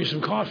and brought me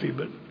some coffee,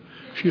 but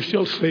she was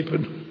still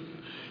sleeping.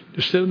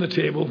 Just sat on the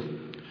table.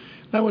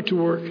 And I went to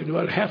work, and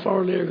about a half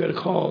hour later, I got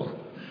a call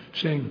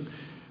saying,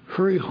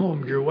 hurry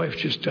home, your wife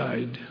just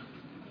died.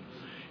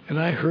 And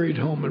I hurried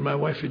home, and my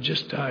wife had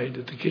just died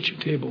at the kitchen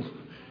table.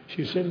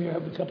 She was sitting there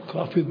having a cup of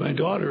coffee with my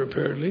daughter,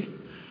 apparently,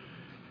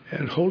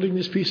 and holding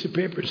this piece of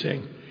paper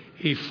saying,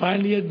 he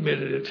finally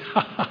admitted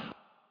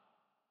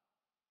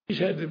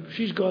it.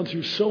 She's gone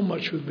through so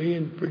much with me,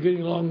 and we're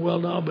getting along well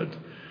now, but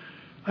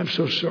I'm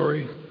so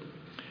sorry.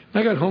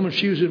 I got home and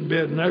she was in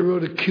bed, and I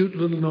wrote a cute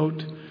little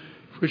note,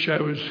 which I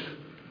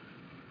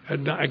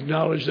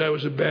acknowledged I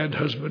was a bad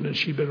husband, and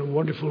she'd been a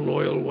wonderful,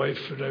 loyal wife,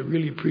 and I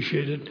really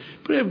appreciated it.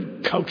 But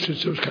I couched it,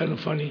 so it was kind of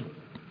funny.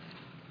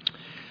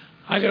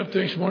 I got up the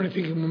next morning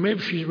thinking, well,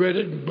 maybe she's read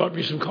it and brought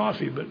me some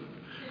coffee, but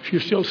she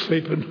was still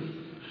sleeping.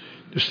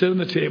 Just sat on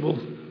the table.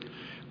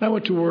 And I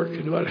went to work,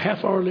 and about a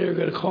half hour later, I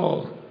got a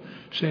call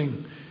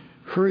saying,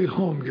 hurry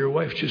home, your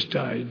wife just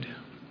died.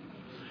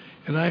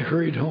 And I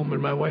hurried home,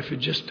 and my wife had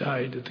just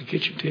died at the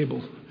kitchen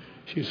table.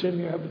 She was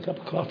sitting there having a cup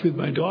of coffee with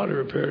my daughter,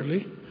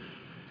 apparently,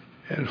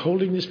 and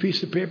holding this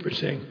piece of paper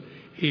saying,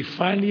 he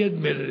finally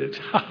admitted it.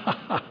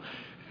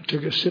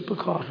 Took a sip of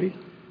coffee,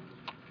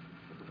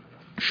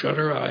 shut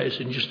her eyes,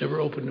 and just never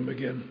opened them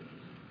again.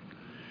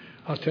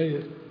 I'll tell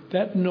you,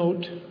 that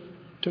note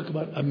took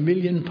about 1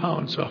 million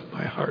pounds off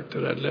my heart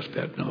that I'd left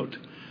that note.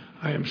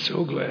 I am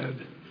so glad.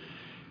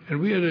 And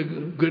we had a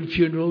good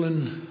funeral,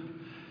 and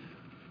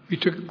we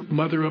took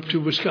Mother up to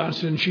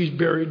Wisconsin, and she's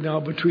buried now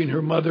between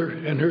her mother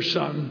and her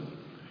son.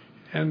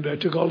 And I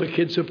took all the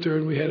kids up there,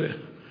 and we had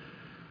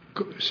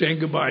saying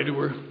goodbye to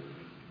her.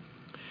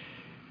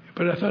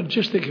 But I thought,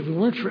 just think, if it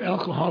weren't for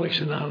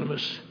Alcoholics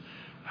Anonymous,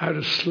 I'd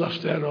have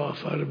sloughed that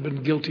off. I'd have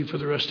been guilty for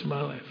the rest of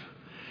my life.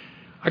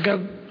 I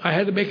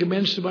had to make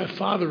amends to my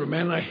father, a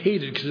man I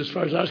hated, because as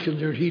far as I was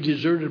concerned, he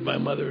deserted my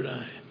mother and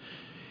I.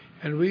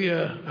 And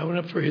I went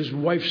up for his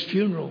wife's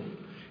funeral,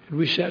 and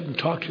we sat and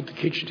talked at the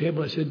kitchen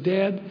table. I said,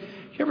 Dad,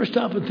 you ever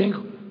stop and think,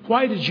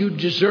 why did you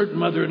desert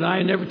Mother and I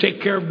and never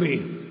take care of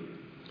me?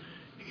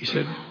 He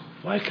said,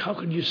 Mike, how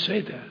could you say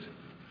that?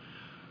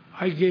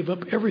 I gave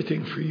up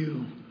everything for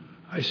you.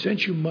 I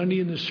sent you money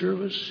in the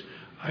service.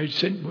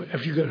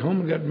 After you got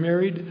home and got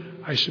married,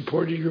 I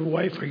supported your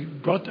wife.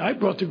 I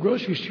brought the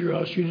groceries to your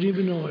house. You didn't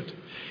even know it.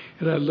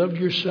 And I loved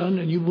your son,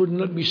 and you wouldn't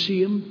let me see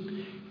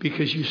him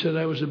because you said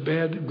I was a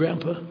bad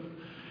grandpa. And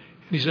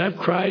he said, I've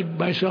cried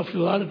myself a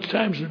lot of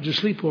times to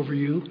sleep over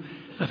you.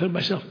 I thought to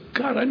myself,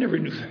 God, I never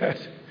knew that.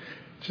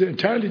 It's an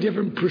entirely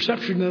different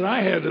perception than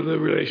I had of the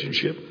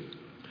relationship.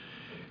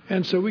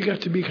 And so we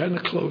got to be kind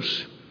of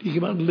close. He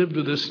came out and lived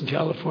with us in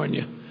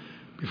California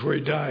before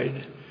he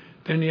died.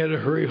 Then he had to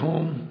hurry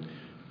home,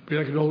 be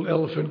like an old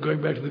elephant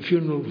going back to the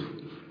funeral,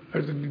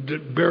 or the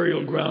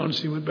burial grounds.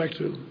 He went back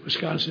to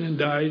Wisconsin and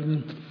died.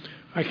 And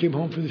I came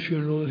home for the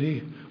funeral,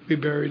 and we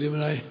buried him.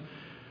 And I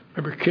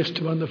remember kissed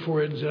him on the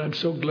forehead and said, I'm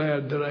so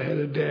glad that I had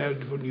a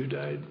dad when you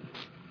died.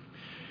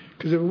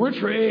 Because if it weren't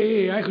for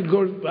AA, I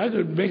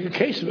could make a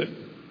case of it.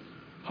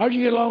 How'd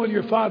you get along with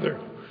your father?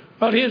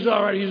 Well, he's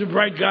all right. He's a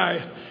bright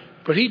guy.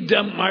 But he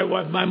dumped my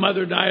wife, my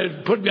mother, and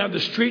I, put me on the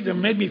street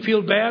and made me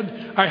feel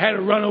bad. I had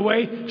to run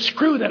away.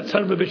 Screw that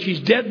son of a bitch. He's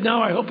dead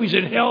now. I hope he's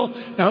in hell.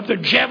 And I hope they're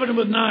jabbing him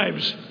with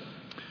knives.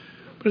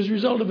 But as a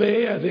result of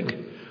AA, I think,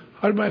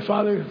 how did my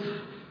father...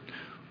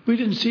 We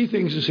didn't see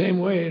things the same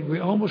way, and we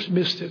almost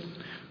missed it.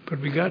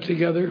 But we got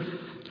together,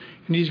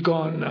 and he's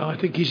gone now. I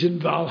think he's in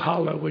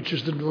Valhalla, which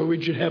is the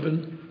Norwegian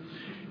heaven.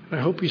 And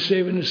I hope he's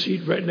saving a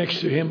seat right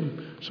next to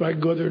him so I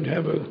can go there and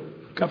have a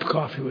cup of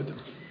coffee with him.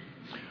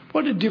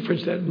 What a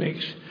difference that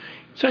makes.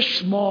 Such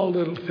small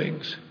little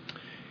things.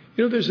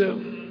 You know, there's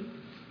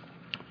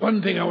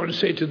one thing I want to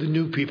say to the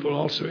new people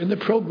also. In the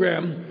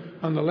program,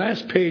 on the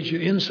last page,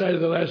 the inside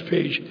of the last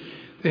page,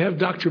 they have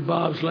Dr.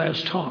 Bob's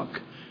last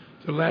talk,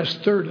 the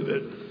last third of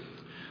it.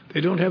 They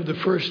don't have the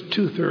first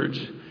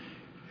 2/3.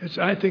 It's,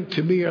 I think,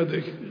 to me, are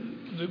the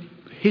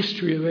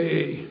history of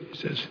AA. It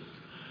says,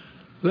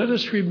 let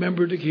us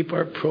remember to keep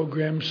our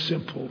program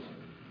simple.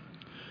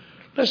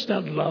 Let's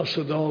not louse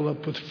it all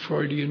up with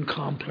Freudian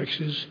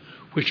complexes,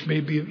 which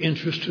may be of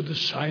interest to the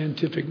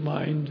scientific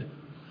mind.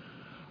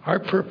 Our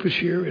purpose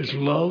here is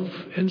love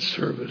and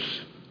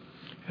service.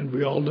 And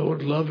we all know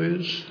what love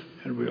is,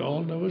 and we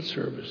all know what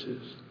service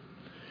is.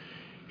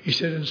 He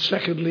said, and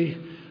secondly,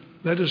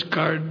 let us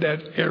guard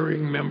that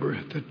erring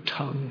member, the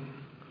tongue,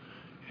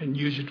 and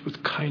use it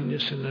with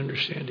kindness and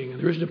understanding. And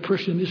there isn't a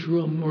person in this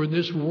room or in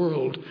this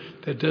world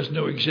that doesn't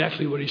know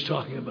exactly what he's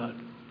talking about.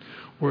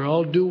 We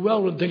all do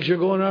well when things are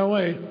going our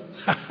way.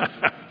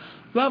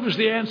 Love is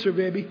the answer,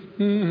 baby.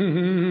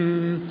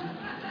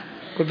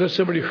 But let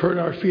somebody hurt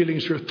our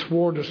feelings or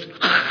thwart us.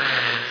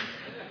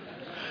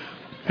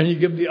 And you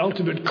give them the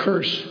ultimate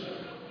curse.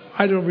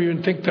 I don't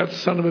even think that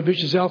son of a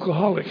bitch is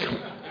alcoholic.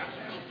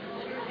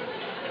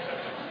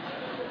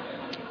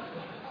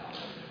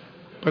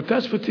 But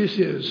that's what this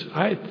is.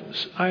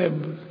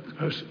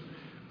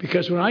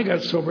 Because when I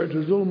got sober, it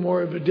was a little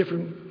more of a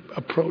different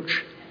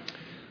approach.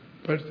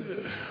 But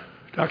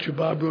Dr.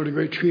 Bob wrote a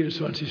great treatise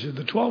once. He said,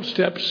 the 12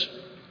 steps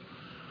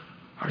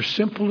are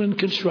simple in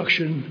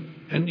construction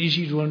and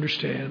easy to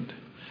understand.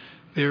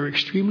 They are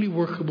extremely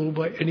workable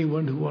by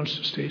anyone who wants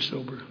to stay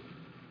sober.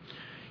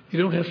 You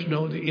don't have to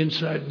know the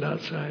inside and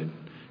outside.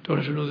 Don't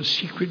have to know the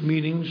secret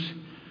meanings.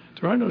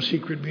 There are no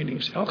secret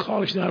meanings.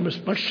 Alcoholics Anonymous,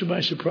 much to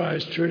my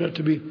surprise, turned out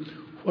to be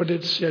what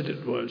it said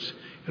it was.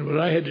 And what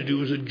I had to do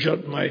was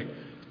adjust my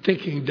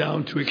thinking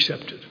down to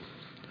accept it.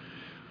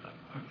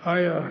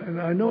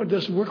 And I know it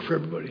doesn't work for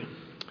everybody.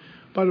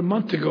 About a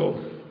month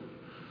ago,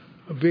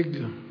 a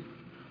big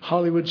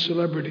Hollywood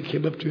celebrity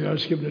came up to me. I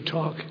was giving a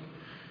talk.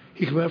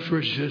 He came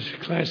afterwards and says,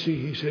 Clancy,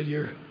 he said,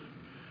 you're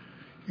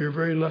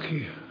very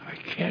lucky. I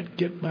can't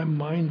get my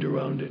mind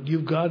around it.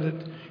 You've got it,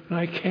 and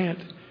I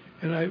can't.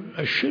 And I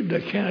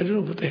can't. I don't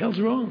know what the hell's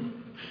wrong.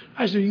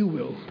 I said, you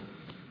will.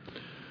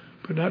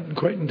 But not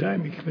quite in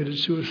time. He committed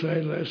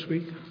suicide last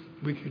week,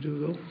 a week or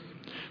two ago.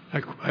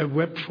 I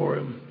wept for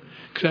him.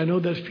 Because I know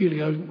that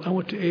feeling. I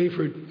went to AA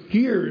for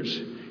years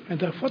and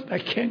thought, I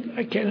can't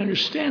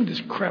understand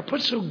this crap.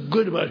 What's so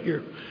good about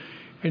here?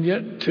 And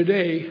yet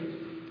today,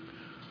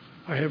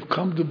 I have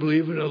come to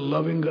believe in a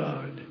loving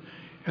God.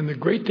 And the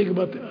great thing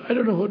about that,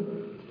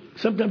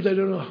 sometimes I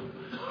don't know.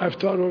 I've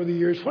thought over the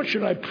years, what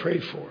should I pray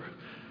for?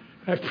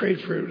 I've prayed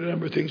for a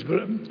number of things,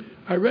 but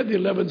I read the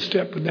 11th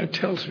step, and that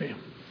tells me,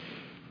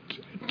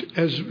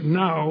 as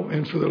now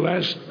and for the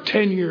last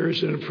 10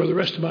 years and for the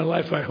rest of my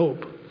life, I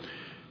hope,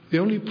 the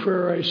only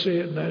prayer I say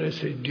at night, I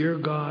say, Dear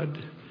God,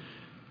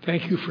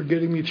 thank you for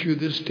getting me through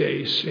this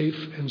day safe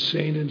and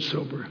sane and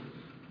sober.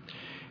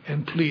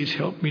 And please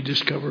help me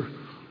discover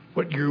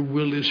what your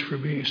will is for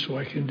me so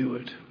I can do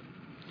it.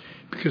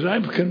 Because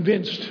I'm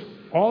convinced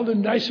all the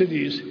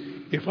niceties,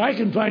 if I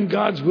can find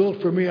God's will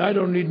for me, I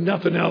don't need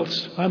nothing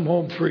else. I'm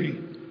home free.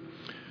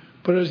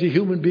 But as a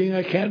human being,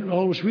 I can't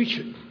always reach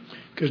it.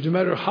 Because no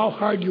matter how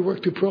hard you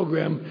work the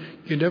program,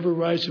 you never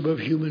rise above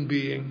human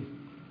being.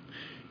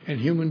 And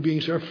human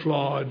beings are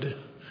flawed.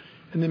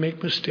 And they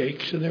make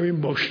mistakes. And they're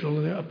emotional.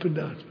 And they're up and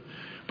down.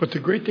 But the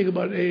great thing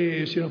about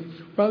AA is,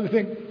 I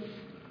think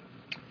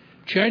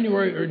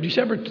January or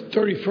December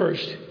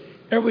 31st,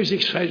 everybody's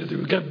excited that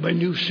we've got my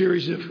new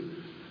series of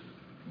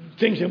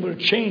things I'm going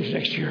to change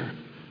next year.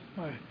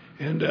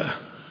 And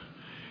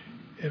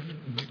if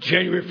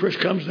January 1st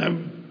comes,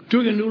 I'm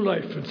doing a new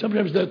life. And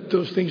sometimes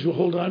those things will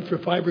hold on for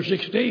 5 or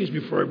 6 days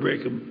before I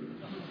break them.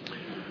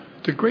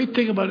 The great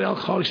thing about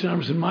Alcoholics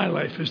Anonymous in my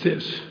life is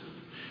this.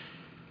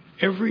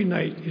 Every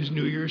night is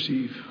New Year's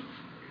Eve.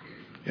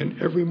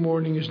 And every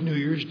morning is New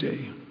Year's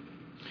Day.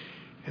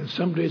 And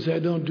some days I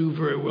don't do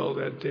very well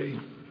that day.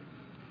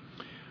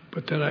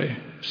 But then I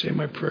say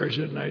my prayers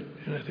at night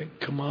and I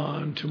think, come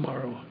on,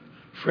 tomorrow.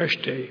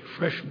 Fresh day,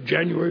 fresh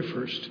January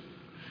 1st.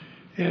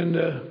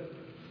 And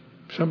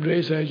some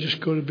days I just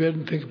go to bed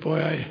and think,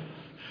 boy,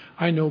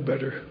 I know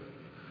better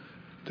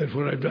than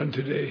what I've done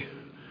today.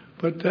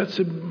 But that's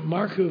a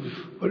mark of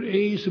what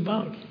AA is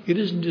about. It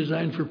isn't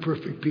designed for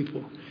perfect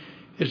people.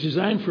 It's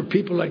designed for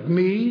people like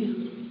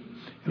me,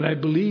 and I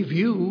believe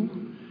you,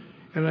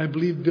 and I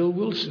believe Bill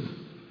Wilson,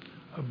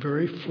 a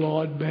very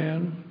flawed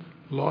man,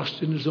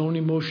 lost in his own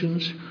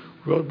emotions,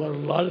 wrote about a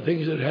lot of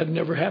things that had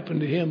never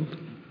happened to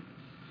him.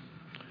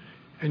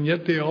 And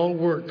yet they all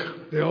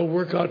work. They all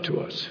work out to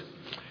us.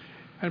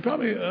 And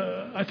probably,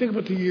 I think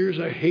about the years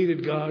I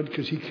hated God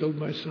because he killed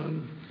my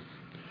son.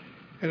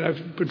 And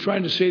I've been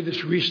trying to say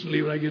this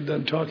recently when I get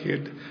done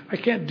talking. I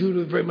can't do it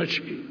with very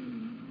much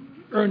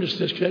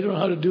earnestness because I don't know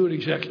how to do it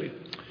exactly.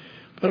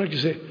 But I'd like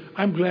to say,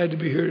 I'm glad to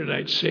be here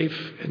tonight, safe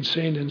and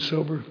sane and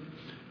sober.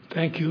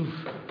 Thank you,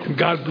 and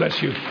God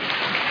bless you.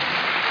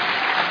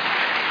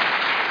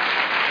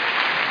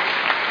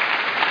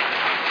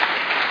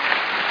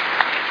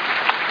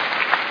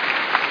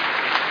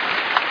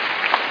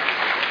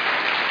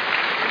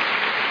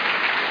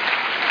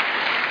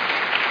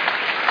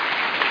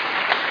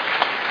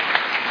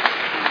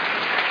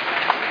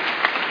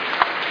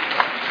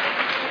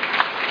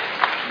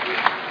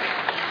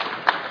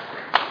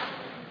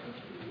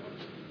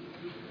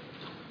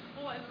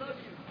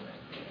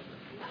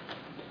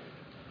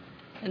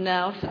 And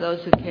now, for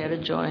those who care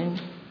to join,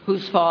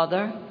 whose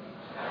Father,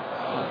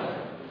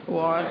 who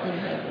art in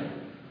heaven,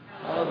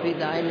 hallowed be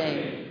thy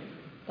name.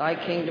 Thy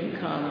kingdom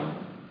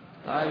come,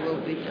 thy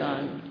will be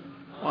done,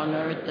 on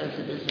earth as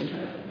it is in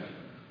heaven.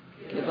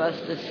 Give us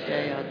this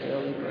day our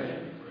daily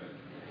bread,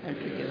 and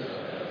forgive us,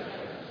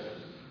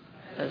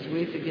 as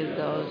we forgive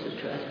those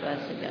who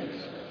trespass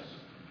against us.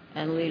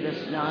 And lead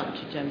us not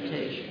into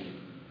temptation,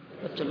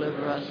 but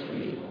deliver us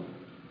from evil.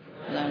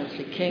 And thine is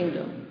the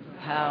kingdom, the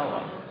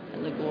power,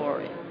 and the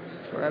glory,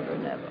 forever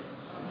and ever.